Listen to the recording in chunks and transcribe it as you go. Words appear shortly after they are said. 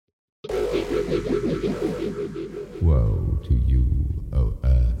Woe to you, O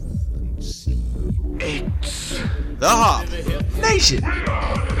earth and sea. It's the Hop Nation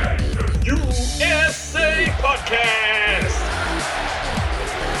USA Podcast.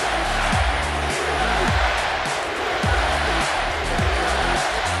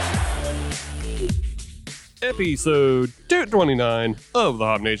 Episode 229 of the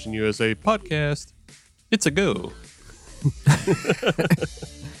Hop Nation USA Podcast. It's a go.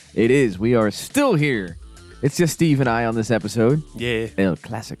 It is. We are still here. It's just Steve and I on this episode. Yeah. El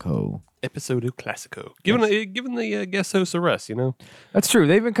Clasico. Episode of Classico. Giving the guest host a rest, you know? That's true.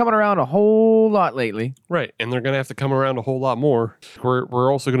 They've been coming around a whole lot lately. Right. And they're going to have to come around a whole lot more. We're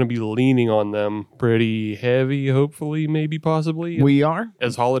also going to be leaning on them pretty heavy, hopefully, maybe, possibly. We are.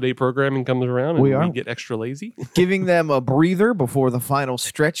 As holiday programming comes around and we get extra lazy. Giving them a breather before the final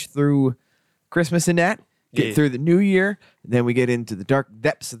stretch through Christmas and that. Get through the new year. Then we get into the dark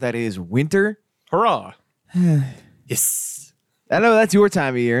depths that is winter. Hurrah. Yes. I know that's your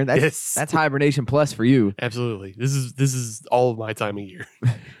time of year. Yes. That's hibernation plus for you. Absolutely. This is all of my time of year.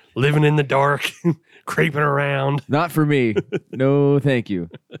 Living in the dark, creeping around. Not for me. No, thank you.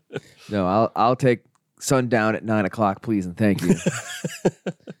 No, I'll take sundown at 9 o'clock, please, and thank you.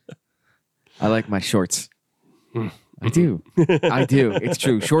 I like my shorts. I do. I do. It's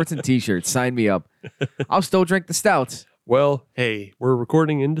true. Shorts and t-shirts. Sign me up. I'll still drink the stouts. Well, hey, we're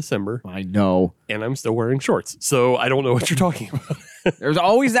recording in December. I know. And I'm still wearing shorts. So I don't know what you're talking about. There's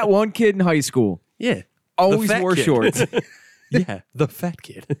always that one kid in high school. Yeah. Always wore shorts. Yeah. The fat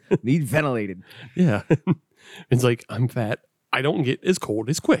kid. Need ventilated. Yeah. It's like, I'm fat. I don't get as cold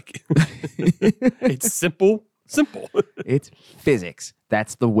as quick. It's simple. It's physics.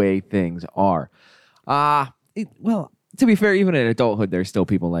 That's the way things are. Well, to be fair, even in adulthood, there's still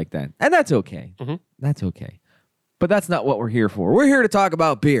people like that. And that's okay. Mm-hmm. That's okay. But that's not what we're here for. We're here to talk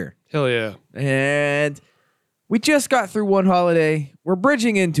about beer. Hell yeah. And we just got through one holiday. We're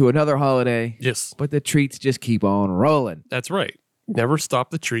bridging into another holiday. Yes. But the treats just keep on rolling. That's right. Never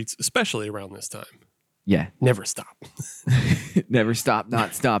stop the treats, especially around this time. Yeah. Never stop. Never stop,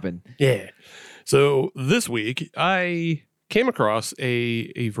 not stopping. Yeah. So this week, I came across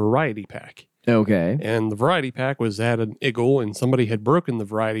a variety pack. Okay. And the variety pack was at an Eagle, and somebody had broken the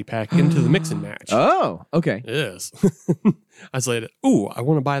variety pack into the mix and match. Oh, okay. Yes. I said, ooh, I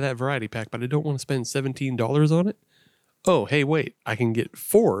want to buy that variety pack, but I don't want to spend $17 on it. Oh, hey, wait, I can get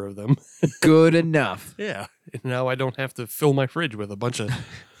 4 of them. Good enough. Yeah. And now I don't have to fill my fridge with a bunch of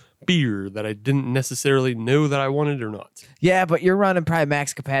beer that I didn't necessarily know that I wanted or not. Yeah, but you're running probably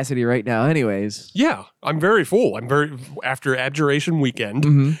max capacity right now anyways. Yeah, I'm very full. After Abjuration weekend.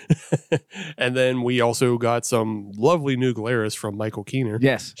 Mm-hmm. And then we also got some lovely new Glarus from Michael Keener.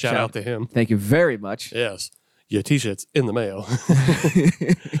 Yes. Shout out to him. Thank you very much. Yes. Your t-shirt's in the mail.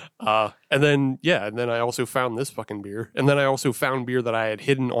 And then I also found this fucking beer. And then I also found beer that I had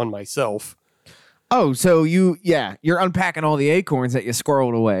hidden on myself. Oh, so you're unpacking all the acorns that you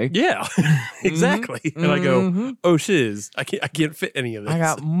squirreled away. Yeah, exactly. And I go, oh shiz, I can't fit any of this. I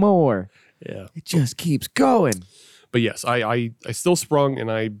got more. Yeah. It just keeps going. But yes, I still sprung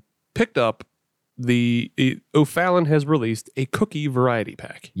and I picked up O'Fallon has released a cookie variety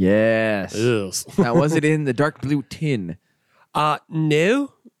pack. Yes. Yes. Now, was it in the dark blue tin?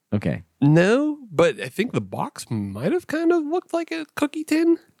 No. Okay. No, but I think the box might have kind of looked like a cookie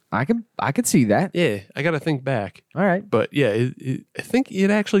tin. I could see that. Yeah, I got to think back. All right. But yeah, I think it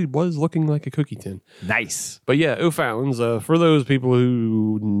actually was looking like a cookie tin. Nice. But yeah, O'Fallon's, for those people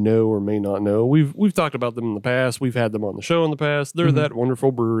who know or may not know, we've talked about them in the past. We've had them on the show in the past. They're that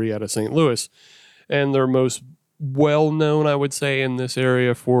wonderful brewery out of St. Louis. And they're most well-known, I would say, in this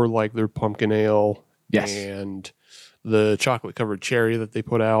area for like their pumpkin ale. Yes. And the chocolate-covered cherry that they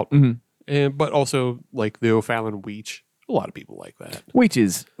put out. Mm-hmm. But also like the O'Fallon Wheat. A lot of people like that. Which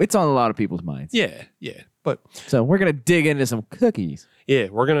it's on a lot of people's minds. Yeah. But So we're going to dig into some cookies. yeah,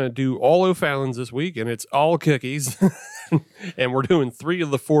 we're going to do all O'Fallons this week, and it's all cookies. And we're doing 3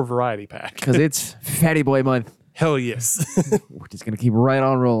 of the 4 variety pack. Because it's Fatty Boy Month. Hell yes. We're just going to keep right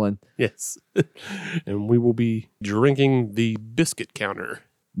on rolling. Yes. And we will be drinking the biscuit counter.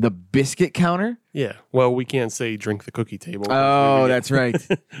 The biscuit counter? Yeah. Well, we can't say drink the cookie table. Oh, that's right.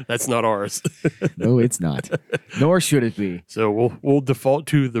 That's not ours. No, it's not. Nor should it be. So we'll default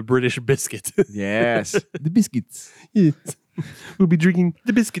to the British biscuit. Yes. The biscuits. Yes. We'll be drinking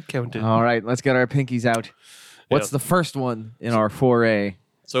the biscuit counter. All right, let's get our pinkies out. What's the first one in our foray?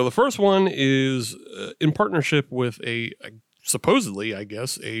 So the first one is in partnership with supposedly, I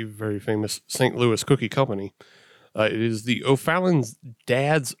guess, a very famous St. Louis cookie company. It is the O'Fallon's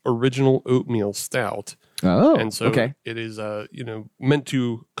Dad's Original Oatmeal Stout. Oh, and so okay. it is meant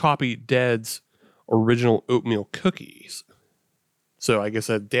to copy Dad's original oatmeal cookies. So I guess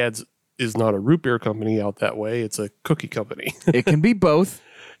that Dad's is not a root beer company out that way. It's a cookie company. It can be both.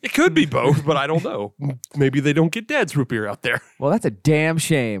 It could be both, but I don't know. Maybe they don't get Dad's root beer out there. Well, that's a damn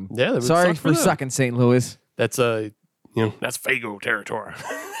shame. Yeah, that would Sorry suck for for them. sucking St. Louis. That's that's Fago territory.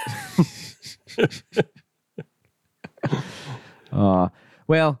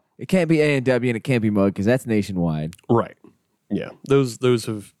 Well, it can't be A&W and it can't be Mug because that's nationwide. Right. Yeah. Those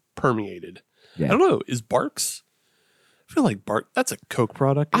have permeated. Yeah. I don't know. Is Barks? I feel like that's a Coke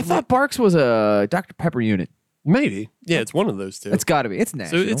product. I isn't thought Barks was a Dr. Pepper unit. it? Maybe. Yeah, it's one of those two. It's got to be. It's so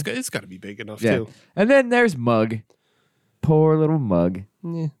national. it's got to be big enough yeah. too. And then there's Mug. Poor little Mug.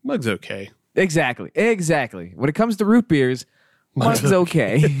 Yeah, Mug's okay. Exactly. When it comes to root beers, Mug's Mug's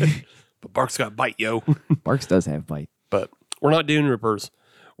okay. But Barks got bite, yo. Barks does have bite. But we're not doing rippers.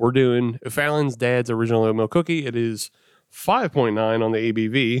 We're doing Fallon's Dad's original oatmeal cookie. It is 5.9 on the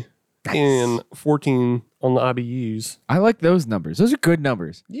ABV and 14 on the IBUs. I like those numbers. Those are good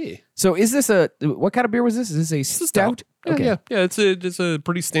numbers. Yeah. So is this what kind of beer was this? Is this a stout? Yeah, yeah. It's a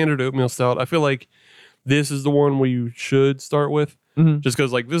pretty standard oatmeal stout. I feel like this is the one where you should start with, just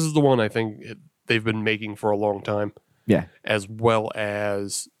because like this is the one I think they've been making for a long time, Yeah. as well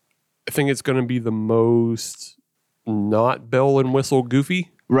as I think it's going to be the most not bell and whistle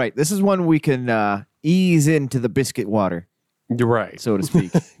goofy. Right. This is one we can ease into the biscuit water, You're right. so to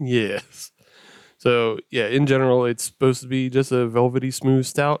speak. Yes. So yeah, in general, it's supposed to be just a velvety smooth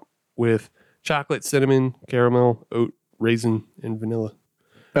stout with chocolate, cinnamon, caramel, oat, raisin, and vanilla.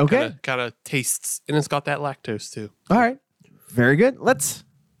 Okay. Kind of tastes, and it's got that lactose too. All right. Very good. Let's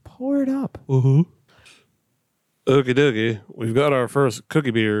pour it up. Okie dokie. We've got our first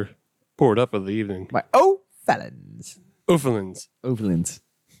cookie beer poured up of the evening. My O'Fallon's. O'Fallon's. O'Fallon's.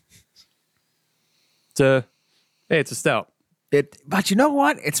 It's a stout. But you know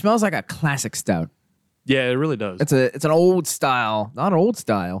what? It smells like a classic stout. Yeah, it really does. It's an old style, not an old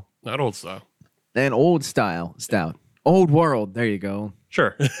style, Not old style. an old style stout. Old world. There you go.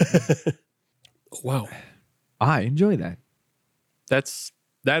 Sure. Wow. I enjoy that.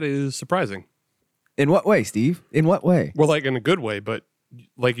 That is surprising. In what way, Steve? In what way? Well, like in a good way, but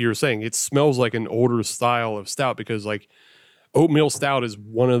like you were saying, it smells like an older style of stout because like oatmeal stout is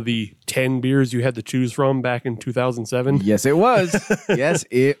one of the 10 beers you had to choose from back in 2007. Yes, it was. Yes,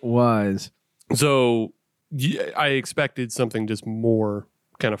 it was. So I expected something just more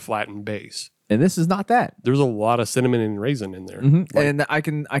kind of flat and base. And this is not that. There's a lot of cinnamon and raisin in there. And I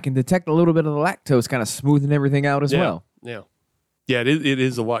can detect a little bit of the lactose kind of smoothing everything out as well. Yeah. Yeah, it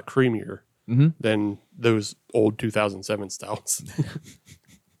is a lot creamier than those old 2007 stouts.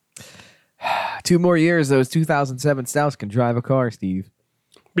 2 more years, those 2007 stouts can drive a car, Steve.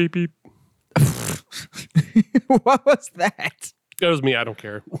 Beep, beep. What was that? That was me. I don't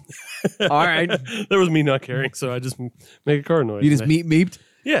care. All right. That was me not caring, so I just make a car noise. You just meeped?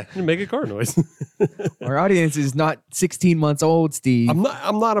 Yeah, make a car noise. Our audience is not 16 months old, Steve.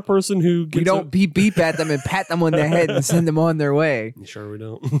 I'm not a person who gets We don't beep beep at them and pat them on the head and send them on their way. Sure we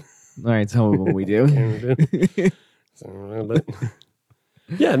don't. All right, some of them we do.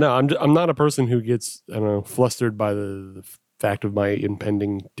 Yeah, no, I'm not a person who gets, I don't know, flustered by the fact of my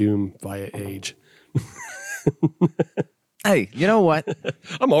impending doom via age. Hey, you know what?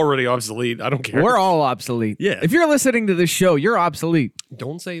 I'm already obsolete. I don't care. We're all obsolete. Yeah. If you're listening to this show, you're obsolete.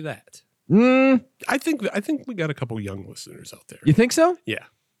 Don't say that. Mm, I think we got a couple young listeners out there. you think so? Yeah.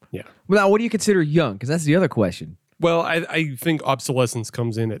 Yeah. Well, now, what do you consider young? Because that's the other question. Well, I think obsolescence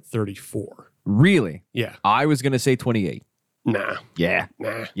comes in at 34. Really? Yeah. I was going to say 28. Nah. Yeah.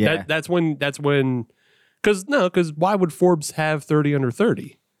 Nah. Yeah. That's when because why would Forbes have 30 under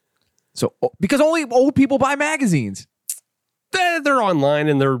 30? So, because only old people buy magazines. They're online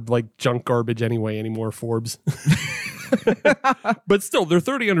and they're like junk garbage anymore, Forbes. But still, they're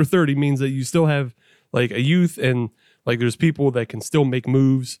 30 under 30 means that you still have like a youth and like there's people that can still make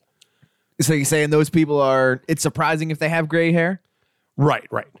moves. So you're saying those people it's surprising if they have gray hair? Right.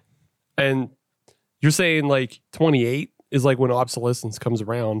 And you're saying like 28 is like when obsolescence comes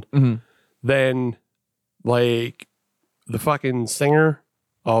around. Mm-hmm. Then like the fucking singer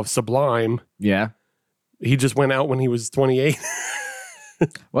of Sublime, Yeah. he just went out when he was 28.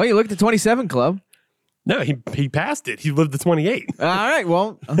 Well, you look at the 27 Club. No, he passed it. He lived to 28. All right.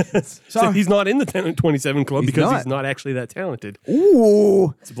 Well, So he's not in the 27 club He's because not. he's not actually that talented.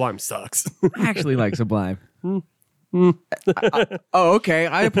 ooh, Sublime sucks. I actually like Sublime. Oh, okay.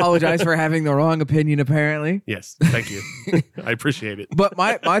 I apologize for having the wrong opinion, apparently. Yes, thank you. I appreciate it. But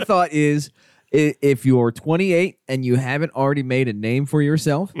my thought is, If you're 28 and you haven't already made a name for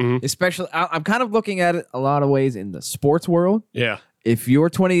yourself, especially, I'm kind of looking at it a lot of ways in the sports world. Yeah. If you're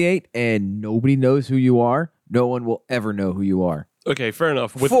 28 and nobody knows who you are, no one will ever know who you are. Okay, fair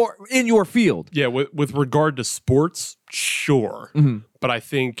enough. In your field. Yeah, with regard to sports, sure. But I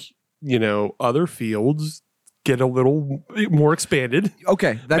think, other fields get a little more expanded.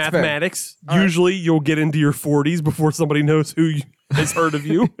 Okay, that's fair. Mathematics, usually you'll get into your 40s before somebody knows who has heard of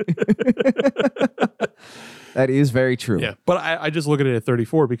you. That is very true. Yeah, but I just look at it at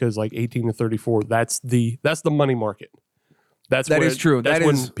 34 because 18 to 34, that's the money market. That is true. That's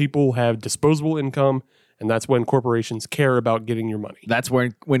when people have disposable income, and that's when corporations care about getting your money. That's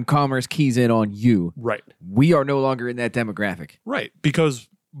when commerce keys in on you. Right. We are no longer in that demographic. Right, because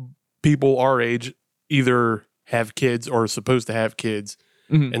people our age either have kids or are supposed to have kids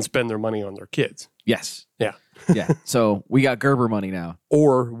and spend their money on their kids. Yes. Yeah. Yeah. So we got Gerber money now.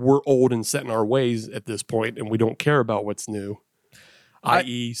 Or we're old and set in our ways at this point, and we don't care about what's new,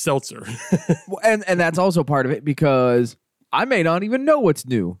 i.e. seltzer. and that's also part of it because I may not even know what's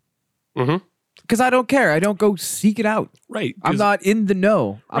new. Because I don't care. I don't go seek it out. Right. I'm not in the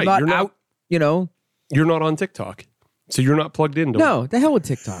know. I'm not out, You're not on TikTok. So you're not plugged into No, the hell with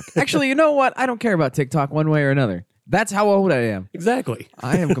TikTok. Actually, you know what? I don't care about TikTok one way or another. That's how old I am. Exactly.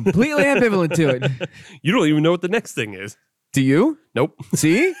 I am completely ambivalent to it. You don't even know what the next thing is. Do you? Nope.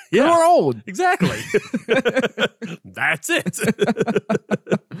 See? Yeah. You're old. Exactly. That's it.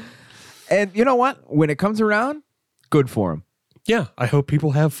 And you know what? When it comes around, good for them. Yeah. I hope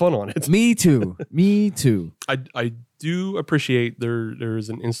people have fun on it. Me too. Me too. I do appreciate there is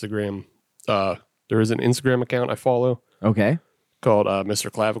an Instagram account I follow Okay. called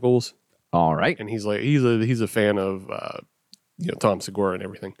Mr. Clavicles. All right. And he's a fan of Tom Segura and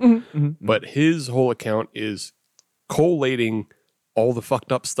everything. But his whole account is collating all the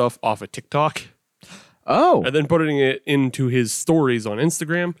fucked up stuff off of TikTok Oh. and then putting it into his stories on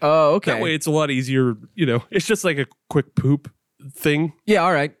Instagram. Oh, okay. That way it's a lot easier, it's just like a quick poop thing. Yeah,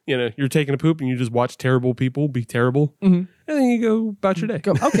 all right. You're taking a poop and you just watch terrible people be terrible. And then you go about your day.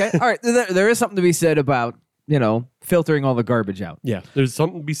 Go. Okay. All right. There is something to be said about, filtering all the garbage out. Yeah. There's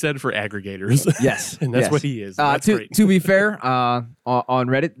something to be said for aggregators. Yes. And that's yes. what he is. That's great. To be fair, on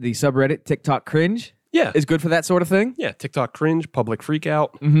Reddit, the subreddit TikTok cringe Yeah. is good for that sort of thing. Yeah. TikTok cringe, public freak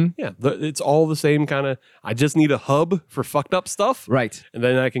out. Yeah. It's all the same kind of, I just need a hub for fucked up stuff. Right. And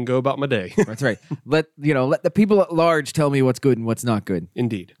then I can go about my day. That's right. Let the people at large tell me what's good and what's not good.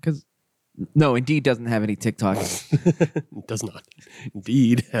 Indeed. Because no, Indeed doesn't have any TikTok. It does not.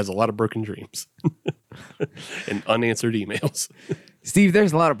 Indeed has a lot of broken dreams and unanswered emails. Steve,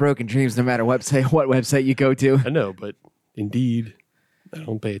 there's a lot of broken dreams no matter what website you go to. I know, but Indeed, I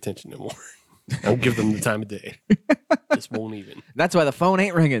don't pay attention no more. I don't give them the time of day. Just won't even. That's why the phone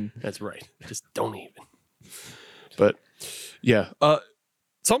ain't ringing. That's right. Just don't even. But yeah,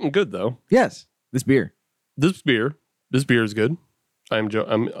 something good though. Yes, this beer. This beer is good. I'm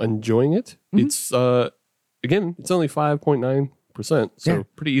enjoying it. It's again, it's only 5.9%, so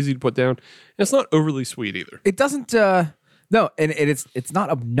pretty easy to put down. And it's not overly sweet either. It doesn't. No, and it's not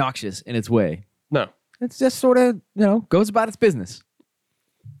obnoxious in its way. No. It's just sort of goes about its business.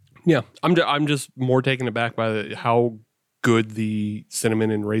 Yeah, I'm just more taken aback by how good the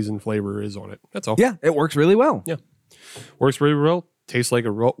cinnamon and raisin flavor is on it. That's all. Yeah, it works really well. Yeah, works really well. Tastes like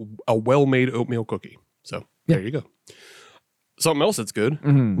a well-made oatmeal cookie. So there you go. Something else that's good.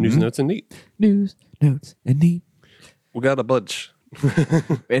 News, notes, and neat. News, notes, and neat. We got a bunch.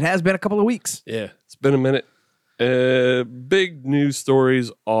 It has been a couple of weeks. Yeah, it's been a minute. Big news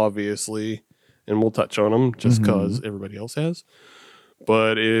stories, obviously, and we'll touch on them just because everybody else has.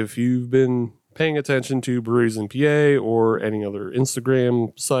 But if you've been paying attention to breweries in PA or any other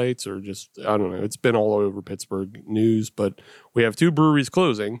Instagram sites or just, I don't know, it's been all over Pittsburgh news, but we have 2 breweries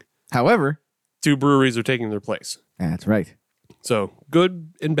closing. However, 2 breweries are taking their place. that's right. So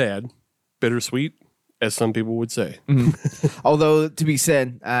good and bad, bittersweet, as some people would say. Although, to be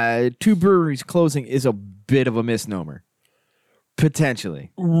said, 2 breweries closing is a bit of a misnomer.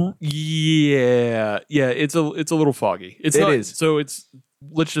 Potentially. Yeah, it's a little foggy. It is. So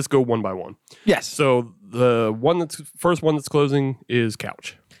let's just go one by one. Yes. So the first one that's closing is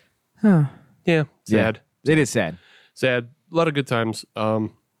Couch. Huh. Yeah, sad. Yeah, it is sad. Sad. A lot of good times.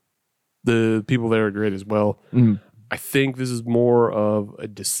 The people there are great as well. I think this is more of a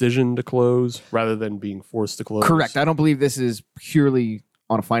decision to close rather than being forced to close. Correct. I don't believe this is purely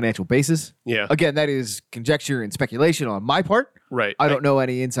on a financial basis. Yeah. Again, that is conjecture and speculation on my part. Right. I don't know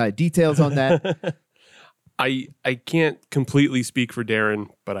any inside details on that. I can't completely speak for Darren,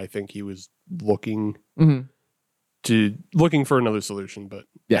 but I think he was looking looking for another solution. But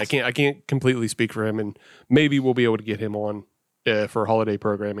Yes. I can't completely speak for him, and maybe we'll be able to get him on for holiday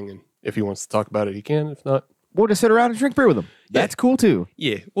programming, and if he wants to talk about it, he can. If not, We'll just sit around and drink beer with them. That's cool too.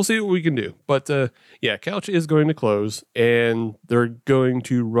 yeah, we'll see what we can do. But Couch is going to close, and they're going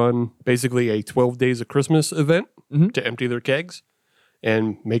to run basically a 12 Days of Christmas event to empty their kegs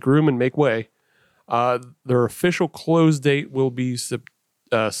and make room and make way. Their official close date will be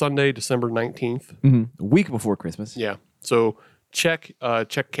Sunday, December 19th. A week before Christmas. Yeah. So check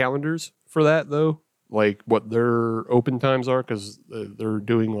calendars for that, though, like what their open times are, because they're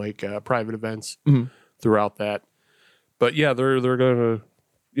doing like private events throughout that. But yeah, they're going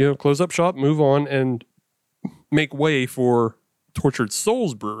to close up shop, move on, and make way for Tortured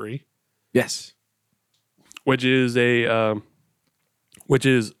Souls Brewery, Yes. which is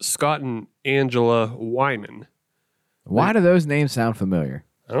Scott and Angela Wyman. Why do those names sound familiar?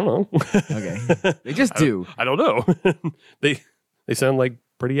 I don't know. Okay. They just do. I don't know. they sound like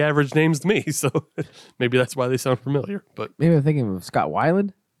pretty average names to me, so maybe that's why they sound familiar. But Maybe I'm thinking of Scott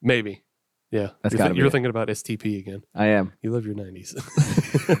Weiland. maybe, yeah. That's you're, gotta be you're it. thinking about STP again. I am. You love your 90s.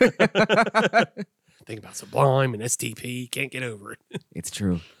 Think about Sublime and STP. Can't get over it. It's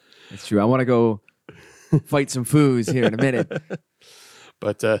true. It's true. I want to go fight some foos here in a minute.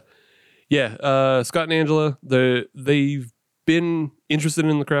 But Scott and Angela, they've been interested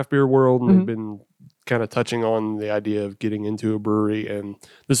in the craft beer world, and they've been kind of touching on the idea of getting into a brewery. And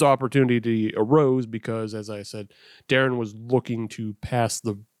this opportunity arose because, as I said, Darren was looking to pass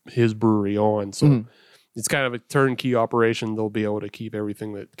his brewery on. So it's kind of a turnkey operation. They'll be able to keep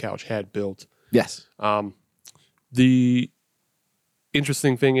everything that Couch had built. Yes. The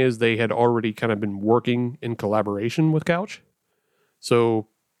interesting thing is they had already kind of been working in collaboration with Couch. So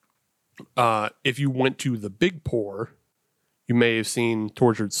if you went to the Big Pour, you may have seen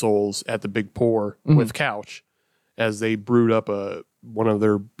Tortured Souls at the Big Pour with Couch as they brewed up one of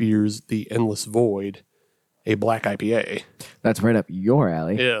their beers, the Endless Void, a black IPA. That's right up your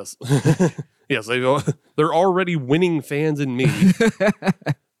alley. Yes. Yes, they're already winning fans in me.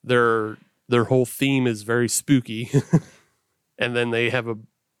 Their whole theme is very spooky. And then they have a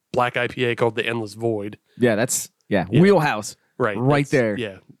black IPA called the Endless Void. Yeah, wheelhouse. Right. Right there.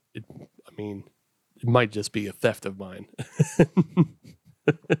 Yeah. It might just be a theft of mine.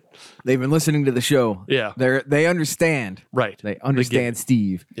 They've been listening to the show. Yeah. They understand. Right. They understand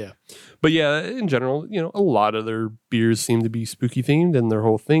Steve. Yeah. But yeah, in general, a lot of their beers seem to be spooky themed, and their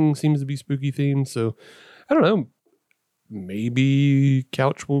whole thing seems to be spooky themed. So I don't know. Maybe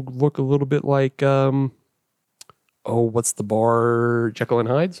Couch will look a little bit like what's the bar? Jekyll and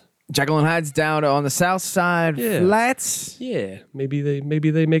Hyde's? Jekyll and Hyde's down on the south side flats. Yeah. Maybe they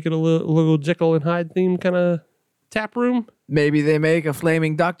make it a little Jekyll and Hyde themed kind of tap room. Maybe they make a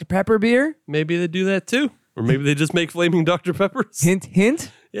flaming Dr. Pepper beer. Maybe they do that too. Or maybe they just make flaming Dr. Peppers. Hint,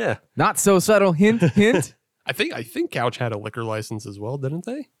 hint. Yeah. Not so subtle. Hint, hint. I think Couch had a liquor license as well, didn't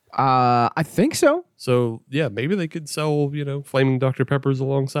they? I think so. So yeah, maybe they could sell, flaming Dr. Peppers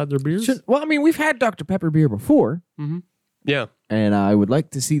alongside their beers. Well, I mean, we've had Dr. Pepper beer before, Yeah. and I would like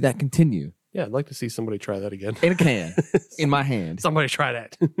to see that continue. Yeah, I'd like to see somebody try that again. In a can. In my hand. Somebody try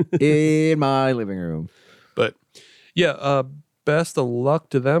that. In my living room. But yeah, best of luck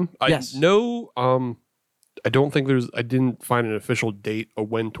to them. Yes. I don't think I didn't find an official date of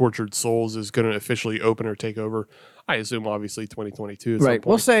when Tortured Souls is going to officially open or take over. I assume obviously 2022. At some Right. point.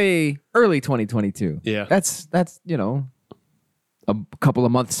 We'll say early 2022. Yeah. That's a couple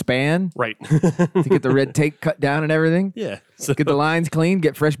of months span Right. to get the red tape cut down and everything. Yeah. So Get the lines clean,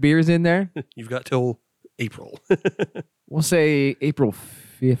 get fresh beers in there. you've got till April. We'll say April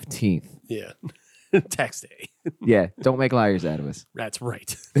 15th. Yeah. Tax day. Yeah, don't make liars out of us. That's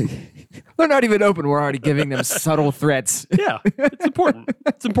right. They're not even open. We're already giving them subtle threats. Yeah. It's important.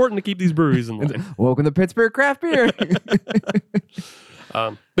 It's important to keep these breweries in line. Welcome to Pittsburgh Craft Beer.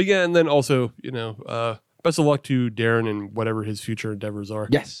 But yeah, and then also, best of luck to Darren and whatever his future endeavors are.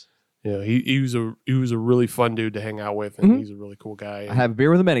 Yes. Yeah, he was a really fun dude to hang out with, and he's a really cool guy. I have a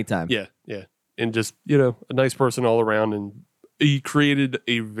beer with him anytime. Yeah, and just a nice person all around, and he created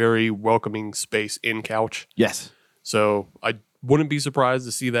a very welcoming space in Couch. Yes. So I wouldn't be surprised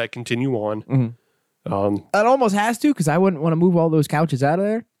to see that continue on. It almost has to, because I wouldn't want to move all those couches out of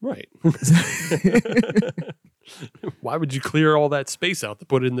there. Right. Why would you clear all that space out to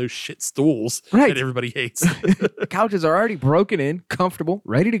put in those shit stools Right. that everybody hates? The couches are already broken in, comfortable,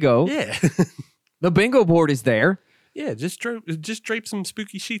 ready to go. Yeah. The bingo board is there. Yeah, just drape some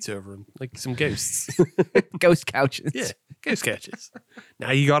spooky sheets over them, like some ghosts. Ghost couches. Yeah, ghost catches.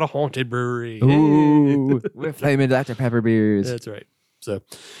 Now you got a haunted brewery. Ooh, with flaming Dr. Pepper beers. That's right. So,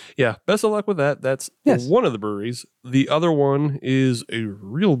 yeah, best of luck with that. That's Yes. one of the breweries. The other one is a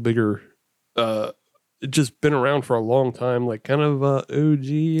real bigger, just been around for a long time, like kind of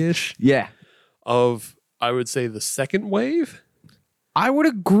OG-ish Yeah. of, I would say, the second wave. I would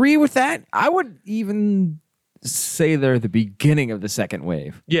agree with that. I would even say they're the beginning of the second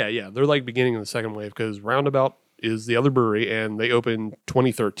wave. Yeah. They're like beginning of the second wave because Roundabout is the other brewery and they opened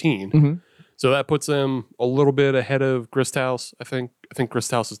 2013. Mm-hmm. So that puts them a little bit ahead of Grist House. I think Grist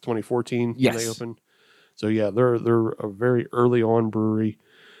House is 2014 Yes. when they opened. So yeah, they're a very early on brewery.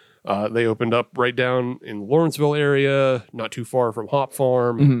 They opened up right down in the Lawrenceville area, not too far from Hop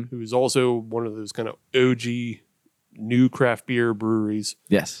Farm, who's also one of those kind of OG new craft beer breweries.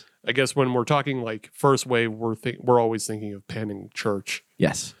 Yes. I guess when we're talking like first wave, we're always thinking of Penn and Church.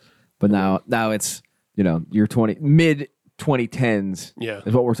 Yes. But now it's, your mid 2010s Yeah.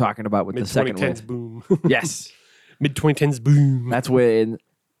 is what we're talking about with Mid the second 2010s wave. boom. Yes. Mid 2010s boom. That's when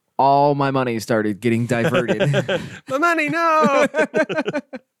all my money started getting diverted. My money, no.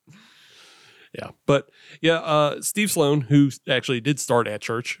 Yeah, but Steve Sloan, who actually did start at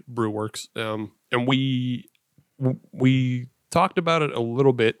Church Brewworks, and we talked about it a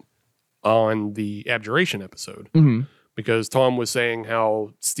little bit on the Abjuration episode because Tom was saying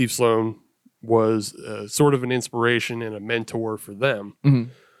how Steve Sloan was sort of an inspiration and a mentor for them.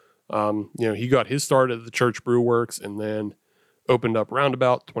 He got his start at the Church Brewworks and then opened up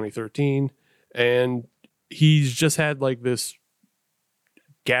Roundabout 2013, and he's just had like this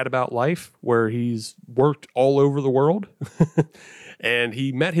gadabout life where he's worked all over the world and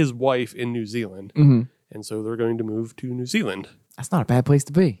he met his wife in New Zealand. And so they're going to move to New Zealand. That's not a bad place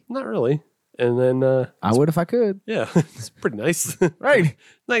to be. Not really. And then, I would if I could. yeah, it's pretty nice. Right.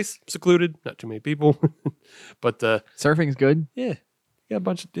 Nice, secluded, not too many people. But Surfing's good. yeah, got a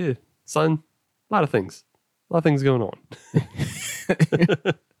bunch of sun, a lot of things going on.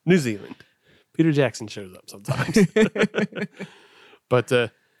 New Zealand. Peter Jackson shows up sometimes. But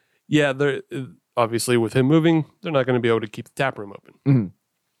they're obviously with him moving, they're not going to be able to keep the tap room open.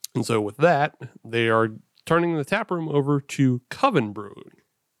 And so with that, they are turning the tap room over to Coven Brewing.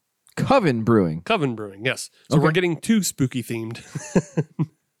 Coven Brewing. Coven Brewing, yes. So Okay. we're getting too spooky themed.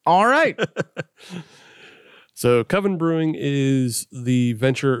 All right. So Coven Brewing is the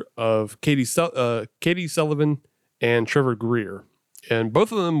venture of Katie Sullivan and Trevor Greer. And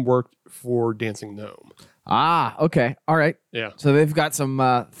both of them worked for Dancing Gnome. Ah, okay. All right. Yeah. So they've got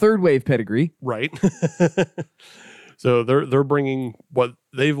some third wave pedigree. Right. So they're bringing what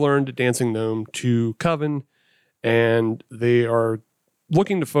they've learned at Dancing Gnome to Coven, and they are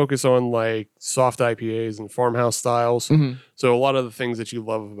looking to focus on like soft IPAs and farmhouse styles. So a lot of the things that you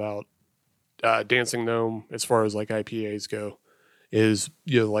love about Dancing Gnome, as far as like IPAs go, is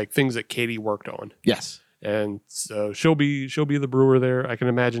like things that Katie worked on, Yes. and so she'll be the brewer there. I can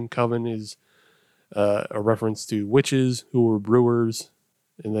imagine Coven is a reference to witches who were brewers,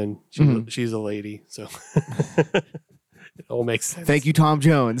 and then she's a lady, so it all makes sense. Thank you, Tom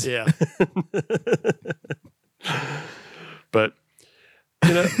Jones. Yeah. But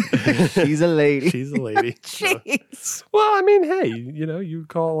She's a lady. she's a lady. So- Jeez. well, I mean, hey, you'd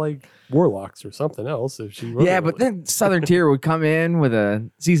call like warlocks or something else if she wrote Yeah, it. but then Southern Tier would come in with a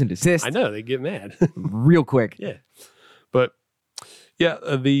cease and desist I know they get mad. real quick. Yeah. But yeah,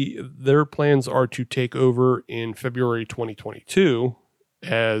 their plans are to take over in February 2022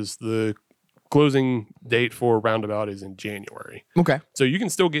 as the closing date for Roundabout is in January. Okay. So you can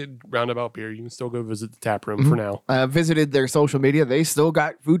still get Roundabout beer. You can still go visit the tap room for now. I visited their social media. They still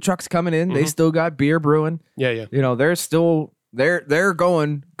got food trucks coming in. They still got beer brewing. Yeah. They're still they're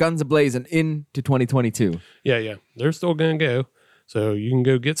going guns a blazing into 2022. Yeah. They're still going to go. So you can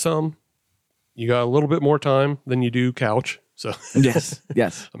go get some. You got a little bit more time than you do Couch. So Yes.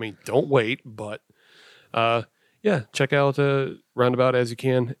 Yes. I mean, don't wait, but check out Roundabout as you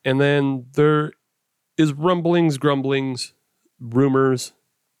can. And then there is rumblings, grumblings, rumors.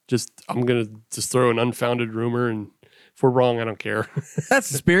 I'm going to just throw an unfounded rumor, and if we're wrong, I don't care. That's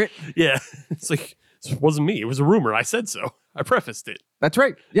the spirit. Yeah. It's like, it wasn't me. It was a rumor. I said so. I prefaced it. That's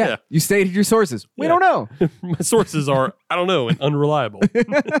right. Yeah. Yeah. You stated your sources. We Yeah. don't know. My sources are, I don't know, and unreliable.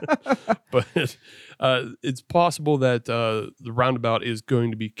 But it's possible that the Roundabout is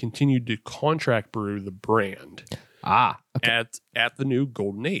going to be continued to contract brew the brand at the new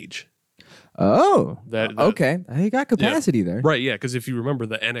Golden Age. Oh. That Okay. You got capacity there. Right, yeah, because if you remember,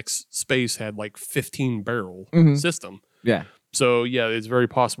 the NX Space had like 15 barrel system. Yeah. So yeah, it's very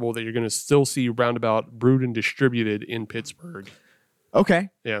possible that you're going to still see Roundabout brewed and distributed in Pittsburgh. Okay.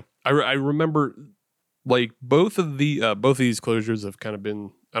 Yeah, I remember like both of these closures have kind of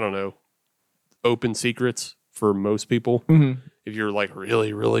been, I don't know, open secrets for most people. if you're like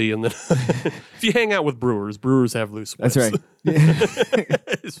really, really, and then if you hang out with brewers have loose lips. That's right.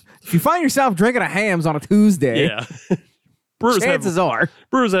 If you find yourself drinking a Hams on a Tuesday, Yeah. brewers chances are.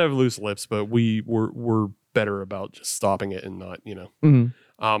 brewers have loose lips, but we're better about just stopping it and not, Mhm.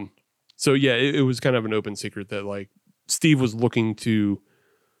 So yeah, it was kind of an open secret that like Steve was looking to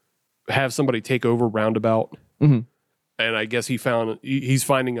have somebody take over Roundabout. Mhm. And I guess he's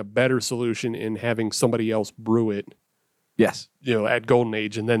finding a better solution in having somebody else brew it, Yes. at Golden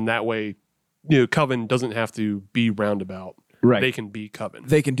Age. And then that way, Coven doesn't have to be Roundabout. Right. They can be Coven.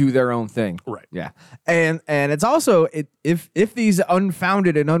 They can do their own thing. Right. Yeah. And it's also if these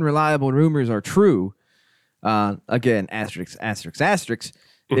unfounded and unreliable rumors are true, again, asterisk.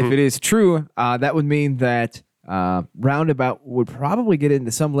 If it is true, that would mean that Roundabout would probably get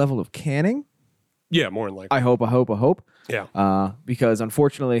into some level of canning. Yeah, more than likely. I hope. Yeah. Because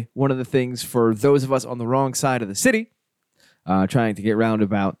unfortunately, one of the things for those of us on the wrong side of the city, trying to get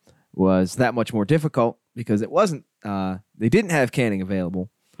Roundabout was that much more difficult because it wasn't. They didn't have canning available.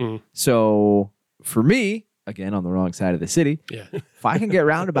 Mhm. So for me, again on the wrong side of the city, Yeah. if I can get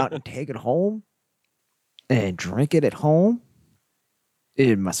Roundabout and take it home and drink it at home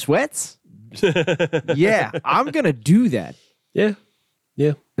in my sweats, yeah, I'm gonna do that. Yeah.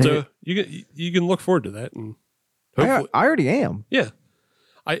 Yeah. So you can look forward to that, and I hopefully, already am. yeah.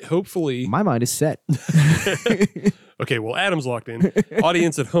 Hopefully. My mind is set. Okay. Well, Adam's locked in.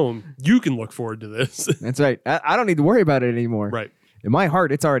 Audience at home, you can look forward to this. That's right. I don't need to worry about it anymore. Right. In my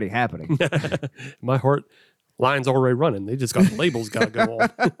heart, it's already happening. My heart line's already running. They just got the labels got to go on.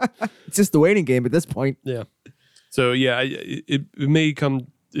 It's just the waiting game at this point. Yeah. So yeah, it may come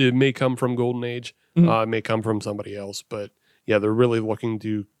from Golden Age. It may come from somebody else, but yeah, they're really looking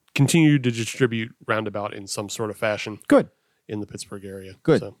to continue to distribute Roundabout in some sort of fashion Good. in the Pittsburgh area.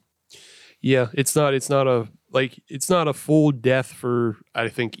 Good. So, yeah, it's not a full death for I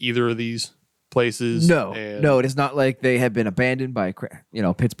think either of these places. No, And- no, it is not like they have been abandoned by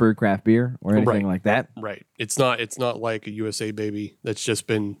Pittsburgh craft beer or anything Right. like that. Right. It's not like a USA Baby that's just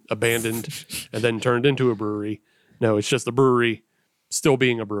been abandoned and then turned into a brewery. No, it's just a brewery still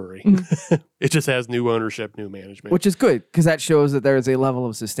being a brewery. It just has new ownership, new management. Which is good because that shows that there is a level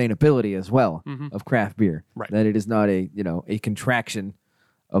of sustainability as well of craft beer. Right. That it is not a contraction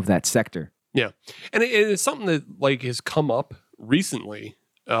of that sector. Yeah. And it's something that like has come up recently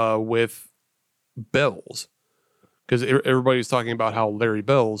with Bell's. Because everybody's talking about how Larry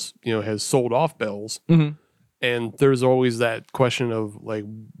Bell's, has sold off Bell's. Mhm. And there's always that question of like,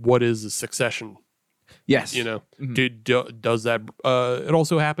 what is the succession? Yes. Does that? It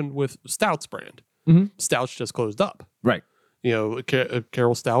also happened with Stout's brand. Mhm. Stout's just closed up. Right.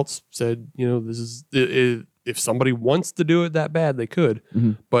 Carol Stouts said, this is if somebody wants to do it that bad, they could.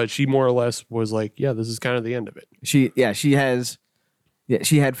 But she more or less was like, yeah, this is kind of the end of it. She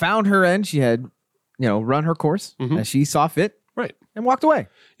had found her end. She had, run her course as she saw fit Right. and walked away.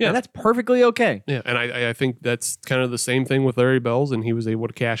 Yeah. And that's perfectly okay. Yeah, and I think that's kind of the same thing with Larry Bell's, and he was able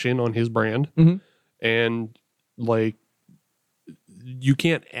to cash in on his brand. And like, you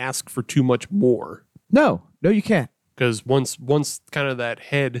can't ask for too much more. No, you can't. Because once kind of that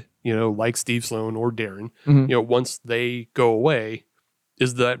head, like Steve Sloan or Darren, once they go away,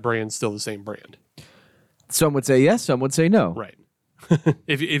 is that brand still the same brand? Some would say yes, some would say no. Right.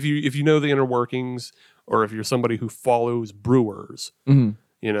 if you know the inner workings, or if you're somebody who follows brewers,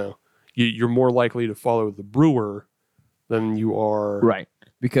 you're more likely to follow the brewer than you are. Right.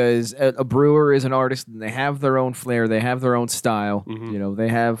 Because a brewer is an artist and they have their own flair, they have their own style. They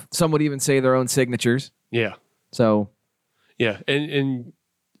have, some would even say, their own signatures. Yeah. So Yeah, and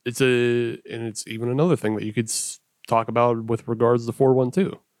it's even another thing that you could talk about with regards to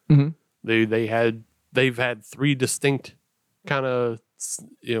 412. They've had three distinct kind of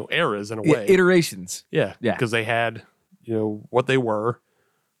eras in a way. iterations. Yeah, Yeah. because they had what they were,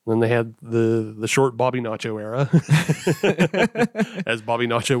 then they had the short Bobby Nacho era, as Bobby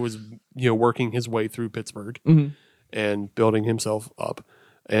Nacho was working his way through Pittsburgh and building himself up,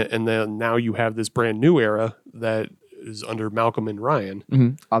 and then now you have this brand new era that is under Malcolm and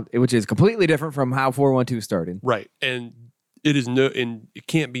Ryan, Which is completely different from how 412 started. right? And it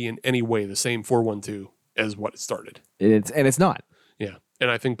can't be in any way the same 412 as what it started. It's not. Yeah, and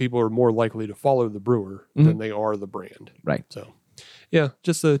I think people are more likely to follow the brewer than they are the brand. Right. So, yeah,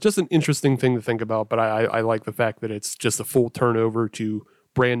 just an interesting thing to think about. But I like the fact that it's just a full turnover to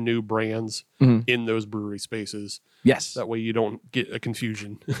brand new brands in those brewery spaces. Yes. That way you don't get a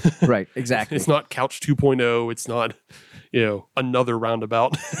confusion. Right. Exactly. It's not Couch 2.0. It's not, another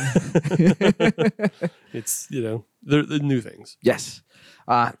Roundabout. It's, they're new things. Yes.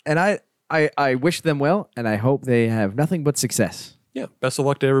 And I I wish them well, and I hope they have nothing but success. Yeah. Best of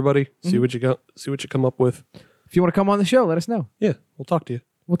luck to everybody. See what you got. See what you come up with. If you want to come on the show, let us know. Yeah. We'll talk to you.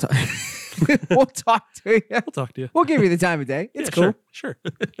 We'll talk. We'll talk to you. We'll talk to you. We'll give you the time of day. It's Yeah, cool. Sure.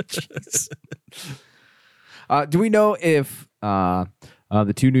 Do we know if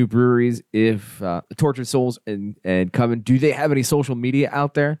the two new breweries, if Tortured Souls and Coven, do they have any social media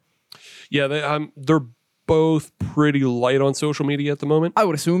out there? Yeah. They're both pretty light on social media at the moment. I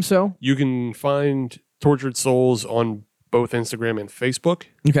would assume so. You can find Tortured Souls on both Instagram and Facebook,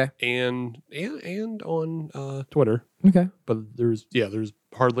 Okay. and on Twitter. Okay. But there's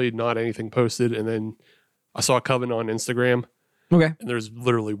hardly not anything posted. And then I saw Coven on Instagram, Okay. and there's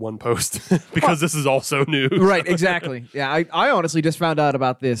literally one post because this is also new. Right, exactly. Yeah, I honestly just found out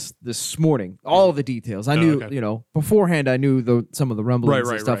about this morning. All of the details. I knew, okay. Beforehand I knew some of the rumblings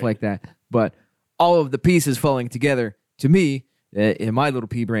and stuff like that. But all of the pieces falling together to me in my little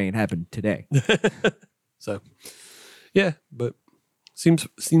pea brain happened today. So, yeah, but seems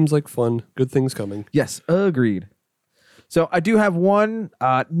like fun. Good things coming. Yes, agreed. So I do have one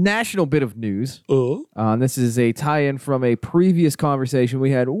national bit of news. Oh, This is a tie-in from a previous conversation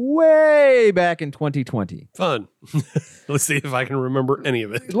we had way back in 2020. fun. Let's see if I can remember any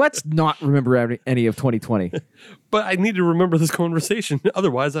of it. Let's not remember any of 2020. But I need to remember this conversation.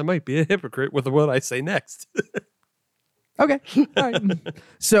 Otherwise, I might be a hypocrite with what I say next. Okay. All right.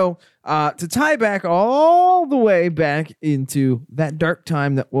 So to tie back all the way back into that dark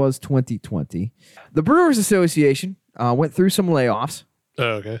time that was 2020, the Brewers Association went through some layoffs.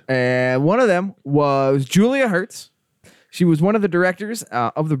 Oh, okay. And one of them was Julia Hertz. She was one of the directors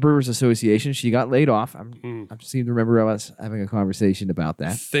of the Brewers Association. She got laid off. I seem to remember us having a conversation about I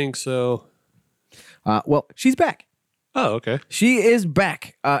that. think so. Well, she's back. Oh, okay. She is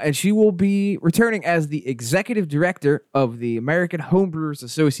back, and she will be returning as the executive director of the American Homebrewers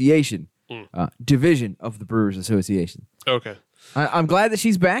Association division of the Brewers Association. Okay. I'm glad that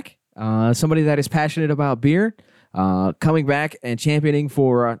she's back. Somebody that is passionate about beer, coming back and championing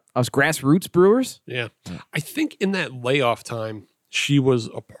for us grassroots brewers. Yeah. I think in that layoff time, she was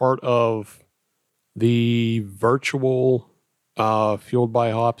a part of the virtual Fueled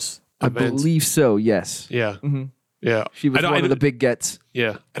by Hops event. I believe so, yes. Yeah. Mm-hmm. Yeah. She was one of the big gets.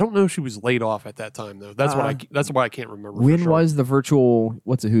 Yeah. I don't know if she was laid off at that time, though. That's why I can't remember. for When sure. was the virtual,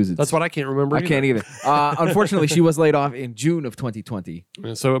 what's a who's it? That's what I can't remember. I can't either. Unfortunately, she was laid off in June of 2020.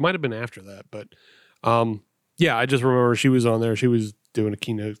 So it might have been after that. But yeah, I just remember she was on there. She was doing a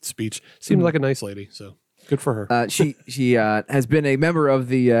keynote speech. Seemed like a nice lady. So good for her. She has been a member of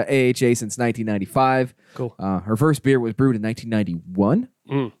the AHA since 1995. Cool. Her first beer was brewed in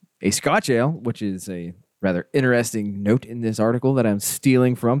 1991. A Scotch ale, which is a rather interesting note in this article that I'm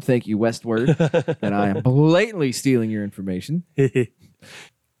stealing from. Thank you, Westward. And I am blatantly stealing your information.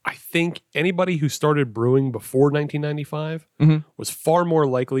 I think anybody who started brewing before 1995 was far more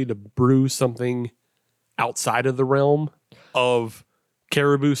likely to brew something outside of the realm of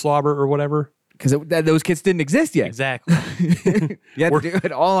caribou slobber or whatever. Because those kits didn't exist yet. Exactly. You had to do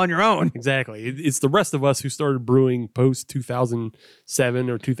it all on your own. Exactly. It's the rest of us who started brewing post 2007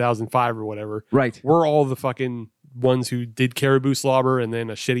 or 2005 or whatever. Right. We're all the fucking ones who did caribou slobber and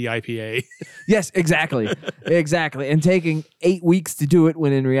then a shitty IPA. Yes, exactly. Exactly. And taking 8 weeks to do it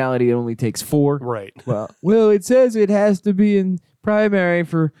when in reality it only takes 4. Right. Well, it says it has to be in primary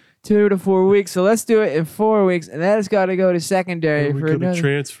for 2 to 4 weeks, so let's do it in 4 weeks, and then it's got to go to secondary for another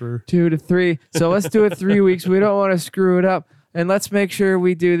transfer. 2 to 3. So let's do it 3 weeks. We don't want to screw it up, and let's make sure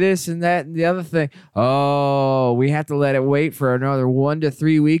we do this and that and the other thing. Oh, we have to let it wait for another 1 to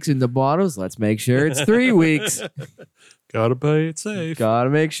 3 weeks in the bottles. Let's make sure it's 3 weeks. Gotta play it safe.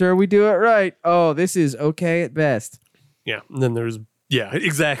 Gotta make sure we do it right. Oh, this is okay at best. Yeah. And then there's, yeah,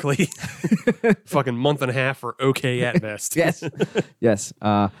 exactly. Fucking month and a half for okay at best. Yes. Yes.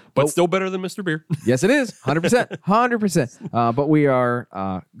 But still better than Mr. Beer. Yes, it is. 100%. 100%. But we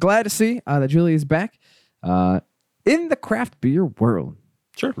are glad to see that Julie is back in the craft beer world.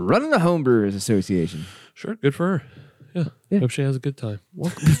 Sure. Running the Homebrewers Association. Sure. Good for her. Yeah. Hope she has a good time.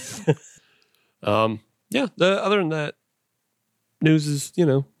 Yeah. Other than that, news is,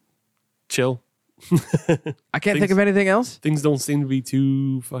 chill. I can't think of anything else. Things don't seem to be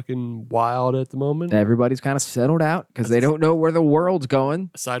too fucking wild at the moment. Everybody's kind of settled out because they don't know where the world's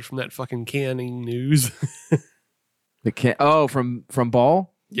going. Aside from that fucking canning news. From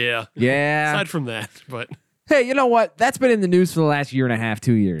Ball? Yeah. Yeah. Aside from that, but Hey, you know what? That's been in the news for the last year and a half,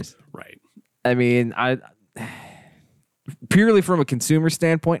 2 years. right. I mean, purely from a consumer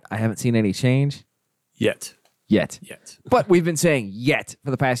standpoint, I haven't seen any change Yet. yet. But we've been saying yet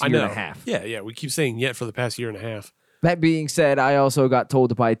for the past year and a half. Yeah. We keep saying yet for the past year and a half. That being said, I also got told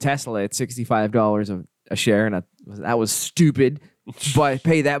to buy a Tesla at $65 a share, and that was stupid. But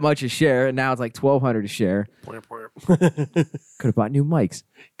pay that much a share, and now it's like $1,200 a share. Could have bought new mics.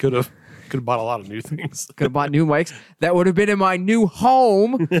 Could have bought a lot of new things. Could have bought new mics. That would have been in my new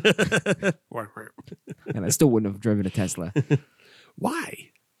home. And I still wouldn't have driven a Tesla. Why?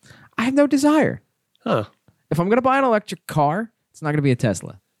 I have no desire. Huh. If I'm going to buy an electric car, it's not going to be a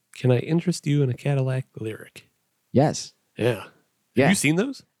Tesla. Can I interest you in a Cadillac Lyric? Yes. Yeah. Yeah. Have you seen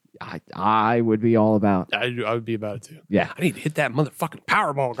those? I would be all about. I would be about it too. Yeah. I need to hit that motherfucking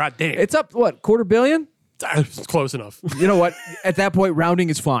Powerball. God damn. It's up, what, $250 million? It's close enough. You know what? At that point, rounding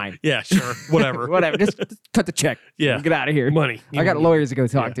is fine. Yeah, sure. Whatever. Whatever. Just cut the check. Yeah. Get out of here. Money. I got lawyers to go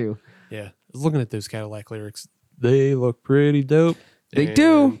talk to. Yeah. I was looking at those Cadillac Lyrics. They look pretty dope. They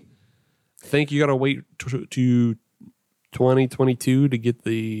do. I think you got to wait to 2022 to get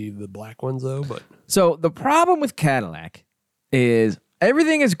the black ones, though. But So the problem with Cadillac is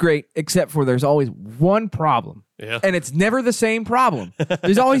everything is great except for there's always one problem. yeah. And it's never the same problem.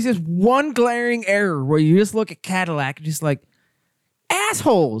 There's always this one glaring error where you just look at Cadillac and just like,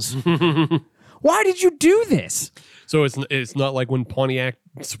 assholes. Why did you do this? So it's not like when Pontiac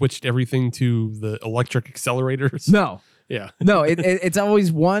switched everything to the electric accelerators. No. Yeah. No, it's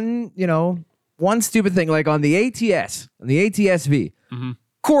always one stupid thing. Like on the ATS, on the ATS-V.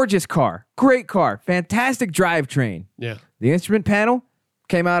 Gorgeous car. Great car. Fantastic drivetrain. Yeah. The instrument panel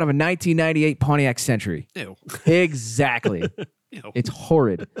came out of a 1998 Pontiac Century. Ew. Exactly. Ew. It's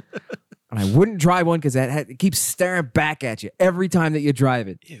horrid. And I wouldn't drive one because it keeps staring back at you every time that you drive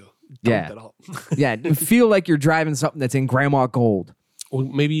it. Ew. Yeah. Dump it all. Yeah, you feel like you're driving something that's in grandma gold. Well,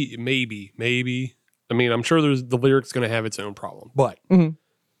 maybe. I mean, I'm sure the Lyric's going to have its own problem, but I don't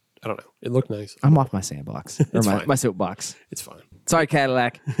know. It looked nice. I'm off my sandbox. Or It's my, fine. my soapbox. It's fine. Sorry,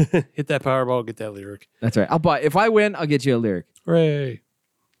 Cadillac. Hit that Powerball, get that Lyric. That's right. I'll buy. If I win, I'll get you a Lyric Hooray.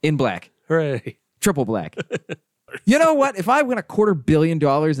 in black, Hooray. triple black. You know what? If I win $250 million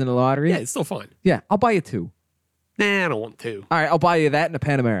in the lottery, Yeah, it's still fine. yeah, I'll buy you two. Nah, I don't want to. All right, I'll buy you that and a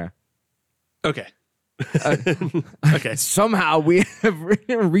Panamera. Okay. Okay. Somehow we have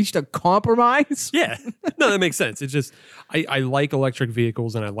reached a compromise. Yeah. No, that makes sense. It's just I like electric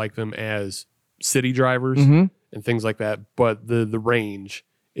vehicles and I like them as city drivers and things like that. But the range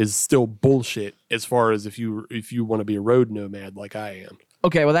is still bullshit as far as if you want to be a road nomad like I am.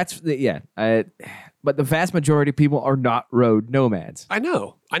 Okay, well but the vast majority of people are not road nomads. I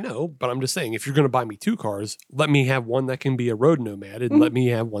know, but I'm just saying if you're going to buy me two cars, let me have one that can be a road nomad and let me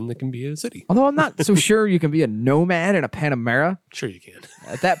have one that can be a city. Although I'm not so sure you can be a nomad in a Panamera. Sure you can.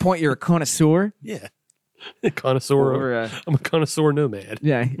 At that point, you're a connoisseur. Yeah. Connoisseur. Or, I'm a connoisseur nomad.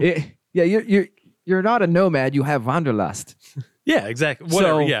 Yeah, you're not a nomad. You have wanderlust. Yeah, exactly.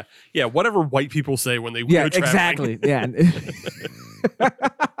 Whatever. So- Yeah. Whatever white people say when they Yeah, go traveling. exactly. Yeah.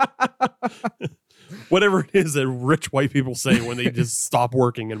 Whatever it is that rich white people say when they just stop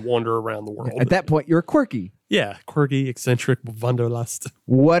working and wander around the world. At that point, you're quirky. Yeah, quirky, eccentric, wanderlust,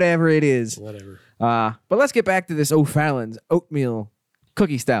 Whatever it is. whatever. But let's get back to this O'Fallon's oatmeal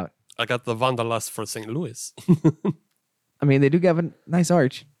cookie stout. I got the wanderlust for St. Louis. I mean, they do have a nice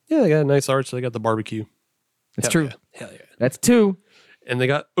arch. Yeah, they got a nice arch. They got the barbecue. That's Hell true. Yeah. Hell yeah. That's two And they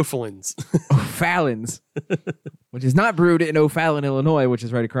got Uffalins. O'Fallon's, which is not brewed in O'Fallon, Illinois, which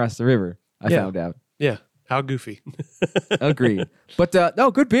is right across the river. I Yeah. found out. Yeah, how goofy. Agreed. But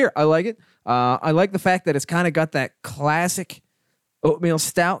no, good beer. I like it. I like the fact that it's kind of got that classic oatmeal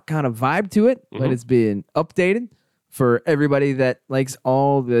stout kind of vibe to it, but it's been updated for everybody that likes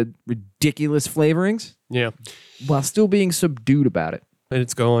all the ridiculous flavorings Yeah, while still being subdued about it. and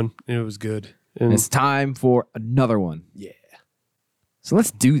it's going. And it was good. And And it's time for another one. yeah. So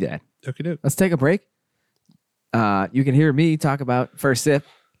let's do that. Okay, doke. Let's take a break. You can hear me talk about first sip,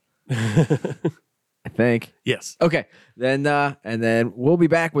 I think. Yes. Okay. Then and then we'll be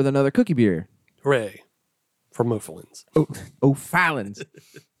back with another cookie beer. Hooray. For Mufflins. O'Fallon's.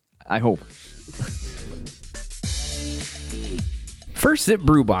 I hope. First Sip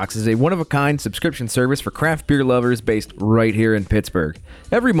Brew Box is a one-of-a-kind subscription service for craft beer lovers based right here in Pittsburgh.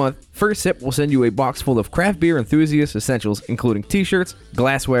 Every month, First Sip will send you a box full of craft beer enthusiast essentials, including t-shirts,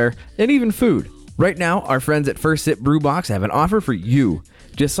 glassware, and even food. Right now, our friends at First Sip Brew Box have an offer for you.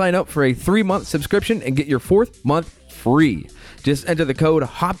 Just sign up for a 3-month subscription and get your 4th month free. Just enter the code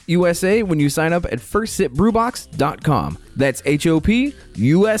HOPUSA when you sign up at firstsipbrewbox.com. That's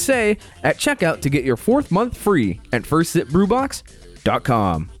HOPUSA at checkout to get your 4th month free at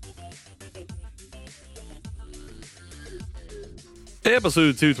firstsipbrewbox.com.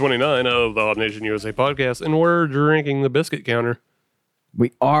 Episode 229 of the Hop Nation USA podcast, and we're drinking the Biscuit Counter.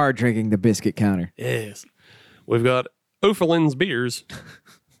 We are drinking the Biscuit Counter. Yes. We've got O'Fallin's beers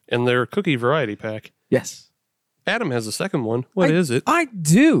and their cookie variety pack. Yes. Adam has a second one. What is it? I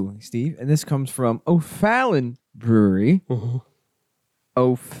do, Steve. And this comes from O'Fallon Brewery.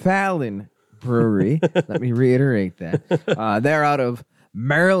 O'Fallon Brewery. Let me reiterate that. They're out of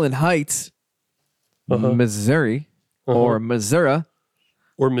Maryland Heights, Missouri, or Missouri.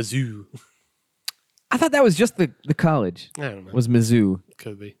 Or Mizzou. I thought that was just the college. I don't know. Was Mizzou.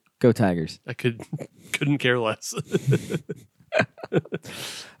 Could be. Go Tigers. I couldn't care less.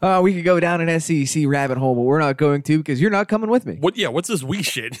 We could go down an SEC rabbit hole, but we're not going to because you're not coming with me. What? Yeah. What's this wee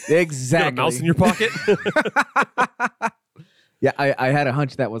shit? Exactly. You got a mouse in your pocket? Yeah, I had a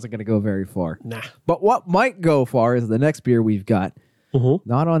hunch that wasn't going to go very far. Nah. But what might go far is the next beer we've got.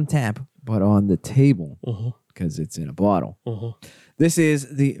 Not on tap, but on the table because it's in a bottle. This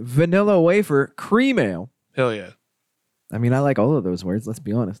is the Vanilla Wafer Cream Ale. Hell yeah. I mean, I like all of those words, let's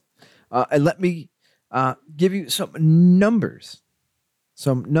be honest. And let me give you some numbers.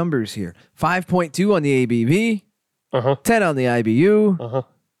 Some numbers here. 5.2 on the ABV, 10 on the IBU,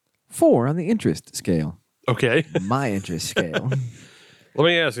 4 on the interest scale. Okay. My interest scale. Let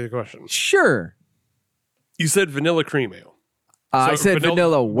me ask you a question. Sure. You said vanilla cream ale. I said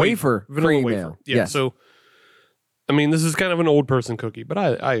vanilla wafer Vanilla cream wafer. ale. Yeah. Yes. So, I mean, this is kind of an old person cookie, but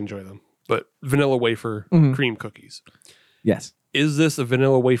I enjoy them. But vanilla wafer cream cookies. Yes. Is this a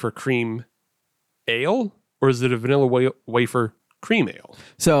vanilla wafer cream ale or is it a vanilla wafer cream ale?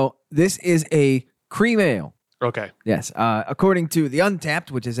 So this is a cream ale. Okay. Yes. According to the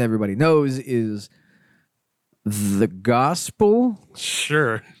Untapped, which, as everybody knows, is the gospel.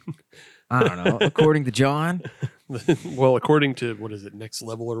 Sure. I don't know. According to John. Well, according to, what is it, Next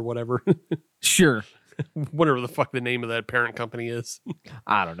Level or whatever? Sure. Whatever the fuck the name of that parent company is.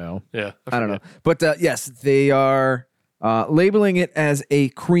 I don't know. Yeah. I don't know. But yes, they are labeling it as a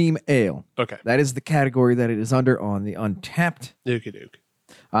cream ale. Okay. That is the category that it is under on the Untapped. Okey doke.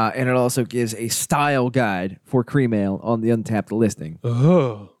 And it also gives a style guide for cream ale on the Untapped listing.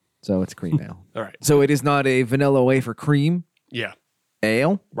 Oh. So it's cream ale. All right. So it is not a vanilla wafer cream Yeah.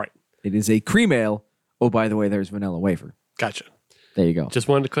 ale. Right. It is a cream ale. Oh, by the way, there's vanilla wafer. Gotcha. There you go. Just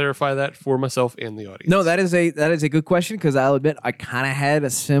wanted to clarify that for myself and the audience. No, that is a good question because I'll admit I kind of had a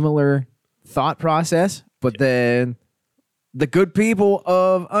similar thought process, but then the good people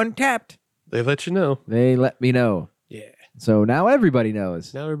of Untapped, They let you know. they let me know. Yeah. So now everybody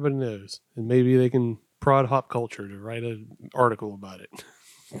knows. Now everybody knows. And maybe they can prod Hop Culture to write an article about it.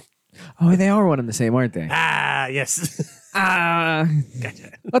 Oh, they are one and the same, aren't they? Ah, yes.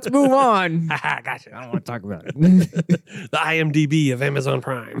 Gotcha. Let's move on. Gotcha. I don't want to talk about it. The IMDb of Amazon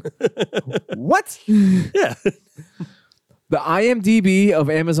Prime. What? Yeah. The IMDb of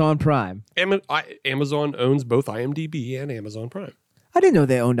Amazon Prime. Amazon owns both IMDb and Amazon Prime. I didn't know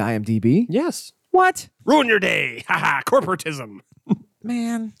they owned IMDb. Yes. What? Ruin your day. Haha. Corporatism.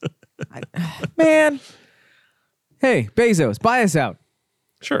 Man. Man. Hey, Bezos, buy us out.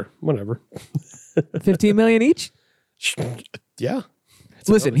 Sure. Whatever. 15 million each? Yeah.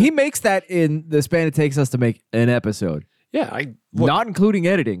 Listen, he makes that in the span it takes us to make an episode, Yeah. not including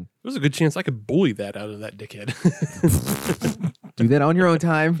editing. There's a good chance I could bully that out of that dickhead. Do that on your own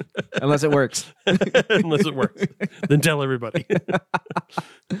time, unless it works. Unless it works. Then tell everybody.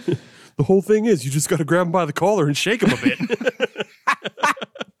 The whole thing is you just got to grab him by the collar and shake him a bit.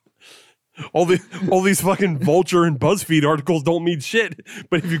 All these fucking Vulture and BuzzFeed articles don't mean shit.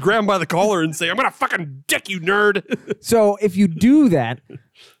 But if you grab him by the collar and say, I'm going to fucking dick you, nerd. So if you do that,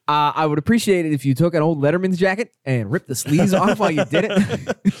 I would appreciate it if you took an old Letterman's jacket and ripped the sleeves off while you did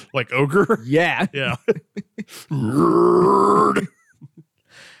it. Like ogre? Yeah. Yeah. Nerd.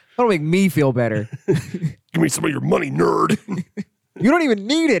 That'll make me feel better. Give me some of your money, nerd. You don't even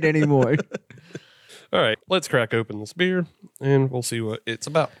need it anymore. All right, let's crack open this beer and we'll see what it's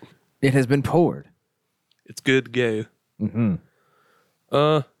about. It has been poured. It's good to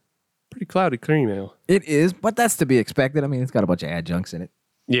go. Pretty cloudy cream ale. It is, but that's to be expected. I mean, it's got a bunch of adjuncts in it.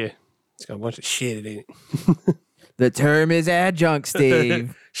 Yeah. It's got a bunch of shit in it. The term is adjunct,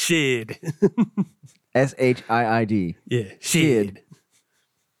 Steve. Shit. SHIID. Yeah. Shit.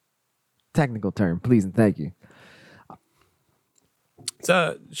 Technical term, please and thank you. It's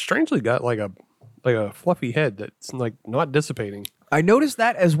strangely got like a fluffy head that's like not dissipating. I noticed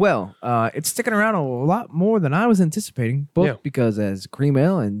that as well. It's sticking around a lot more than I was anticipating, both Yeah. because as cream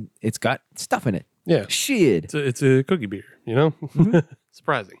ale and it's got stuff in it. Yeah. Shit. It's a cookie beer, you know?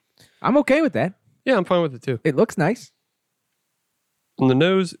 Surprising. I'm okay with that. Yeah, I'm fine with it too. It looks nice. On the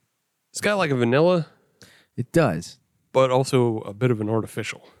nose, it's got like a vanilla, It does. but also a bit of an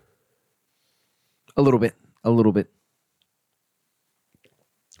artificial. A little bit. A little bit.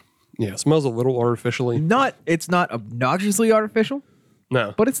 Yeah, it smells a little artificially. It's not obnoxiously artificial,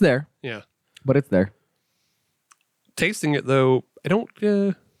 No. but it's there. Yeah. But it's there. Tasting it though, I don't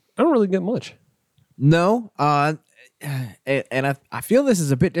really get much. No, and I feel this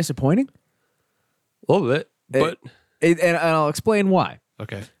is a bit disappointing. A little bit, but And I'll explain why.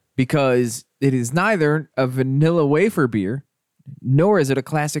 okay. Because it is neither a vanilla wafer beer, nor is it a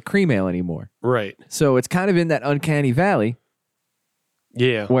classic cream ale anymore. Right. So it's kind of in that uncanny valley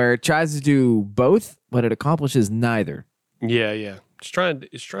Yeah. where it tries to do both, but it accomplishes neither. Yeah, yeah. It's trying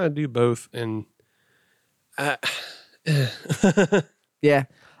to do both, and Yeah.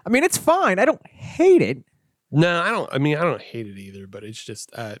 I mean, it's fine. I don't hate it. no, I don't. I mean, I don't hate it either, but it's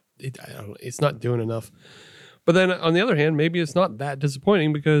just it's not doing enough. But then on the other hand, maybe it's not that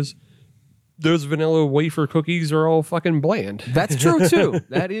disappointing because those vanilla wafer cookies are all fucking bland. That's true, too.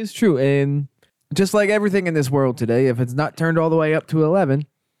 That is true. And just like everything in this world today, if it's not turned all the way up to 11,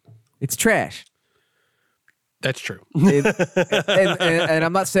 it's trash. That's true. And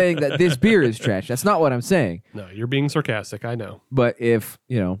I'm not saying that this beer is trash. That's not what I'm saying. No, you're being sarcastic. I know. But if,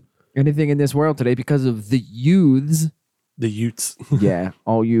 anything in this world today, because of the youths, The Utes. yeah,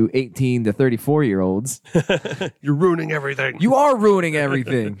 all you 18 to 34-year-olds, You're ruining everything. you are ruining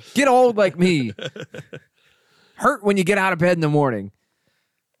everything. Get old like me. Hurt when you get out of bed in the morning.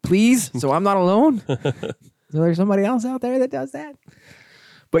 Please, so I'm not alone. So there's somebody else out there that does that.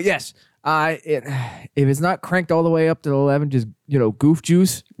 But yes, if it's not cranked all the way up to 11, just, goof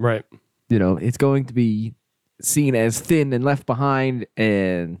juice, Right. it's going to be seen as thin and left behind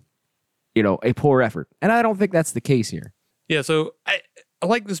and, a poor effort. And I don't think that's the case here. Yeah, so I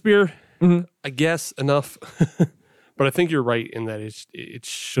like this beer, I guess, enough. But I think you're right in that it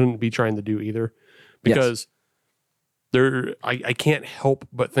shouldn't be trying to do either. Because I can't help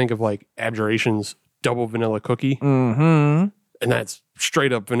but think of like Abjuration's double vanilla cookie. Mm-hmm. And that's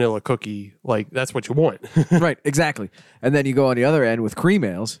straight up vanilla cookie. Like, that's what you want. Right, exactly. And then you go on the other end with cream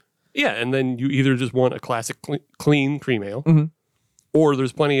ales. Yeah, and then you either just want a classic clean cream ale, Mhm. or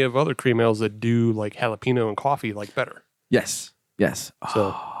there's plenty of other cream ales that do like jalapeno and coffee like better. Yes. Yes.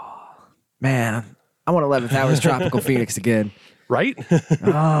 So, Man, I want 11th Hour's Tropical Phoenix again. right?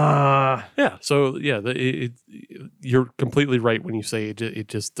 Ah. Yeah. So yeah, you're completely right when you say it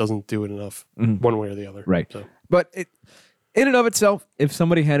just doesn't do it enough one way or the other. Right. So But in and of itself, if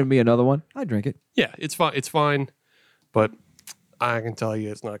somebody handed me another one, I'd drink it. yeah, it's fine. It's fine, but I can tell you,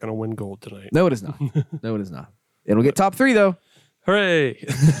 it's not going to win gold tonight. No, it is not. No, it is not. It'll get top 3, though. Hooray!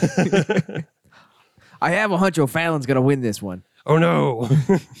 I have a hunch O'Fallon's going to win this one. Oh no!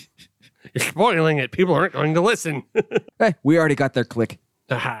 You're spoiling it. People aren't going to listen. Hey, we already got their click.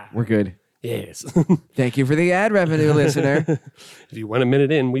 Aha. We're good. Yes. Thank you for the ad revenue, listener. If you went a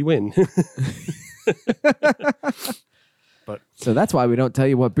minute in, we win. But So that's why we don't tell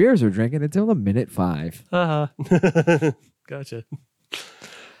you what beers we're drinking until a minute 5. Gotcha.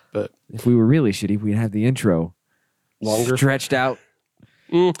 But If we were really shitty, we'd have the intro longer. stretched out.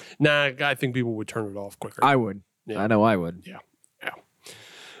 Nah, I think people would turn it off quicker. I would. Yeah. I know I would. Yeah.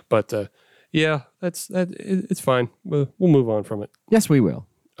 But yeah, it's fine. We'll move on from it. Yes, we will.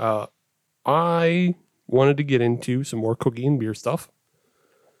 I wanted to get into some more cookie and beer stuff.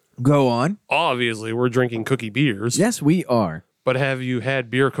 Go on. Obviously, we're drinking cookie beers. Yes, we are. But have you had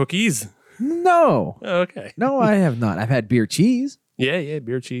beer cookies? No. Okay. No, I have not. I've had beer cheese. Yeah,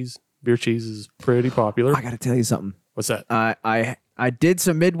 beer cheese. Beer cheese is pretty popular. I got to tell you something. What's that? I did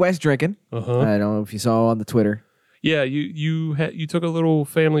some Midwest drinking. Uh-huh. I don't know if you saw on the Twitter. Yeah, you took a little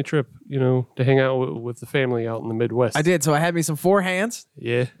family trip, to hang out with the family out in the Midwest. I did. So I had me some 4 hands.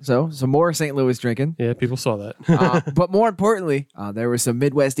 Yeah. So some more St. Louis drinking. Yeah, people saw that. But more importantly, there was some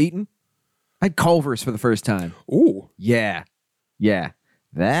Midwest eating. I had Culver's for the first time. Ooh. Yeah. Yeah.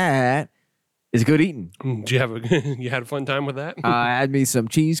 That is good eating. Did you you had a fun time with that? I had me some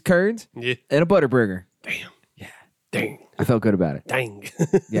cheese curds Yeah. and a butter burger. Damn. Yeah. Dang. I felt good about it. Dang.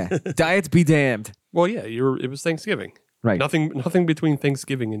 Yeah. Diets be damned. Well, yeah, it was Thanksgiving. Right. Nothing between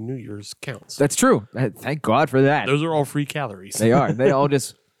Thanksgiving and New Year's counts. That's true. Thank God for that. Those are all free calories. They are. They all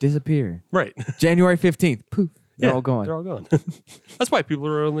just disappear. Right. January 15th. Poof. They're Yeah, all gone. They're all gone. That's why people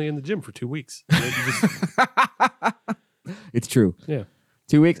are only in the gym for 2 weeks. You just- It's true. yeah.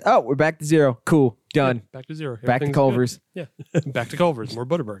 2 weeks. Oh, we're back to 0. Cool. Done. Back to zero. Back to Everything's Culver's. good. Yeah. Back to Culver's. More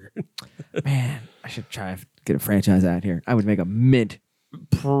Butterburger. Man, I should try to get a franchise out here. I would make a mint.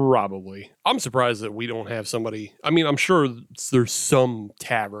 Probably. I'm surprised that we don't have somebody. I mean, I'm sure there's some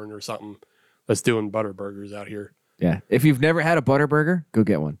tavern or something that's doing Butterburgers out here. Yeah. If you've never had a butter burger, go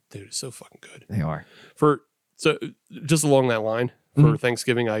get one. Dude, it's so fucking good. They are. So just along that line, for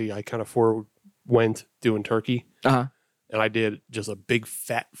Thanksgiving, I kind of forewent doing turkey. Uh-huh. and I did just a big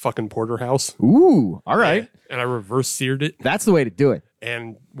fat fucking porterhouse. Ooh, all right. And I reverse seared it, That's the way to do it.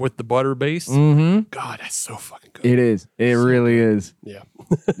 and with the butter base, Mm-hmm. God, that's so fucking good. It is. It really is. Yeah,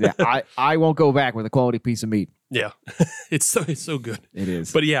 Yeah, I won't go back with a quality piece of meat. yeah, it's so good. It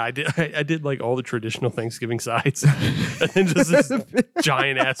is. But yeah, I did like all the traditional Thanksgiving sides, and then just this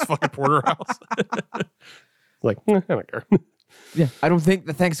giant ass fucking porterhouse. Like, I don't care. Yeah, I don't think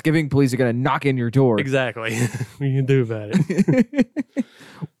the Thanksgiving police are gonna knock in your door. Exactly. What you can do about it?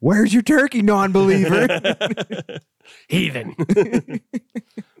 Where's your turkey, non-believer? Heathen.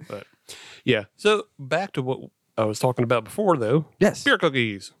 But yeah. So back to what I was talking about before, though. Yes. Beer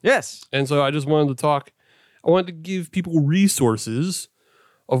cookies. Yes. And so I just wanted to talk. I wanted to give people resources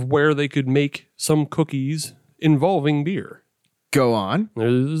of where they could make some cookies involving beer. Go on.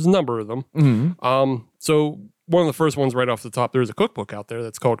 There's a number of them. Mm-hmm. So one of the first ones right off the top, there's a cookbook out there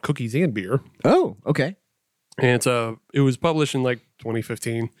that's called Cookies and Beer. Oh, okay. And it was published in like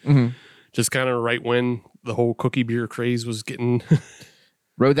 2015, just kind of right when the whole cookie beer craze was getting,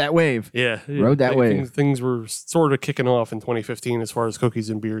 Rode that wave. Rode that wave. Things were sort of kicking off in 2015 as far as cookies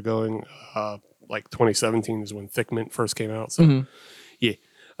and beer going. Like 2017 is when Thick Mint first came out. So yeah.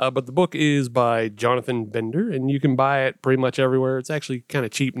 But the book is by Jonathan Bender, and you can buy it pretty much everywhere. It's actually kind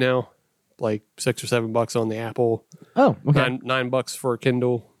of cheap now, like $6 or $7 on the Apple. Oh, okay. $9 for a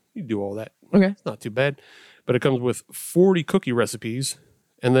Kindle. You do all that. Okay. It's not too bad. But it comes with 40 cookie recipes,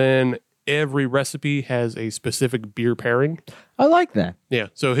 and then every recipe has a specific beer pairing. I like that. Yeah.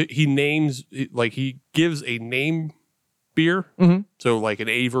 So he names, like he gives a name beer. Mhm. So like an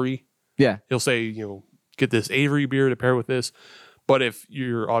Avery, Yeah. he'll say, get this Avery beer to pair with this. But if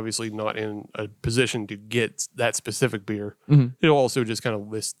you're obviously not in a position to get that specific beer, he'll also just kind of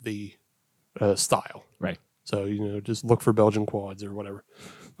list the style. Right. So, just look for Belgian quads or whatever.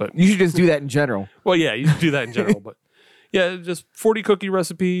 But You should just do that in general. well, yeah, you can do that in general. But yeah, just 40 cookie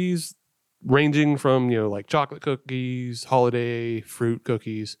recipes ranging from, like chocolate cookies, holiday, fruit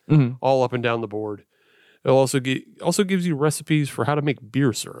cookies, all up and down the board. It also gives you recipes for how to make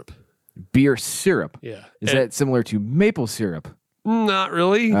beer syrup. Beer syrup. Yeah. Is that similar to maple syrup? Not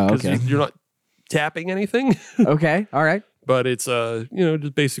really, Oh, because okay. you're not tapping anything. Okay. All right. But it's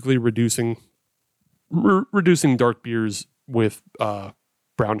just basically reducing dark beers with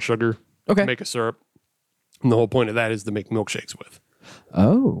brown sugar Okay. to make a syrup. And the whole point of that is to make milkshakes with.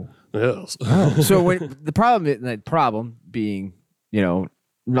 Oh. Yes. So when the problem being,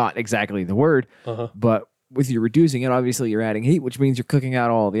 not exactly the word, but with you reducing it, obviously you're adding heat, which means you're cooking out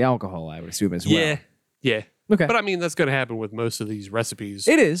all the alcohol, I would assume as well. Yeah. Yeah. Okay. But I mean, that's going to happen with most of these recipes.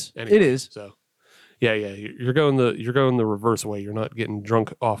 It is. anyway. It is. So, yeah. You're going the reverse way. You're not getting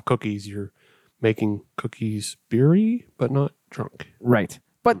drunk off cookies. You're making cookies beery, but not drunk. Right.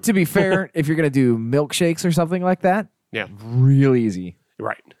 But to be fair, if you're going to do milkshakes or something like that, Yeah. real easy.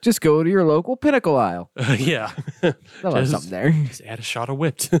 Right. Just go to your local Pinnacle aisle. Yeah. They'll have Just- something there. Just add a shot of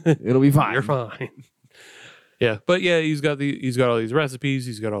whipped. It'll be fine. You're fine. Yeah, but yeah, he's got all these recipes.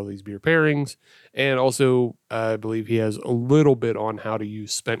 He's got all these beer pairings, and also I believe he has a little bit on how to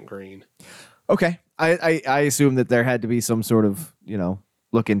use spent grain. Okay. I assume that there had to be some sort of,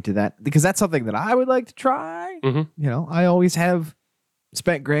 look into that because that's something that I would like to try. I always have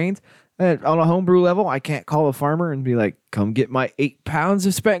spent grains. On a homebrew level, I can't call a farmer and be like, come get my 8 pounds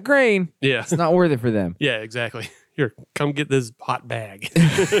of spent grain. Yeah, It's not worth it for them. yeah, exactly. Here, come get this hot bag.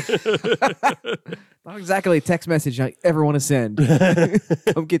 Not exactly a text message I ever want to send.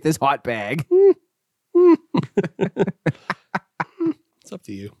 Come get this hot bag. It's up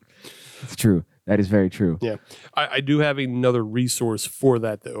to you. It's true. That is very true. Yeah, I do have another resource for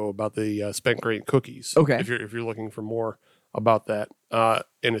that though about the spent grain cookies. Okay. if you're looking for more about that,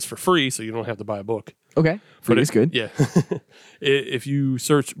 and it's for free, so you don't have to buy a book. Okay. Free is good. Yeah. If you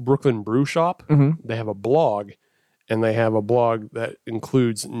search Brooklyn Brew Shop, they have a blog, and they have a blog that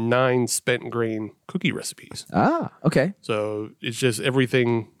includes 9 spent grain cookie recipes. Ah, okay. So it's just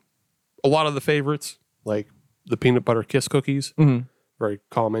everything, a lot of the favorites, like the peanut butter kiss cookies, very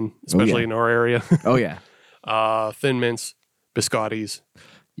common, especially in our area. Oh, yeah. Thin mints, biscottis,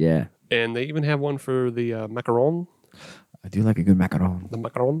 Yeah. and they even have one for the macaron. I do like a good macaron. The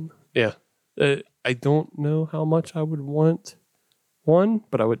macaron, yeah. I don't know how much I would want one,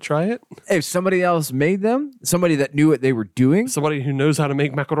 but I would try it. If somebody else made them, somebody that knew what they were doing. Somebody who knows how to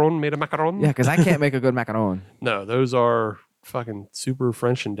make macaron made a macaron. Yeah, because I can't make a good macaron. No, those are fucking super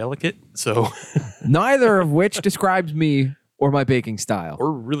French and delicate. So, Neither of which describes me or my baking style.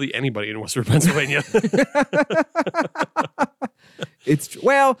 or really anybody in Western Pennsylvania.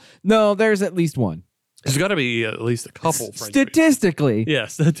 Well, no, there's at least one. There's got to be at least a couple French people. Statistically. Yeah,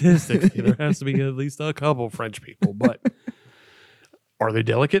 statistically, there has to be at least a couple French people. But are they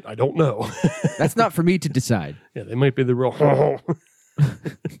delicate? I don't know. That's not for me to decide. Yeah, they might be the real.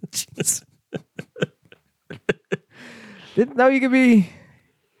 Jeez. Didn't know you could be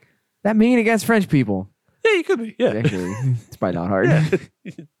that mean against French people. Yeah, you could be. Yeah, Actually, it's probably not hard. Yeah.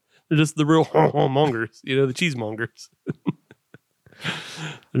 They're just the real mongers. You know, the cheesemongers.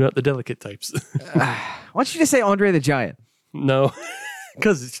 They're not the delicate types. Why don't you just say Andre the Giant? No,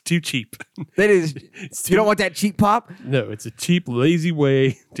 because it's too cheap. That is, you don't want that cheap pop? No, it's a cheap, lazy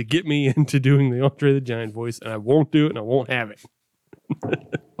way to get me into doing the Andre the Giant voice, and I won't do it, and I won't have it.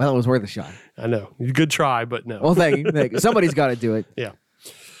 Well, it was worth a shot. I know. Good try, but no. Well, thank you. Thank you. Somebody's got to do it. Yeah.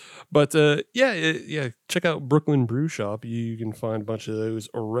 But yeah, check out Brooklyn Brew Shop. You can find a bunch of those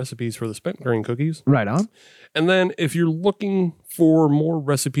recipes for the spent grain cookies. Right on. And then if you're looking for more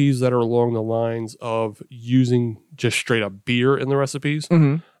recipes that are along the lines of using just straight up beer in the recipes,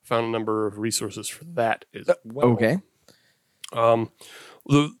 found a number of resources for that as well. Okay.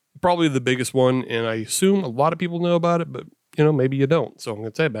 Probably the biggest one, and I assume a lot of people know about it, but maybe you don't. So I'm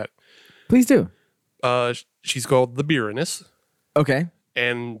going to say about it. Please do. She's called The Beeriness. Okay.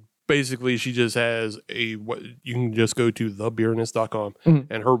 And basically, she just has you can just go to thebeeriness.com,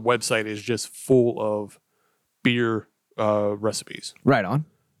 and her website is just full of beer recipes. Right on.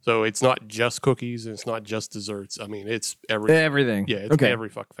 So it's not just cookies, and it's not just desserts. I mean, it's everything. Everything. Yeah, it's every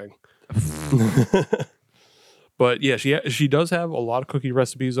fuck thing. But yeah, she does have a lot of cookie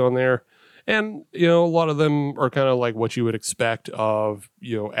recipes on there. And, a lot of them are kind of like what you would expect of,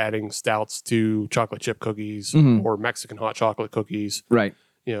 adding stouts to chocolate chip cookies or Mexican hot chocolate cookies. Right.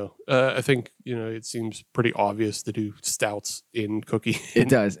 I think, it seems pretty obvious to do stouts in cookie. It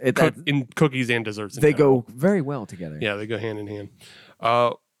does. In cookies and desserts. They go very well together. Yeah, they go hand in hand.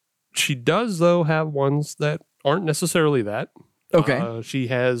 She does, though, have ones that aren't necessarily that. Okay. She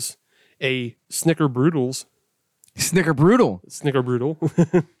has a Snickerbrudels. Snickerbrudel.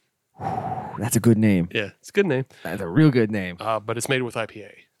 That's a good name. Yeah, it's a good name. That's a real good name. But it's made with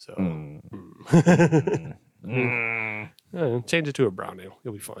IPA. So change it to a brown ale.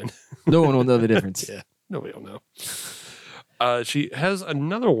 You'll be fine. No one will know the difference. Yeah, nobody will know. She has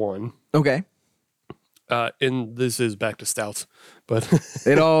another one. Okay. And this is back to stouts. But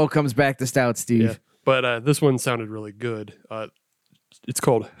it all comes back to stout, Steve. Yeah, but this one sounded really good. It's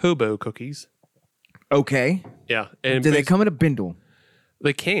called Hobo Cookies. Okay. Yeah. And do they come in a bindle?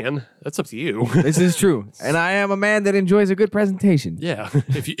 They can. That's up to you. This is true. And I am a man that enjoys a good presentation. Yeah.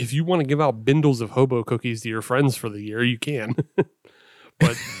 If you want to give out bindles of hobo cookies to your friends for the year, you can.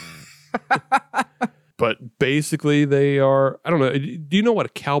 But basically they are, I don't know. Do you know what a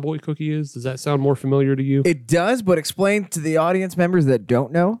cowboy cookie is? Does that sound more familiar to you? It does, but explain to the audience members that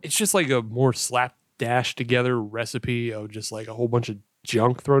don't know. It's just like a more slapdash together recipe of just like a whole bunch of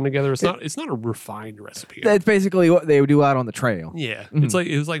junk thrown together. It's not a refined recipe. That's basically what they would do out on the trail. Yeah. It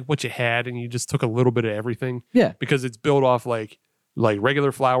was like what you had and you just took a little bit of everything. Yeah. Because it's built off like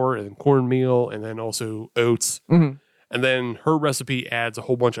regular flour and cornmeal and then also oats. And then her recipe adds a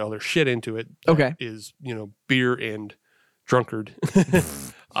whole bunch of other shit into it. Okay. Is, beer and drunkard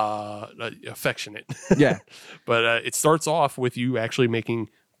affectionate. Yeah. But it starts off with you actually making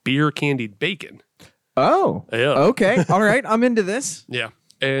beer candied bacon. Oh, Yeah. Okay. All right. I'm into this. Yeah.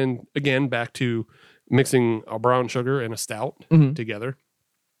 And again, back to mixing a brown sugar and a stout together.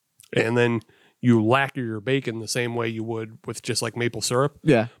 And then you lacquer your bacon the same way you would with just like maple syrup.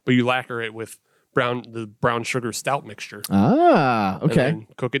 Yeah. But you lacquer it with the brown sugar stout mixture. Ah, And okay. then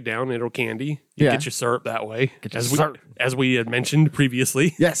cook it down, it'll candy. You Yeah. get your syrup that way. Get your syrup. As we had mentioned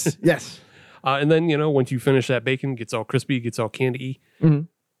previously. Yes. Yes. And then, once you finish that bacon, gets all crispy, gets all candy,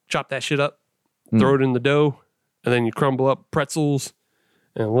 chop that shit up, throw it in the dough, and then you crumble up pretzels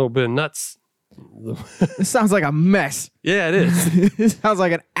and a little bit of nuts. This sounds like a mess. Yeah, it is. This sounds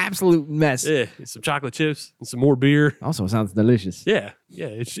like an absolute mess. Yeah, some chocolate chips and some more beer. Also sounds delicious. Yeah,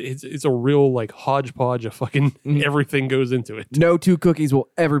 it's a real like hodgepodge of fucking everything goes into it. No two cookies will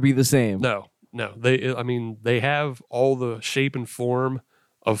ever be the same. No, they have all the shape and form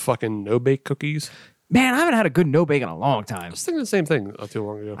of fucking no-bake cookies. Man, I haven't had a good no bake in a long I time. was thinking the same thing not too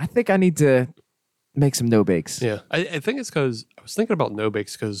long ago. I think I need to make some no bakes. Yeah, I think it's because I was thinking about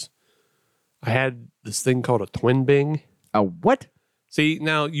no-bakes because I had this thing called a twin bing. A what? See,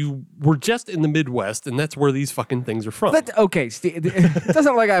 now you were just in the Midwest, and that's where these fucking things are from. Okay, Steve, it doesn't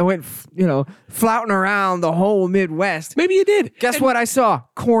look like I went, flouting around the whole Midwest. Maybe you did. Guess what I saw?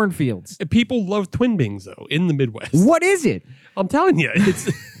 Cornfields. And people love twin bings though in the Midwest. What is it? I'm telling you,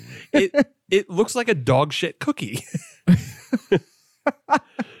 it looks like a dog shit cookie.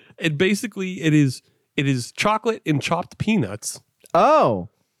 It's It is chocolate and chopped peanuts Oh,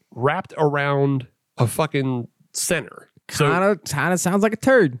 wrapped around a fucking center. So kind of sounds like a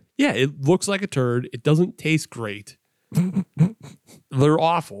turd. yeah, it looks like a turd. It doesn't taste great. They're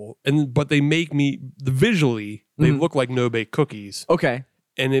awful, but they make me visually. They look like no bake cookies, Okay.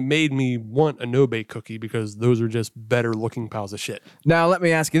 and it made me want a no bake cookie because those are just better looking piles of shit. Now let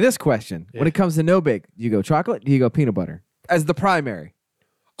me ask you this question: When it comes to no bake, do you go chocolate? Do you go peanut butter as the primary?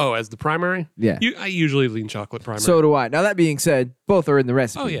 Oh, as the primary, Yeah. I usually lean chocolate primary. So do I. Now that being said, both are in the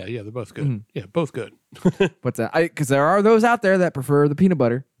recipe. oh yeah, they're both good. Yeah, both good. But because there are those out there that prefer the peanut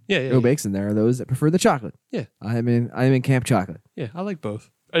butter, Yeah, no bakes, and there are those that prefer the chocolate. yeah, I'm in camp chocolate. yeah. I like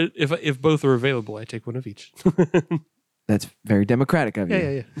both. If both are available, I take one of each. That's very democratic of you.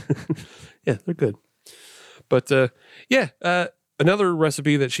 Yeah. Yeah, they're good. But another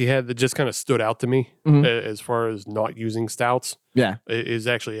recipe that she had that just kind of stood out to me as far as not using stouts Yeah. is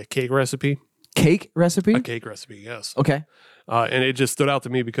actually a cake recipe. Cake recipe. A cake recipe, yes. Okay. And it just stood out to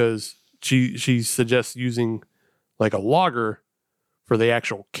me because she suggests using like a lager for the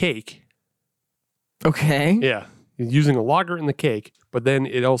actual cake. Okay. Yeah, using a lager in the cake, but then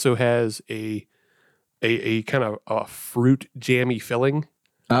it also has a kind of a fruit jammy filling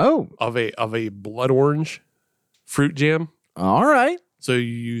Oh. of a blood orange fruit jam. All right. So you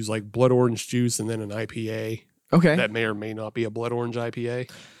use like blood orange juice and then an IPA Okay. that may or may not be a blood orange IPA.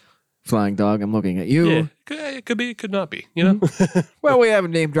 Flying dog, I'm looking at you. Yeah, it could be, it could not be. You know? Well, we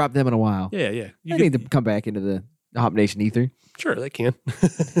haven't name dropped them in a while. yeah. They You need to come back into the Hop Nation ether. Sure, they can.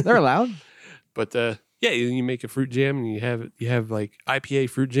 They're allowed. But yeah, you make a fruit jam and you have like IPA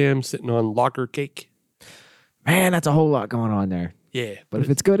fruit jam sitting on lager cake. Man, that's a whole lot going on there. Yeah, But if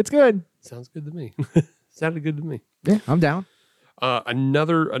it's good, it's good. sounds good to me. Sounded good to me. Yeah, I'm down.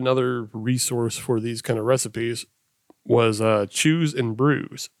 Another resource for these kind of recipes was Choose and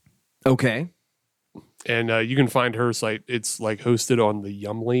Brews, Okay. and you can find her site. It's like hosted on the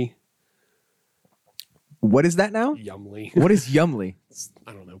Yumly. What is that now? Yumly. What is Yumly?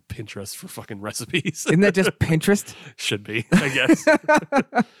 I don't know. Pinterest for fucking recipes. Isn't that just Pinterest? Should be, I guess.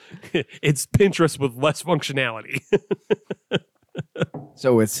 It's Pinterest with less functionality.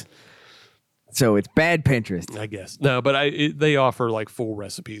 So it's bad Pinterest. I guess. No, but they offer like full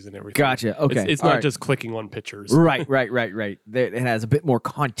recipes and everything. Gotcha. Okay. It's All not right. just clicking on pictures. Right. It has a bit more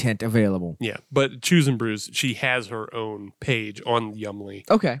content available. Yeah, but Choose and Brews, she has her own page on Yumly.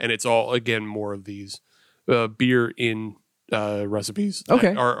 Okay. And it's all, again, more of these beer in recipes. that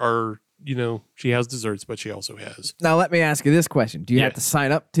Okay. Are she has desserts, but she also has. Now let me ask you this question: Do you Yeah. have to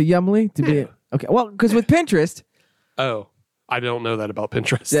sign up to Yumly to be? Okay. Well, because with Pinterest, Oh, I don't know that about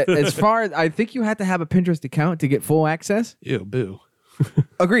Pinterest. as far as I think you have to have a Pinterest account to get full access. Ew, boo.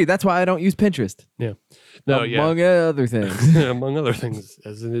 Agreed. That's why I don't use Pinterest. Yeah. No, Among other things. Among other things,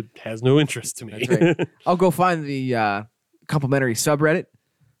 as in it has no interest to me. That's right. I'll go find the complimentary subreddit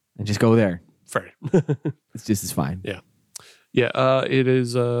and just go there. Fair. It's just as fine. Yeah. Yeah, it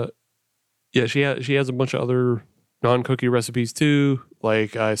is. She has a bunch of other non-cookie recipes too.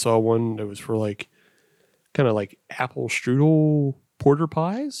 Like I saw one that was for like kind of like apple strudel porter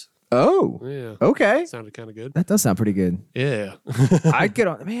pies. Oh, Yeah, okay. sounded kind of good. That does sound pretty good. Yeah, I'd get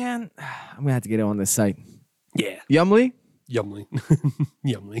on. Man, I'm gonna have to get on this site. yeah, Yumly, Yumly,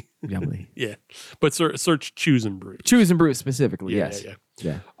 Yumly. Yumly. Yeah, but search Choose and Brew. Choose and Brew specifically. Yeah, Yes.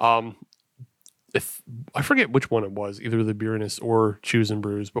 yeah. Yeah. If I forget which one it was, either the Beerness or Choose and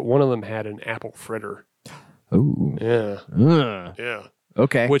Brews, but one of them had an apple fritter. Ooh. Yeah, Ugh. yeah.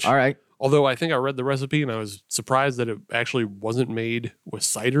 Okay. Which- All right. Although I think I read the recipe and I was surprised that it actually wasn't made with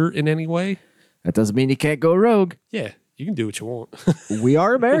cider in any way. That doesn't mean you can't go rogue. Yeah, you can do what you want. We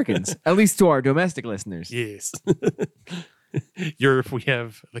are Americans, at least to our domestic listeners. Yes. Europe, we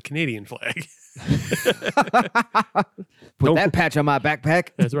have the Canadian flag. Put Don't- that patch on my backpack.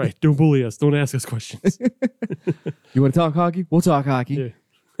 That's right. Don't bully us. Don't ask us questions. You want to talk hockey? We'll talk hockey.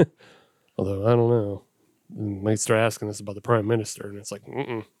 Yeah. Although, I don't know. We might start asking us about the prime minister, and it's like,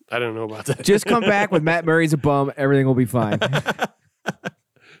 I don't know about that. Just come back with Matt Murray's a bum. Everything will be fine.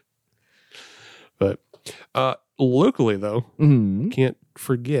 But locally, though, Mhm. can't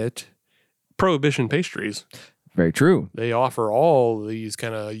forget Prohibition Pastries. Very true. They offer all these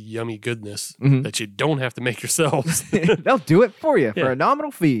kind of yummy goodness that you don't have to make yourselves. They'll do it for you Yeah. for a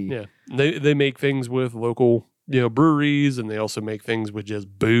nominal fee. Yeah, they make things with local breweries, and they also make things with just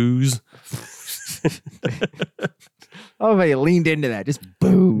booze. Oh, they leaned into that. Just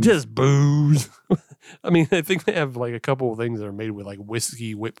boom. Just booze. I mean, I think they have like a couple of things that are made with like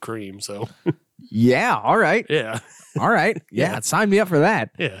whiskey whipped cream. So Yeah. All right. yeah, All right. Yeah. Sign me up for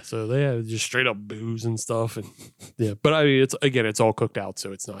that. yeah. So they have just straight up booze and stuff, and yeah. But I mean, it's all cooked out,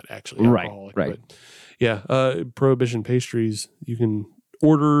 so it's not actually Right, alcoholic. right. But Yeah, Prohibition pastries you can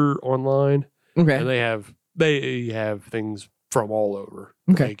order online, Okay. and they have things from all over.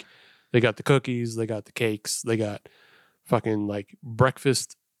 Okay. Like they got the cookies, they got the cakes, they got fucking like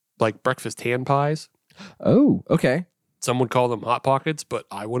breakfast hand pies. Oh, okay. Some would call them hot pockets, but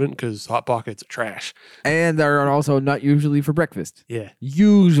I wouldn't because hot pockets are trash. And they're also not usually for breakfast. Yeah,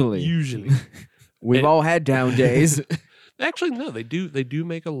 Usually. We've And- all had down days. actually, no, they do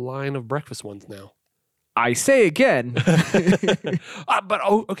make a line of breakfast ones now. I say again.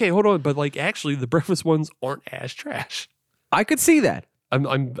 Okay, hold on. But like, actually, the breakfast ones aren't as trash. I could see that.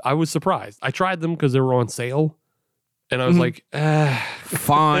 I was surprised. I tried them because they were on sale, and I was like,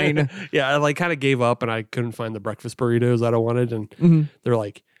 Fine. yeah, I like kind of gave up, and I couldn't find the breakfast burritos that I wanted, and Mhm. they're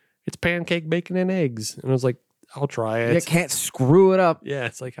like, it's pancake, bacon, and eggs, and I was like, I'll try it. You can't screw it up. Yeah,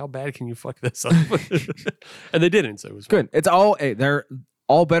 it's like, how bad can you fuck this up? And they didn't, so it was Good. It's all they're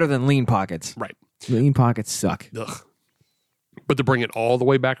all better than lean pockets. right. Lean pockets suck. Ugh. But to bring it all the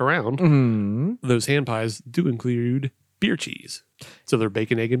way back around, Mm. those hand pies do include beer cheese. So they're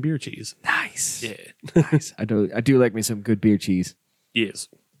bacon, egg, and beer cheese. Nice. Yeah. Nice. I do like me some good beer cheese. Yes.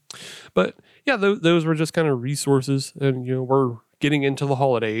 But yeah, those were just kind of resources. And, we're getting into the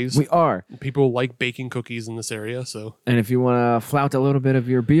holidays. We are. People like baking cookies in this area. So And if you want to flout a little bit of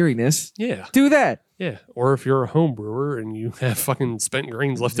your beeriness, yeah. do that. Yeah. Or if you're a home brewer and you have fucking spent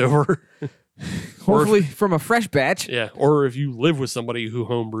grains left over. Hopefully from a fresh batch. Yeah. Or if you live with somebody who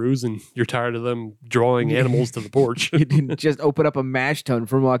home brews and you're tired of them drawing animals to the porch. You didn't just open up a mash tun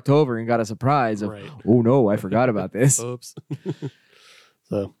from October and got a surprise of, Right. oh no, I forgot about this. Oops.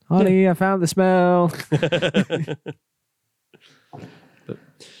 So Honey, I found the smell.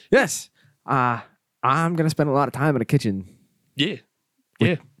 Yes. I'm going to spend a lot of time in the kitchen. yeah.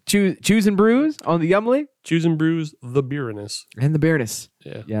 Yeah. Choose and brews on the Yumly Choose and brews the beeriness. and the Bareness.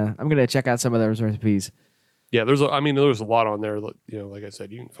 Yeah. Yeah, I'm going to check out some of those recipes. Yeah, there's a lot on there. Like I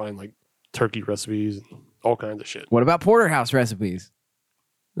said, you can find like turkey recipes and all kinds of shit. What about porterhouse recipes?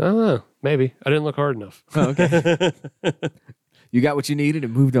 I don't know. Maybe I didn't look hard enough. Okay. You got what you needed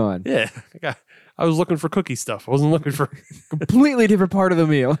and moved on. Yeah, I was looking for cookie stuff. I wasn't looking for. Completely different part of the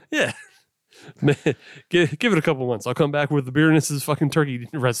meal. Yeah, give it a couple months. I'll come back with the beerness's fucking turkey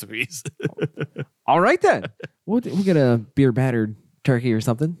recipes. All right then. We'll get a beer battered turkey or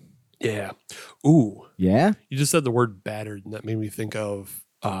something. Yeah. Ooh, Yeah. you just said the word battered, and that made me think of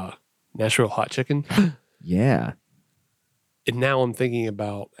Nashville hot chicken. Yeah. And now I'm thinking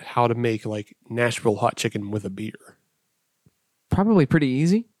about how to make like Nashville hot chicken with a beer. Probably pretty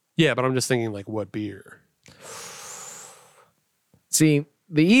easy. Yeah, but I'm just thinking like what beer? See,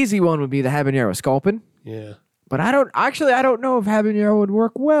 the easy one would be the habanero sculpin, Yeah. but I don't know if habanero would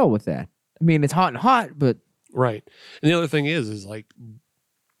work well with that. I mean, it's hot and hot, but Right. And the other thing is like,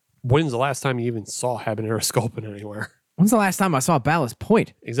 when's the last time you even saw habanero sculpin anywhere? when's the last time I saw Ballast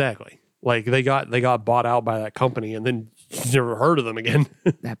Point? Exactly. Like they got bought out by that company, and then you never heard of them again.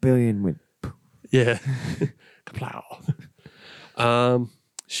 That billion went. Yeah. Kaplow.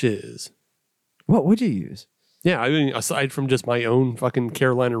 Shiz. What would you use? Yeah, I mean, aside from just my own fucking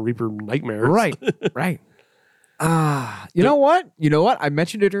Carolina Reaper nightmares. Right. You know what? I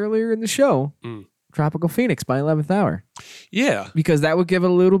mentioned it earlier in the show. Mm. Tropical Phoenix by 11th Hour. Yeah. Because that would give it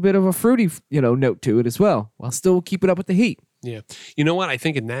a little bit of a fruity, note to it as well, while still keeping up with the heat. Yeah. You know what? I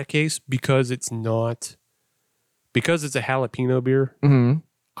think in that case, because it's a jalapeno beer, Mm-hmm.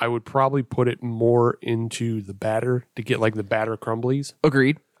 I would probably put it more into the batter to get like the batter crumblies.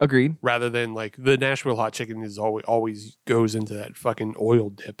 Agreed. Rather than like the Nashville hot chicken is always goes into that fucking oil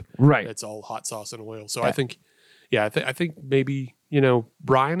dip. Right. It's all hot sauce and oil. So Yeah. I think, I think maybe,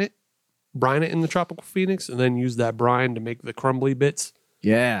 brine it in the Tropical Phoenix and then use that brine to make the crumbly bits.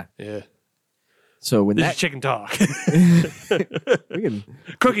 Yeah. Yeah. So when This that is chicken talk. we can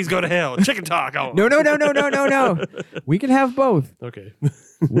Cookies go to hell. Chicken talk. Oh. No. We can have both. Okay.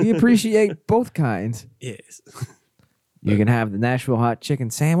 We appreciate both kinds. Yes. You can have the Nashville hot chicken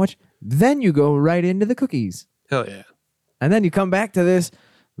sandwich, then you go right into the cookies. Hell yeah. And then you come back to this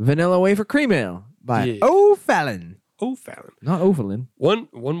vanilla wafer cream ale by Yeah. O'Fallon. Oh, Fallon. Not O'Fallon. One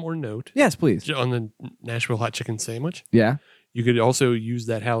more note Yes, please. on the Nashville hot chicken sandwich. Yeah. You could also use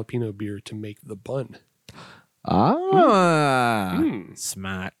that jalapeno beer to make the bun.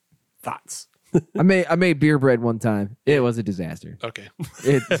 Smart. Thoughts? I made beer bread one time. It was a disaster. Okay.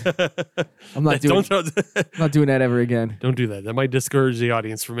 I'm not doing Don't not doing that ever again. don't do that. That might discourage the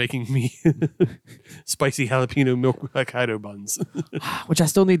audience from making me spicy jalapeno milk Hokkaido buns. Which I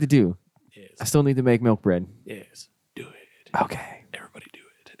still need to do. I Yes. still need to make milk bread. Yes. Do it. Okay. Everybody do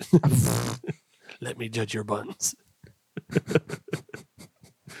it. Let me judge your buns.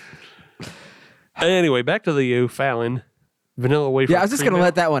 Anyway, back to the O'Fallon vanilla wafer. Yeah, I was just cream gonna ale.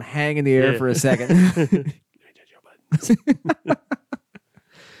 let that one hang in the air Yeah. for a second.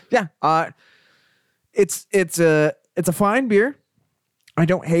 Yeah, it's a fine beer. I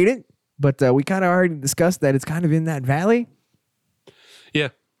don't hate it, but we kind of already discussed that it's kind of in that valley. Yeah.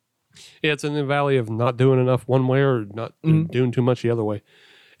 Yeah, it's in the valley of not doing enough one way or not doing too much the other way.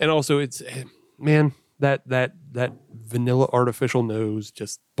 And also it's man, that vanilla artificial nose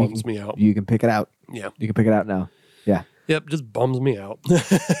just bums me out. You can pick it out. Yeah. You can pick it out now. Yeah, Yep, just bums me out.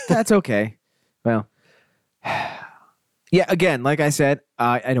 that's okay. Well, yeah. Again, like I said,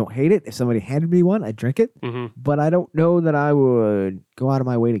 I don't hate it. If somebody handed me one, I'd drink it. Mhm. But I don't know that I would go out of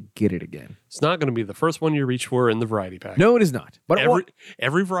my way to get it again. It's not going to be the first one you reach for in the variety pack. No, it is not. But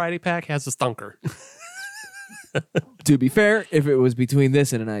Every variety pack has a stunker. to be fair, if it was between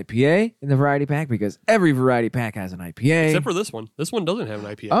this and an IPA in the variety pack, because every variety pack has an IPA. Except for this one. This one doesn't have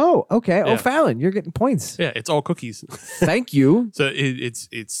an IPA. Oh, okay. Yeah. Oh, Fallon, you're getting points. Yeah, it's all cookies. Thank you. So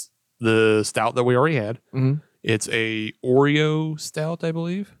it's the stout that we already had. Mhm. It's a Oreo stout, I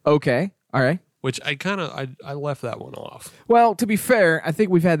believe, Okay. All right. which I left that one off. Well, to be fair, I think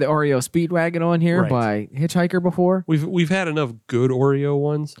we've had the Oreo Speedwagon on here Right. by Hitchhiker before. We've had enough good Oreo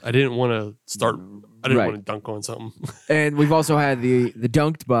ones. I didn't want to start. I didn't Right. want to dunk on something. And we've also had the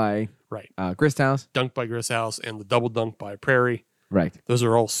Dunked by Right. Grist House. Dunked by Gris House and the double dunk by Prairie. Right. Those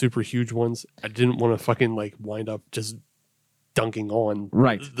are all super huge ones. I didn't want to fucking like wind up just dunking on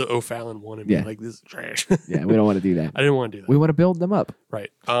Right. the O'Fallon one and Yeah. be like, this is trash. Yeah, we don't want to do that. I didn't want to do that. We want to build them up. Right.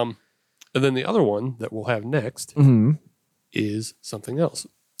 And then the other one that we'll have next Mm-hmm. is something else.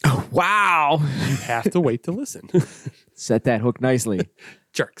 Wow. You have to wait to listen. Set that hook nicely.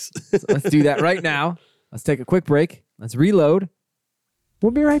 Jerks. Let's do that right now. Let's take a quick break. Let's reload.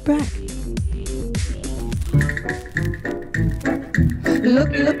 We'll be right back.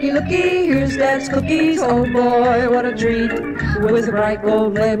 Looky, looky, looky, here's Dad's cookies. Oh boy, what a treat. With a bright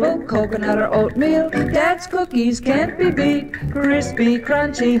gold label, coconut or oatmeal. Dad's cookies can't be beat. Crispy,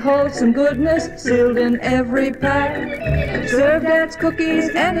 crunchy, wholesome goodness, sealed in every pack. Serve Dad's cookies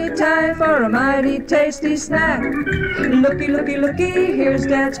anytime for a mighty tasty snack. Looky, looky, looky, here's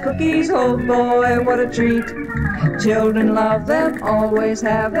Dad's cookies. Oh boy, what a treat. Children love them, always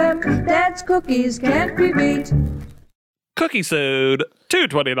have them. Dad's cookies can't be beat. Cookie Sode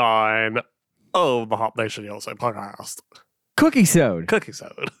 229 of the Hop Nation USA podcast. Cookie Sode. Cookie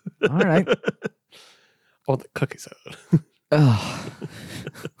Sode. All right. Oh, the Cookie Sode. Ugh.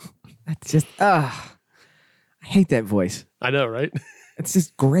 That's just, I hate that voice. I know, right? It's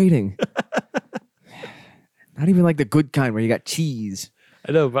just grating. Not even like the good kind where you got cheese.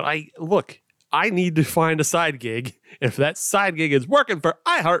 I know, but I need to find a side gig. If that side gig is working for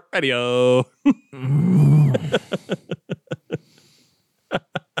iHeartRadio.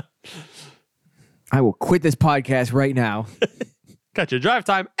 I will quit this podcast right now. Got your drive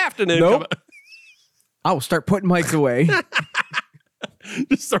time afternoon. Nope. I will start putting mics away.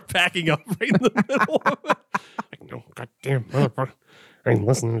 Just start packing up right in the middle of it. Like, no, goddamn motherfucker. I ain't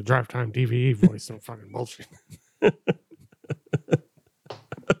listening to drive time DVE voice. Some fucking bullshit.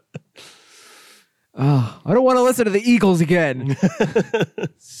 Oh, I don't want to listen to the Eagles again.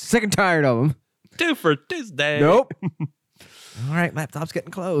 Sick and tired of them. 2 for Tuesday. Nope. All right, laptop's getting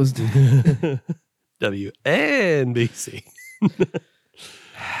closed. WNBC.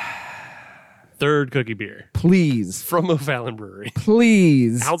 Third cookie beer Please. from O'Fallon Brewery.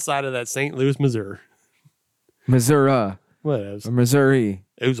 Please. Outside of that St. Louis, Missouri. Missouri. Whatevs. Or Missouri.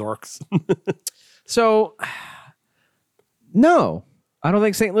 Ozarks. So, no. I don't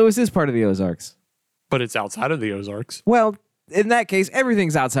think St. Louis is part of the Ozarks. But it's outside of the Ozarks. Well, in that case,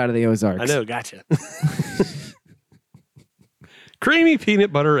 everything's outside of the Ozarks. I know, gotcha. Creamy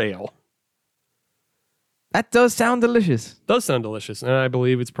peanut butter ale. That does sound delicious. Does sound delicious. And I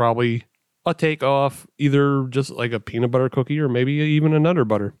believe it's probably a takeoff, either just like a peanut butter cookie or maybe even a Nutter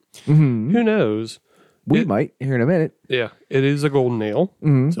Butter. Mm-hmm. Who knows? We It- might here in a minute. Yeah, it is a golden ale.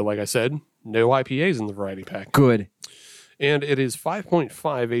 Mhm. So like I said, no IPAs in the variety pack. Good. And it is 5.5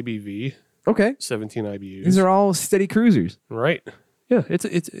 ABV, Okay. 17 IBUs. These are all steady cruisers. right. Yeah, it's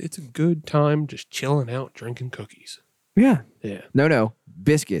a good time just chilling out, drinking cookies. Yeah. Yeah. No.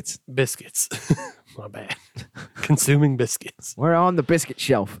 Biscuits. Biscuits. My bad. Consuming biscuits. We're on the biscuit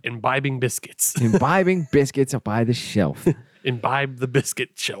shelf. Imbibing biscuits. Imbibing biscuits by the shelf. Imbibe the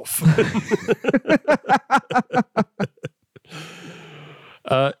biscuit shelf.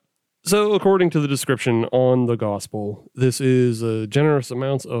 So, according to the description on the gospel, this is generous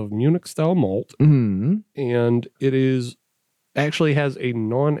amounts of Munich style malt, Mm-hmm. and it is actually has a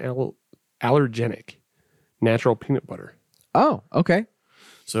non-allergenic natural peanut butter. Oh, okay.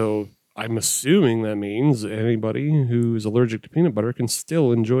 So, I'm assuming that means anybody who's allergic to peanut butter can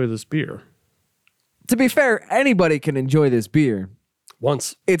still enjoy this beer. To be fair, anybody can enjoy this beer.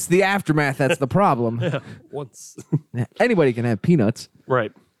 Once. It's the aftermath that's the problem. Yeah, once. Anybody can have peanuts.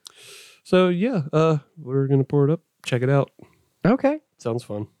 Right. So, yeah, we're going to pour it up. Check it out. Okay. Sounds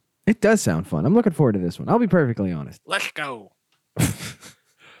fun. It does sound fun. I'm looking forward to this one. I'll be perfectly honest. Let's go.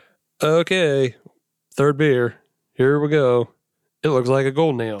 Okay. Third beer. Here we go. It looks like a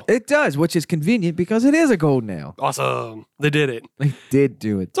gold nail. It does, which is convenient because it is a gold nail. Awesome. They did it. They did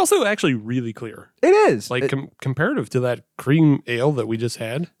do it. It's also actually really clear. It is. Like comparative to that cream ale that we just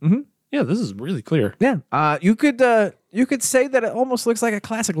had. Mhm. Yeah, this is really clear. Yeah. You could say that it almost looks like a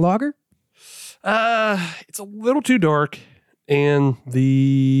classic lager. It's a little too dark, and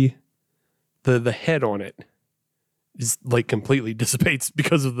the head on it is like completely dissipates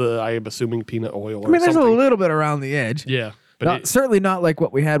because of the, I am assuming, peanut oil or I mean, there's something. a little bit around the edge. Yeah, but Certainly not like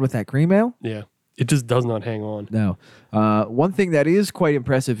what we had with that cream ale. yeah, it just does not hang on. No. One thing that is quite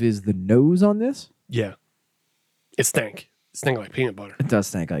impressive is the nose on this. Yeah, it stank. It stank like peanut butter, It does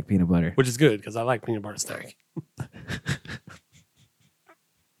stank like peanut butter. which is good because I like peanut butter stank.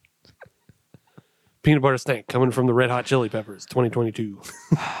 Peanut butter stank coming from the Red Hot Chili Peppers, 2022.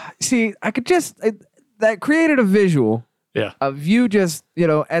 See, I could just that created a visual Yeah, of you just,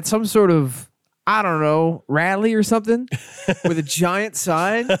 at some sort of, I don't know, rally or something with a giant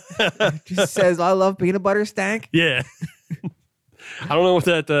sign that just says, "I love peanut butter stank." yeah. I don't know what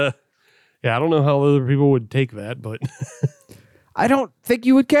that. Yeah, I don't know how other people would take that, but I don't think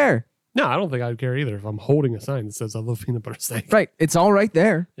you would care. no, I don't think I'd care either if I'm holding a sign that says I love peanut butter stank. Right. It's all right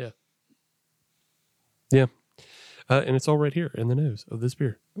there. Yeah. And it's all right here in the nose of this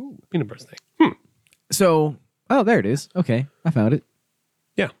beer. Ooh, peanut butter stank. So, there it is. Okay. I found it.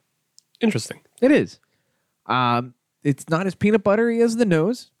 Yeah. Interesting. It is. It's not as peanut buttery as the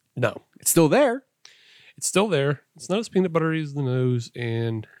nose. No, It's still there. it's still there. It's not as peanut buttery as the nose.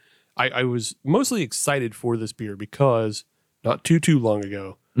 And I was mostly excited for this beer because not too long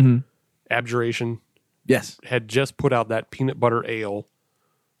ago, Abjuration Yes. had just put out that peanut butter ale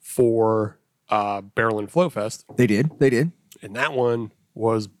for Barrel and Flow Fest. They did. And that one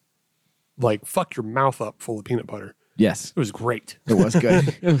was like, fuck your mouth up full of peanut butter. Yes. It was great. It was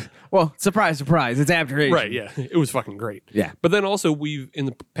good. Well, surprise, surprise. It's Abjuration. Right, yeah. It was fucking great. Yeah. But then also in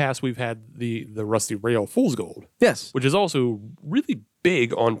the past we've had the Rusty Rail Fool's Gold, Yes. which is also really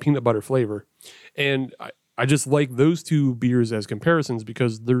big on peanut butter flavor. And I just like those two beers as comparisons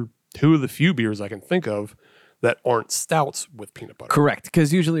because they're two of the few beers I can think of that aren't stouts with peanut butter. Correct.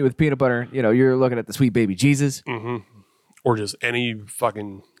 Because usually with peanut butter, you're looking at the Sweet Baby Jesus. Or just any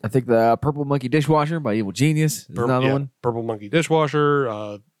fucking I think the Purple Monkey Dishwasher by Evil Genius is another one. Purple Monkey Dishwasher.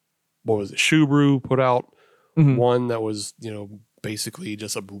 What was it? Shoe Brew put out one that was, basically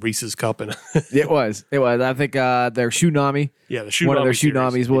just a Reese's cup and It was. I think their Shoonami. yeah, the Shoe One of their series.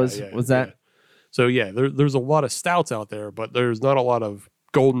 Shoonamis was that. Yeah. So yeah, there's a lot of stouts out there, but there's not a lot of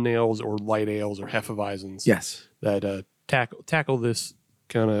golden ales or light ales or Hefeweizens Yes. that tackle this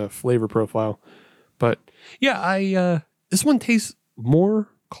kind of flavor profile. But yeah, this one tastes more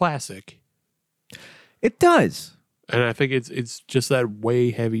classic, It does. and I think it's just that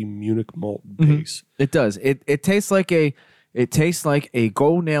way heavy Munich malt base. It does. It tastes like a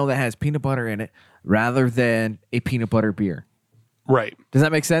gold nail that has peanut butter in it rather than a peanut butter beer. Right. Does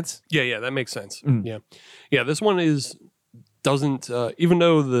that make sense? Yeah, that makes sense. Yeah. This one doesn't even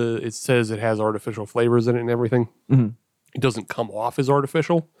though it says it has artificial flavors in it and everything, it doesn't come off as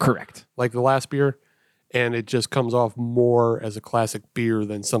artificial Correct. like the last beer, and it just comes off more as a classic beer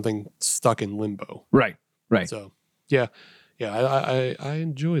than something stuck in limbo. Right. So yeah, I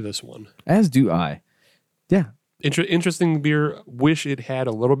enjoy this one. As do I. Yeah. Interesting beer. Wish it had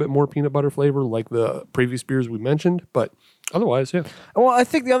a little bit more peanut butter flavor like the previous beers we mentioned, but otherwise, yeah. Well, I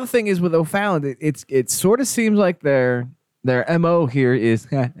think the other thing is with O'Fallon, it sort of seems like their MO here is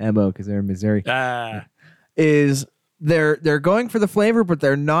MO because they're in Missouri is they're going for the flavor, but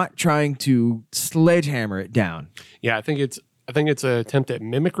they're not trying to sledgehammer it down. Yeah, I think it's an attempt at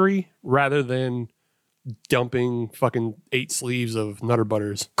mimicry rather than dumping fucking 8 sleeves of Nutter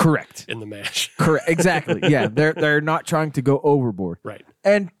Butters Correct. in the mash. Correct. Exactly. Yeah. They're not trying to go overboard. Right.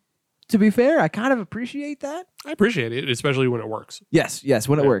 And to be fair, I kind of appreciate that. I appreciate it, especially when it works. Yes,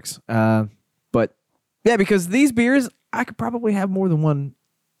 when it works. But yeah, because these beers, I could probably have more than one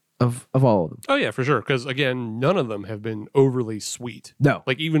of all of them. Oh yeah, for sure. Because again, none of them have been overly sweet. No.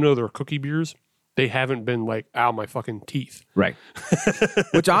 Like even though they're cookie beers, they haven't been like, ow, my fucking teeth. Right.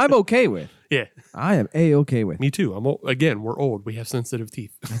 Which I'm okay with. Yeah, I am okay with. me too. We're old. We have sensitive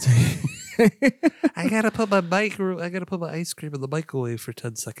teeth. I gotta put my ice cream in the microwave for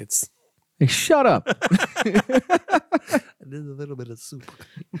 10 seconds. Hey, shut up. I did a little bit of soup.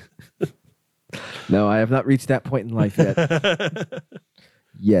 No, I have not reached that point in life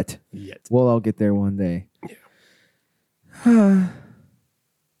yet. Yet. Well, I'll get there one day. Yeah.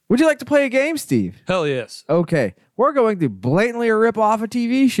 Would you like to play a game, Steve? Hell yes. Okay. We're going to blatantly rip off a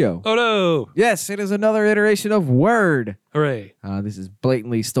TV show. Oh no. Yes, it is another iteration of Word. Hooray. This is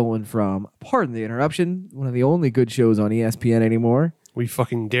blatantly stolen from, pardon the interruption, one of the only good shows on ESPN anymore. We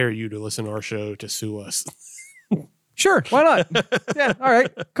fucking dare you to listen to our show to sue us. Sure, why not? Yeah, all right.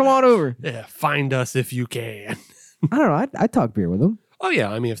 Come on over. Yeah, find us if you can. I don't know. I'd talk beer with them. Oh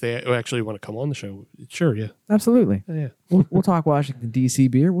yeah, I mean if they actually want to come on the show, sure, yeah. Absolutely. Yeah. We'll talk Washington, D.C.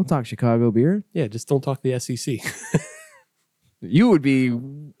 beer. We'll talk Chicago beer. Yeah, just don't talk the SEC. You would be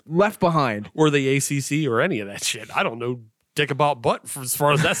left behind. Or the ACC or any of that shit. I don't know dick about butt for as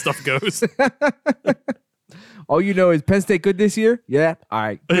far as that stuff goes. All you know is Penn State good this year? Yeah. All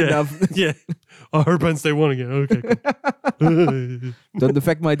right. Good enough. Yeah. I heard Penn State won again. Okay, cool. Doesn't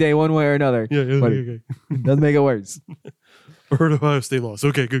affect my day one way or another. Yeah, but okay. it doesn't make it worse. I heard Ohio State lost.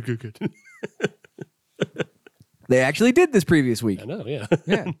 Okay, good. They actually did this previous week. I know, yeah.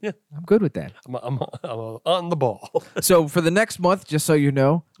 Yeah. I'm good with that. I'm on the ball. So for the next month, just so you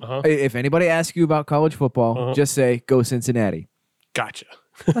know, if anybody asks you about college football, just say, go Cincinnati. Gotcha.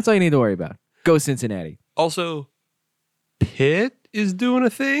 That's all you need to worry about. Go Cincinnati. Also, Pitt is doing a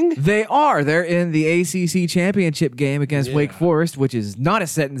thing. They are. They're in the ACC championship game against Wake Forest, which is not a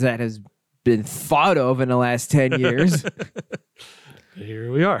sentence that has been thought of in the last 10 years.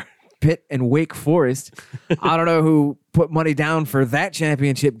 Here we are. Pitt and Wake Forest. I don't know who put money down for that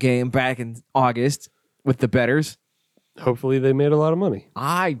championship game back in August with the bettors. Hopefully they made a lot of money.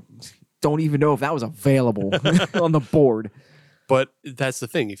 I don't even know if that was available on the board. But that's the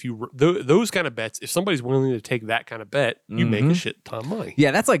thing. If you those kind of bets, if somebody's willing to take that kind of bet, you make a shit ton of money.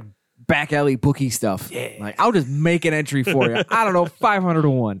 Yeah, that's like back alley bookie stuff. Yeah. Like, I'll just make an entry for you. I don't know, 500 to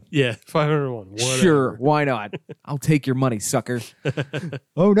 1. Yeah, 501. Whatever. Sure, why not? I'll take your money, sucker.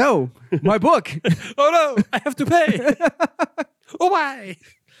 Oh no, my book. Oh no, I have to pay. Oh why?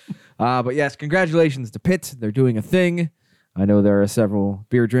 But yes, congratulations to Pitt. They're doing a thing. I know there are several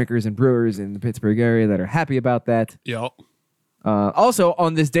beer drinkers and brewers in the Pittsburgh area that are happy about that. Yep. Also,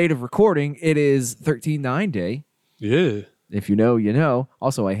 on this date of recording, it is 13-9 day. Yeah. If you know, you know.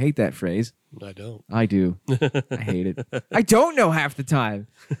 Also, I hate that phrase. I don't. I do. I hate it. I don't know half the time.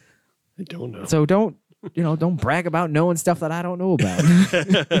 I don't know. So don't brag about knowing stuff that I don't know about.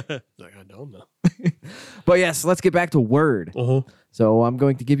 Like I don't know. But yes, let's get back to Word. So I'm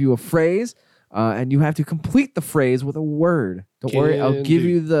going to give you a phrase, and you have to complete the phrase with a word. Don't worry, I'll give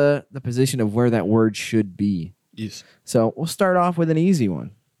you the position of where that word should be. Yes. So we'll start off with an easy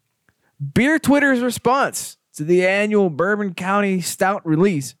one. Beer Twitter's response to the annual Bourbon County Stout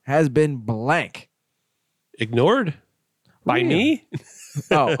release has been blank. Ignored? By me?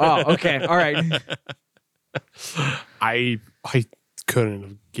 Oh, okay. All right. I couldn't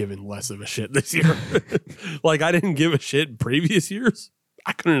have given less of a shit this year. Like I didn't give a shit in previous years.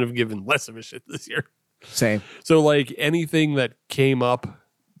 I couldn't have given less of a shit this year. Same. So like anything that came up,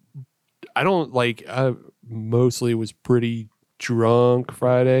 I don't like. I mostly was pretty drunk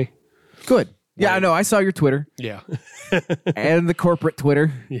Friday. Good. Yeah, I know. I saw your Twitter. Yeah. And the corporate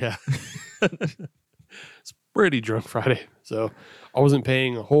Twitter. Yeah. It's pretty drunk Friday. So I wasn't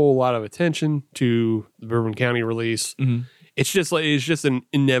paying a whole lot of attention to the Bourbon County release. Mm-hmm. It's just an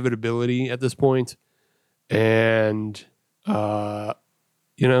inevitability at this point. And,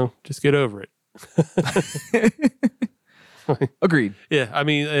 just get over it. Agreed. Yeah. I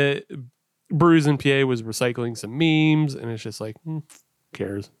mean, Brews in PA was recycling some memes and it's just like, who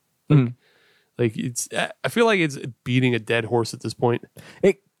cares? Like it's, I feel like it's beating a dead horse at this point.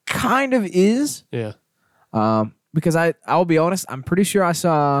 It kind of is. Yeah. Because I'll be honest, I'm pretty sure I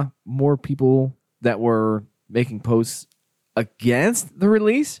saw more people that were making posts against the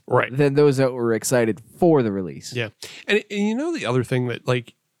release than those that were excited for the release. Yeah. And you know, the other thing that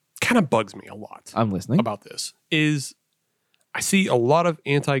like kind of bugs me a lot I'm listening about this is I see a lot of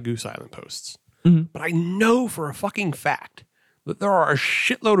anti-Goose Island posts, but I know for a fucking fact that there are a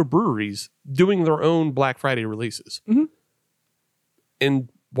shitload of breweries doing their own Black Friday releases. And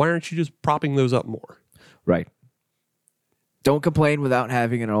why aren't you just propping those up more? Right. Don't complain without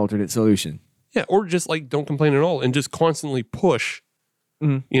having an alternate solution. Yeah, or just like don't complain at all and just constantly push,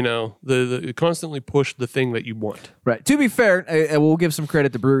 the constantly push the thing that you want. Right. To be fair, I will give some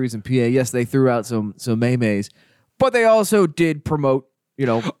credit to breweries in PA. Yes, they threw out some maymays, but they also did promote,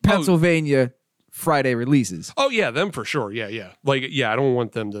 Pennsylvania Friday releases. Oh yeah, them for sure. Yeah. Like, yeah, I don't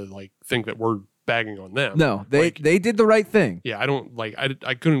want them to like think that we're bagging on them. No, they did the right thing. Yeah, I don't like.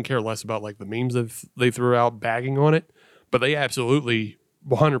 I couldn't care less about like the memes that they threw out bagging on it, but they absolutely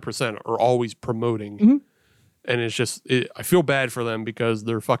 100% are always promoting. And it's just, I feel bad for them because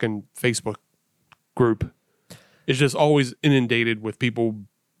their fucking Facebook group is just always inundated with people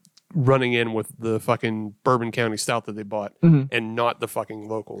running in with the fucking Bourbon County Stout that they bought and not the fucking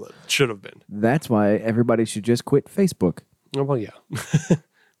local that should have been. That's why everybody should just quit Facebook. Oh, well, yeah.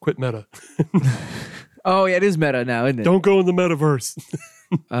 Quit Meta. Oh, yeah, it is Meta now, isn't it? Don't go in the metaverse.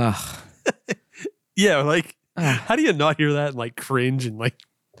 Ugh. Yeah, like, how do you not hear that and like cringe and like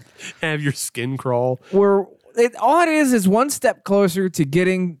have your skin crawl? All it is one step closer to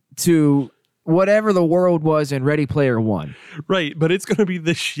getting to whatever the world was in Ready Player One. Right, but it's going to be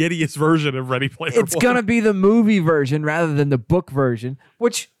the shittiest version of Ready Player One. It's going to be the movie version rather than the book version,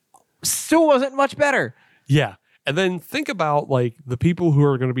 which still wasn't much better. Yeah. And then think about like the people who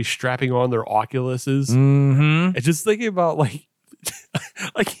are going to be strapping on their Oculuses and just thinking about like,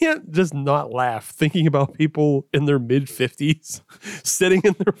 I can't just not laugh thinking about people in their mid-50s sitting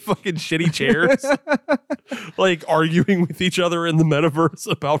in their fucking shitty chairs, like arguing with each other in the metaverse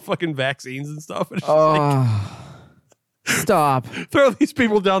about fucking vaccines and stuff. And it's just like, Stop. throw these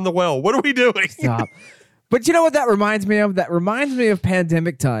people down the well. What are we doing? Stop. But you know what that reminds me of? That reminds me of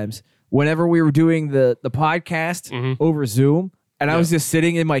pandemic times whenever we were doing the podcast over Zoom. And I was just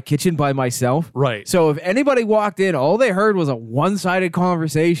sitting in my kitchen by myself. Right. So if anybody walked in, all they heard was a one-sided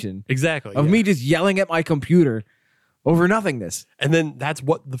conversation Exactly. of me just yelling at my computer over nothingness. And then that's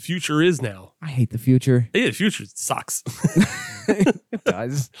what the future is now. I hate the future. Yeah, the future sucks. It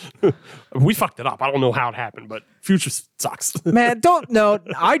does. We fucked it up. I don't know how it happened, but future sucks. Man, no,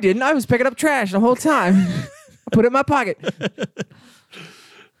 I didn't. I was picking up trash the whole time. I put it in my pocket.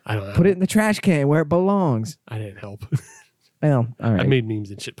 I don't know. Put it in the trash can where it belongs. I didn't help. Well, all right. I made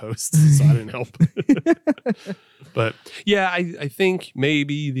memes and shit posts, so I didn't help. But yeah, I think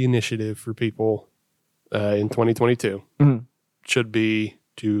maybe the initiative for people in 2022 should be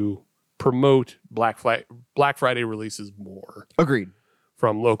to promote Black Friday releases more Agreed.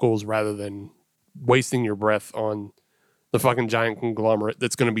 from locals rather than wasting your breath on the fucking giant conglomerate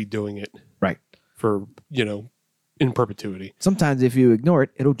that's going to be doing it Right. for, in perpetuity. Sometimes if you ignore it,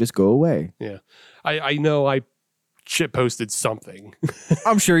 it'll just go away. Yeah. I know I shit posted something.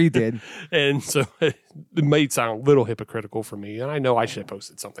 I'm sure you did. And so it might sound a little hypocritical for me. And I know I shit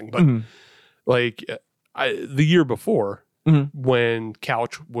posted something, but like the year before when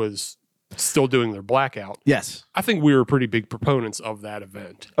Couch was still doing their blackout, Yes. I think we were pretty big proponents of that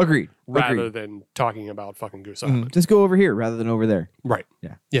event Agreed. rather Agreed. than talking about fucking Goose Island. Just go over here rather than over there. Right.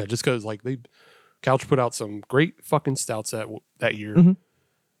 Yeah. Yeah. Just because like Couch put out some great fucking stouts that year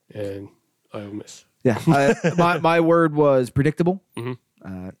and I miss. Yeah. My word was predictable.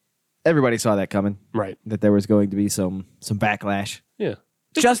 Everybody saw that coming. Right. That there was going to be some backlash. Yeah.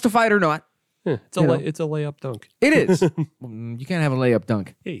 Justified or not. Yeah. It's a layup dunk. It is. You can't have a layup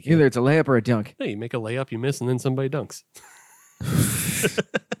dunk. Yeah, you can. Either it's a layup or a dunk. Hey, you make a layup, you miss, and then somebody dunks.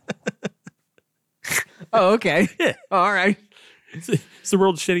 Oh, okay. Yeah. All right. It's the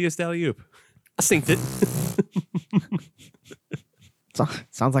world's shittiest alley-oop. I synced it.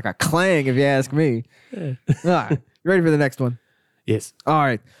 Sounds like a clang if you ask me. All right. You ready for the next one? Yes. All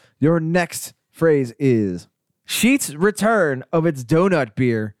right. Your next phrase is Sheet's return of its donut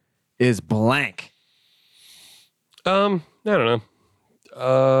beer is blank. I don't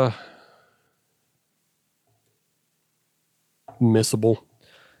know. Missable.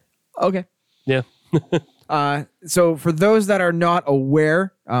 Okay. Yeah. So for those that are not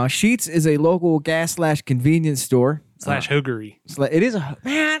aware, Sheet's is a local gas/convenience store. /hoagery. It is a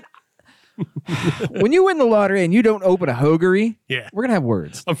man. When you win the lottery and you don't open a hoagery, Yeah. we're gonna have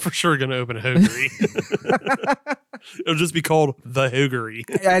words. I'm for sure going to open a hoagery. It'll just be called the hoagery.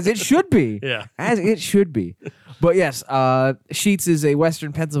 As it should be. Yeah. As it should be. But yes, Sheet's is a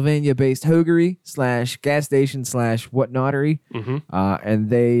Western Pennsylvania based hoagery / gas station / whatnotery. And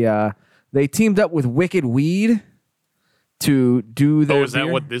they teamed up with Wicked Weed to do their Is that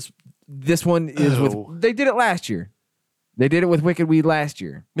beer. what this? This one is Oh. with. They did it last year. They did it with Wicked Weed last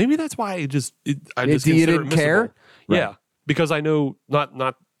year. Maybe that's why I just You consider didn't it care? missable. Yeah, because I know not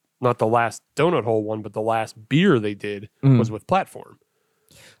the last donut hole one, but the last beer they did was with Platform.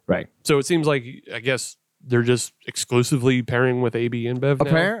 Right. So it seems like I guess they're just exclusively pairing with AB InBev now.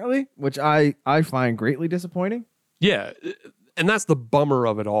 Apparently, which I find greatly disappointing. Yeah, and that's the bummer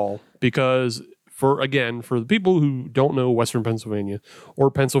of it all because for the people who don't know Western Pennsylvania or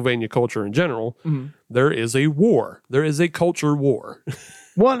Pennsylvania culture in general, there is a war. There is a culture war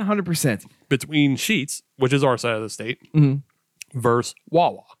 100%. between Sheetz, which is our side of the state, versus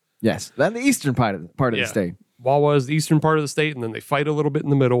Wawa. Yes, then the eastern part of the state. Wawa is the eastern part of the state, and then they fight a little bit in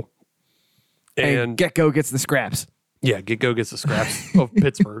the middle. And Get-Go gets the scraps. Yeah, Get-Go gets the scraps of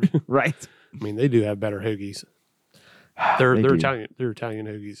Pittsburgh. Right. I mean, they do have better hoagies. They're do. Italian. They're Italian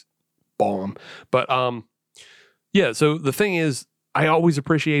hoagies. Bomb. But yeah. So the thing is, I always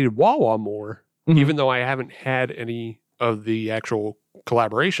appreciated Wawa more, even though I haven't had any of the actual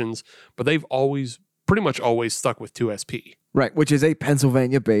collaborations. But they've pretty much always stuck with 2SP. Right, which is a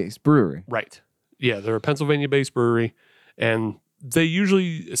Pennsylvania-based brewery. Right. Yeah, they're a Pennsylvania-based brewery, and they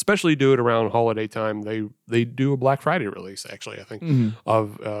usually, especially do it around holiday time. They do a Black Friday release, actually, I think,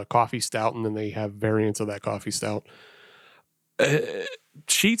 of coffee stout, and then they have variants of that coffee stout.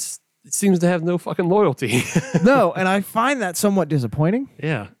 Sheetz seems to have no fucking loyalty. No, and I find that somewhat disappointing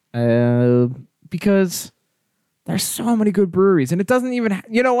Yeah. because there's so many good breweries, and it doesn't even.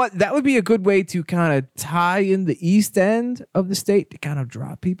 You know what? That would be a good way to kind of tie in the east end of the state to kind of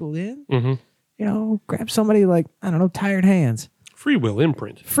draw people in. Mm-hmm. You know, grab somebody like I don't know, Tired Hands, Free Will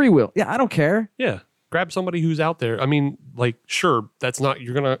imprint. Free Will. Yeah, I don't care. Yeah. Grab somebody who's out there. I mean, like, sure,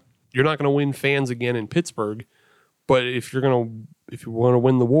 you're not gonna win fans again in Pittsburgh, but if you want to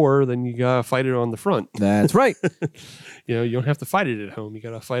win the war, then you gotta fight it on the front. That's right. You know, you don't have to fight it at home. You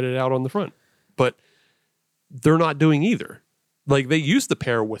gotta fight it out on the front. But they're not doing either. Like, they used to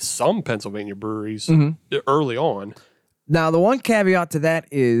pair with some Pennsylvania breweries early on. Now, the one caveat to that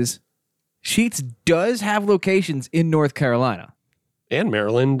is Sheetz does have locations in North Carolina. And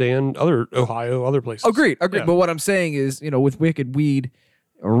Maryland and Ohio, other places. Agreed. Yeah. But what I'm saying is, you know, with Wicked Weed,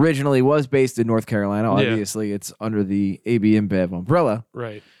 originally was based in North Carolina. Yeah. Obviously, it's under the AB InBev umbrella.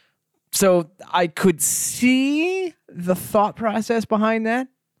 Right. So I could see the thought process behind that.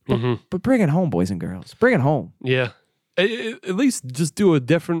 But bring it home, boys and girls. Bring it home. Yeah. At least just do a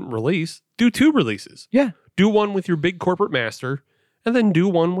different release. Do 2 releases. Yeah. Do one with your big corporate master, and then do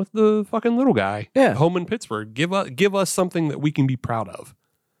one with the fucking little guy. Yeah. Home in Pittsburgh. Give us something that we can be proud of.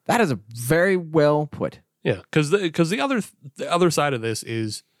 That is a very well put. Yeah, because the other side of this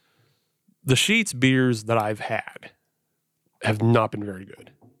is the Sheetz beers that I've had have not been very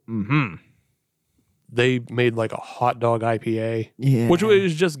good. Mm-hmm. They made like a hot dog IPA, Yeah. which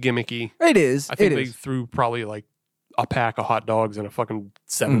is just gimmicky. It is. I think It they is. threw probably like a pack of hot dogs in a fucking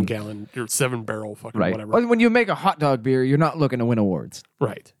 7-gallon or 7-barrel fucking Right. whatever. When you make a hot dog beer, you're not looking to win awards.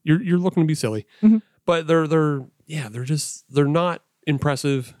 Right. You're looking to be silly. But they're not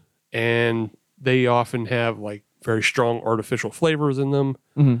impressive, and they often have like very strong artificial flavors in them.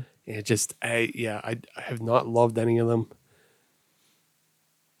 And it just I have not loved any of them.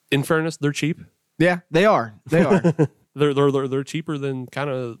 In fairness, they're cheap. Yeah, they are. They are. They're cheaper than kind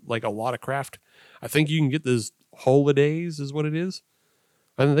of like a lot of craft. I think you can get this holidays is what it is.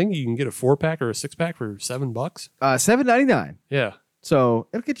 I think you can get a 4-pack or a 6-pack for $7. $7.99. Yeah. So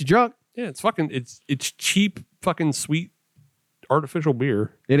it'll get you drunk. Yeah, it's cheap fucking sweet artificial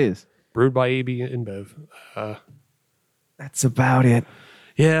beer It is. brewed by AB InBev. That's about it.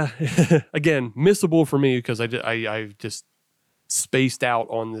 Yeah. Again, missable for me because I just spaced out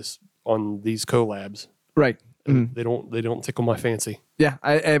on these collabs. Right. They don't tickle my fancy. Yeah.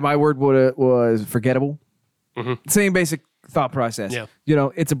 My word was forgettable. Same basic thought process. Yeah. You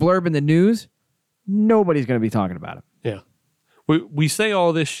know, it's a blurb in the news. Nobody's going to be talking about it. Yeah. We say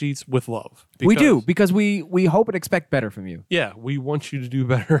all this Sheetz with love. We do because we hope and expect better from you. Yeah, we want you to do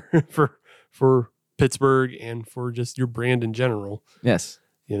better for Pittsburgh and for just your brand in general. Yes.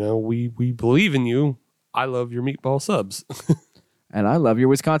 You know, we believe in you. I love your meatball subs. And I love your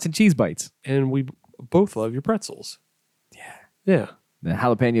Wisconsin cheese bites. And we both love your pretzels. Yeah. Yeah. The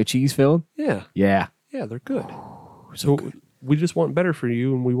jalapeno cheese filled. Yeah. Yeah. Yeah, they're good. So we just want better for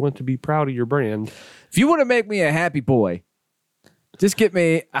you, and we want to be proud of your brand. If you want to make me a happy boy, just get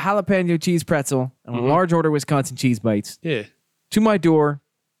me a jalapeno cheese pretzel and a large order Wisconsin cheese bites Yeah. to my door,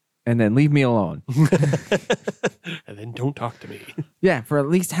 and then leave me alone. And then don't talk to me. Yeah, for at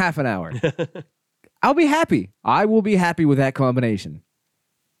least half an hour. I'll be happy. I will be happy with that combination.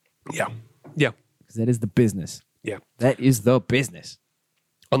 Yeah. Yeah. Because that is the business. Yeah. That is the business.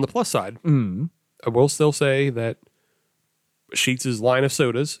 On the plus side, I will still say that Sheetz' line of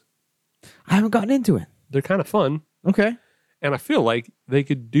sodas, I haven't gotten into it. they're kind of fun. Okay. And I feel like they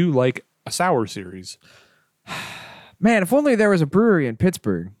could do like a sour series. Man, if only there was a brewery in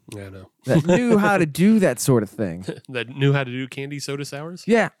Pittsburgh Yeah, I know. that knew how to do that sort of thing. That knew how to do candy soda sours?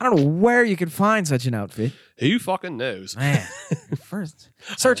 Yeah, I don't know where you could find such an outfit. Who fucking knows? Man, first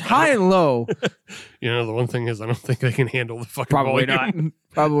search high and low. You know, the one thing is I don't think they can handle the fucking Probably volume. not.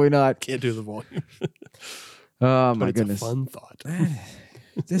 Probably not. Can't do the volume. Oh But my it's goodness. a fun thought.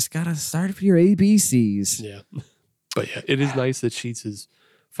 Just gotta start for your ABCs. Yeah. But yeah, it is nice that Sheetz is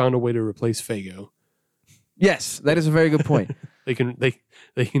found a way to replace Faygo. Yes, that is a very good point. They can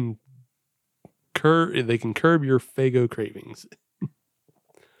curb your Faygo cravings.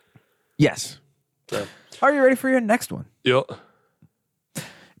 Yes. So, Are you ready for your next one? yep.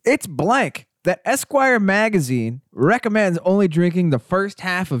 It's blank that Esquire magazine recommends only drinking the first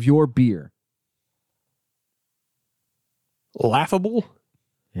half of your beer. Laughable?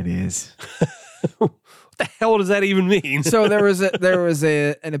 It is. What the hell does that even mean? So there was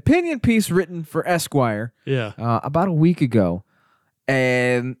an opinion piece written for Esquire Yeah. about a week ago,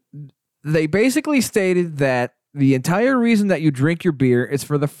 and they basically stated that the entire reason that you drink your beer is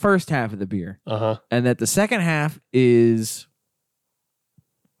for the first half of the beer, Uh-huh. and that the second half is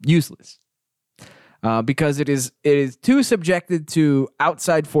useless because it is too subjected to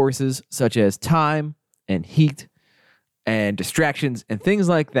outside forces such as time and heat and distractions and things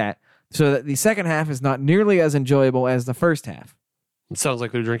like that, so that the second half is not nearly as enjoyable as the first half. It sounds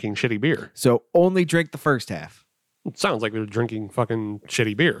like they're drinking shitty beer. So only drink the first half. It sounds like they're drinking fucking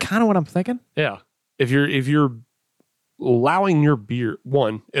shitty beer. Kind of what I'm thinking. Yeah. If you're allowing your beer,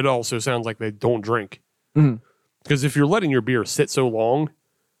 one, it also sounds like they don't drink. Mhm. Because if you're letting your beer sit so long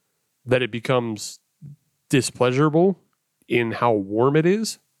that it becomes displeasurable in how warm it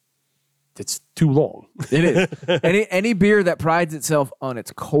is, it's too long. It is. Any beer that prides itself on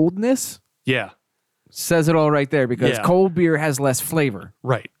its coldness Yeah. says it all right there, because Yeah. cold beer has less flavor.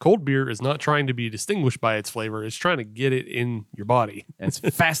 Right. Cold beer is not trying to be distinguished by its flavor. It's trying to get it in your body. As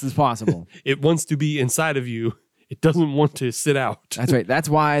fast as possible. It wants to be inside of you. It doesn't want to sit out. That's right. That's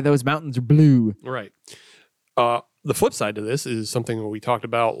why those mountains are blue. Right. The flip side to this is something that we talked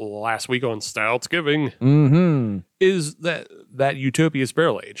about last week on Stoutsgiving, Mm-hmm. is that Utopia's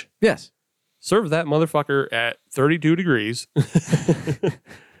barrel age. Yes. Serve that motherfucker at 32 degrees.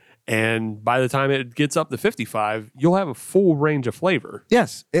 And by the time it gets up to 55, you'll have a full range of flavor.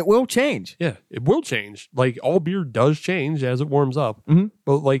 Yes. It will change. Yeah, it will change. Like, all beer does change as it warms up. Mhm.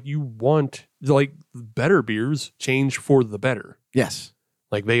 But like, you want, like, better beers change for the better. Yes.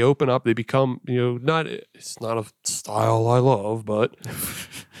 Like, they open up, they become, it's not a style I love, but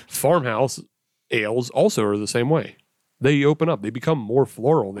farmhouse ales also are the same way. They open up, they become more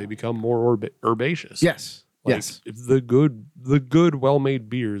floral, they become more herbaceous. Yes. Like, Yes. if the good, well-made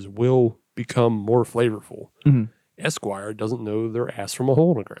beers will become more flavorful. Mhm. Esquire doesn't know their ass from a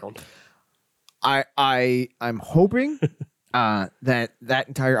hole in the ground. I'm hoping that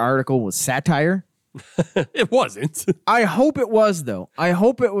entire article was satire. It wasn't. I hope it was, though. I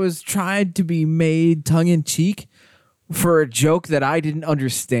hope it was tried to be made tongue in cheek for a joke that I didn't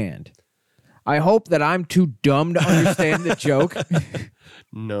understand. I hope that I'm too dumb to understand the joke.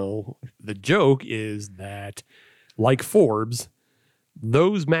 No, the joke is that, like Forbes,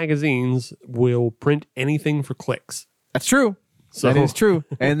 those magazines will print anything for clicks. That's true. So That is true.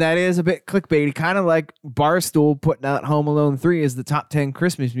 And that is a bit clickbaity, kind of like Barstool putting out Home Alone 3 as the top 10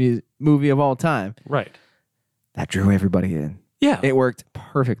 Christmas movie of all time. Right. That drew everybody in. Yeah. It worked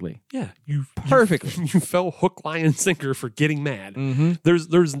perfectly. Yeah. You Perfectly. You fell hook, line, and sinker for getting mad. Mm-hmm.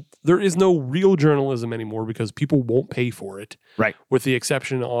 There is no real journalism anymore because people won't pay for it. Right. With the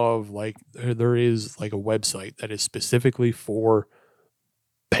exception of, like, there is like a website that is specifically for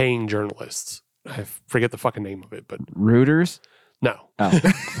paying journalists. I forget the fucking name of it, but Reuters? no. Oh.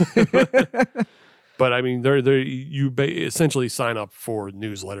 But I mean, you essentially sign up for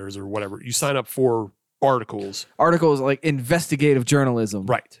newsletters or whatever. You sign up for articles. Articles like investigative journalism.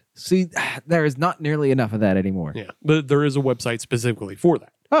 Right. See, there is not nearly enough of that anymore. Yeah. But there is a website specifically for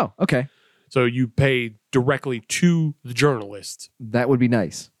that. Oh, okay. So you pay directly to the journalist. That would be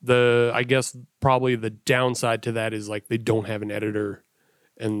nice. I guess probably the downside to that is, like, they don't have an editor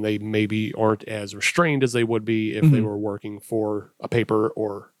and they maybe aren't as restrained as they would be if they were working for a paper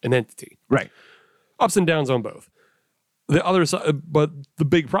or an entity. Right. Ups and downs on both. The other side, but the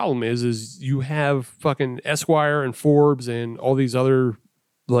big problem is you have fucking Esquire and Forbes and all these other,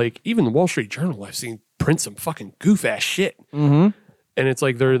 like, even the Wall Street Journal I've seen print some fucking goof ass shit. Mm-hmm. And it's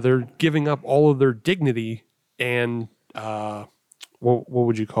like they're giving up all of their dignity and what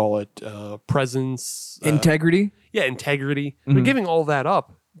would you call it? Presence, Integrity. yeah, integrity. They're giving all that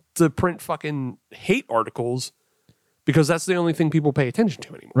up to print fucking hate articles because that's the only thing people pay attention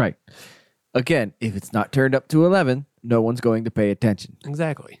to anymore. Right. Again, if it's not turned up to 11, no one's going to pay attention.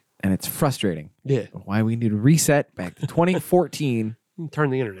 Exactly. And it's frustrating. Yeah. Why we need to reset back to 2014. Turn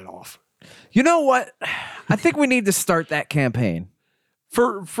the internet off. You know what? I think we need to start that campaign.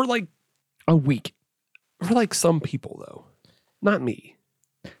 For like A week. for like some people though. Not me.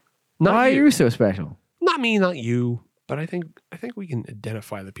 Not Why are you. you so special? Not me, not you. But I think we can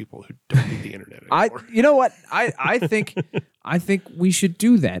identify the people who don't need the internet I anymore. you know what? I think I think we should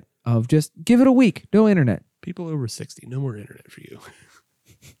do that. Of just give it a week. No internet. People over 60, no more internet for you.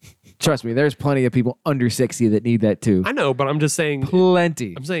 Trust me, there's plenty of people under 60 that need that too. I know, but I'm just saying.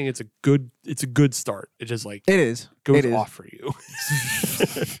 Plenty. I'm saying it's a good start. It just like It is. goes It is. off for you.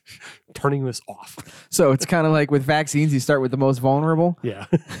 Turning this off. So it's kind of like with vaccines, you start with the most vulnerable. Yeah,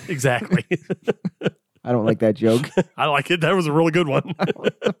 exactly. I don't like that joke. I like it. That was a really good one.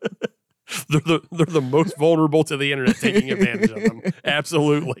 They're the most vulnerable to the internet taking advantage of them.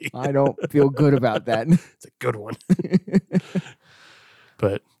 Absolutely. I don't feel good about that. It's a good one.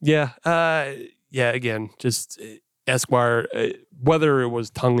 But yeah, again, just Esquire, whether it was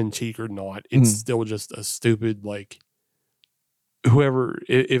tongue in cheek or not, it's still just a stupid, like, whoever,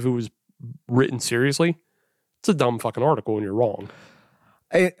 if it was written seriously, it's a dumb fucking article and you're wrong.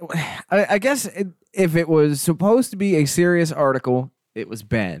 I guess if it was supposed to be a serious article, it was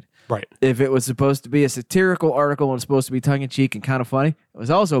bad. Right. If it was supposed to be a satirical article and supposed to be tongue in cheek and kind of funny, it was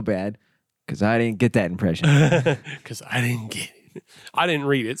also bad because I didn't get that impression. Because I didn't get it. I didn't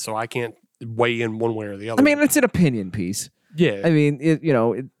read it, so I can't weigh in one way or the other. I mean, it's an opinion piece. yeah. I mean,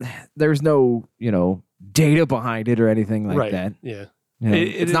 there's no, data behind it or anything like right. that. Yeah.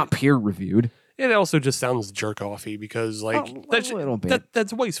 It's not peer reviewed. It also just sounds jerk-offy because, like, A little bit.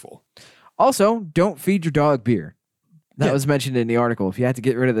 That's wasteful. Also, don't feed your dog beer. That Yeah. was mentioned in the article. If you have to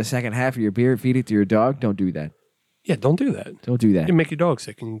get rid of the second half of your beer, feed it to your dog, don't do that. Yeah, don't do that. Don't do that. You make your dog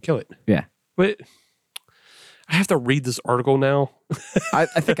sick and kill it. Yeah. But I have to read this article now. I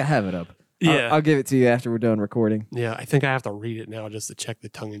think I have it up. Yeah. I'll give it to you after we're done recording. Yeah, I think I have to read it now just to check the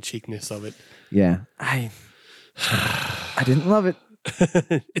tongue-in-cheekness of it. Yeah. I didn't love it.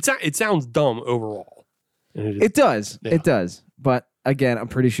 It sounds dumb overall. And It does. Yeah. It does. But again, I'm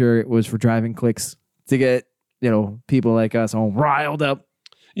pretty sure it was for driving clicks to get, people like us all riled up.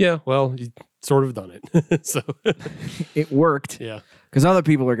 yeah, well, you sort of done it. So, It worked. yeah. Because other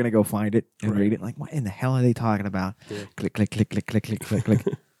people are going to go find it and Right. read it. Like, what in the hell are they talking about? Yeah. Click, click, click, click, click, click, click, click.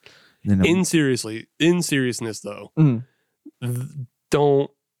 And then In seriousness, though, Mhm.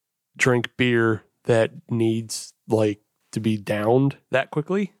 don't drink beer that needs, like, to be downed that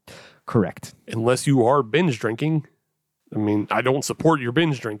quickly. Correct. Unless you are binge drinking. I mean, I don't support your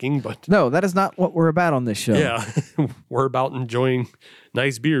binge drinking, but No, that is not what we're about on this show. yeah, we're about enjoying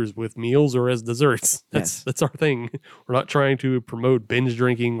nice beers with meals or as desserts. Yes. That's our thing. We're not trying to promote binge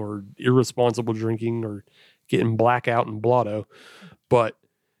drinking or irresponsible drinking or getting blackout and blotto. But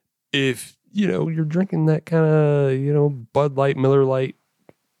if, you're drinking that kind of, Bud Light, Miller Light,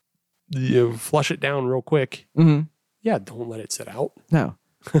 flush it down real quick. Mm-hmm. Yeah, don't let it sit out. No.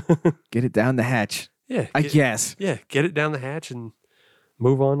 Get it down the hatch. Yeah. I guess. Yeah, get it down the hatch and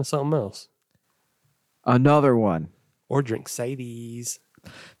move on to something else. Another one. Or drink cides.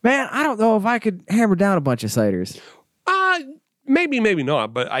 Man, I don't know if I could hammer down a bunch of ciders. Maybe, maybe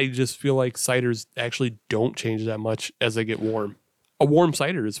not, but I just feel like ciders actually don't change that much as they get warm. A warm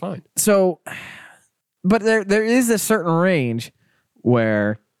cider is fine. So, but there is a certain range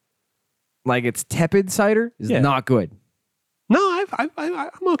where, like, it's tepid cider is Yeah. not good. No, I'm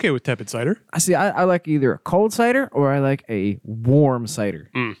okay with tepid cider. I like either a cold cider or I like a warm cider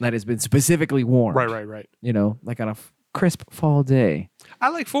that has been specifically warm. Right. Like on a crisp fall day. I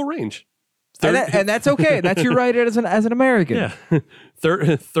like full range. And that's okay. That's your right as an American. Yeah.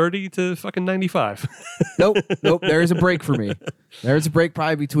 30 to fucking 95. Nope. There is a break for me. There's a break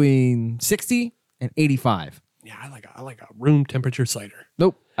probably between 60 and 85. Yeah, I like a room temperature cider.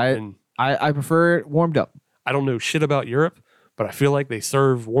 Nope. And I prefer it warmed up. I don't know shit about Europe, but I feel like they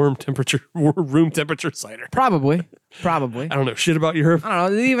serve room temperature cider. Probably. I don't know shit about Europe. I don't know.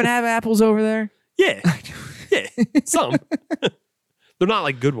 Do they even have apples over there? Yeah. Yeah. Some. They're not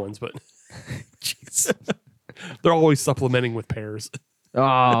like good ones, but Jeez. they're always supplementing with pears.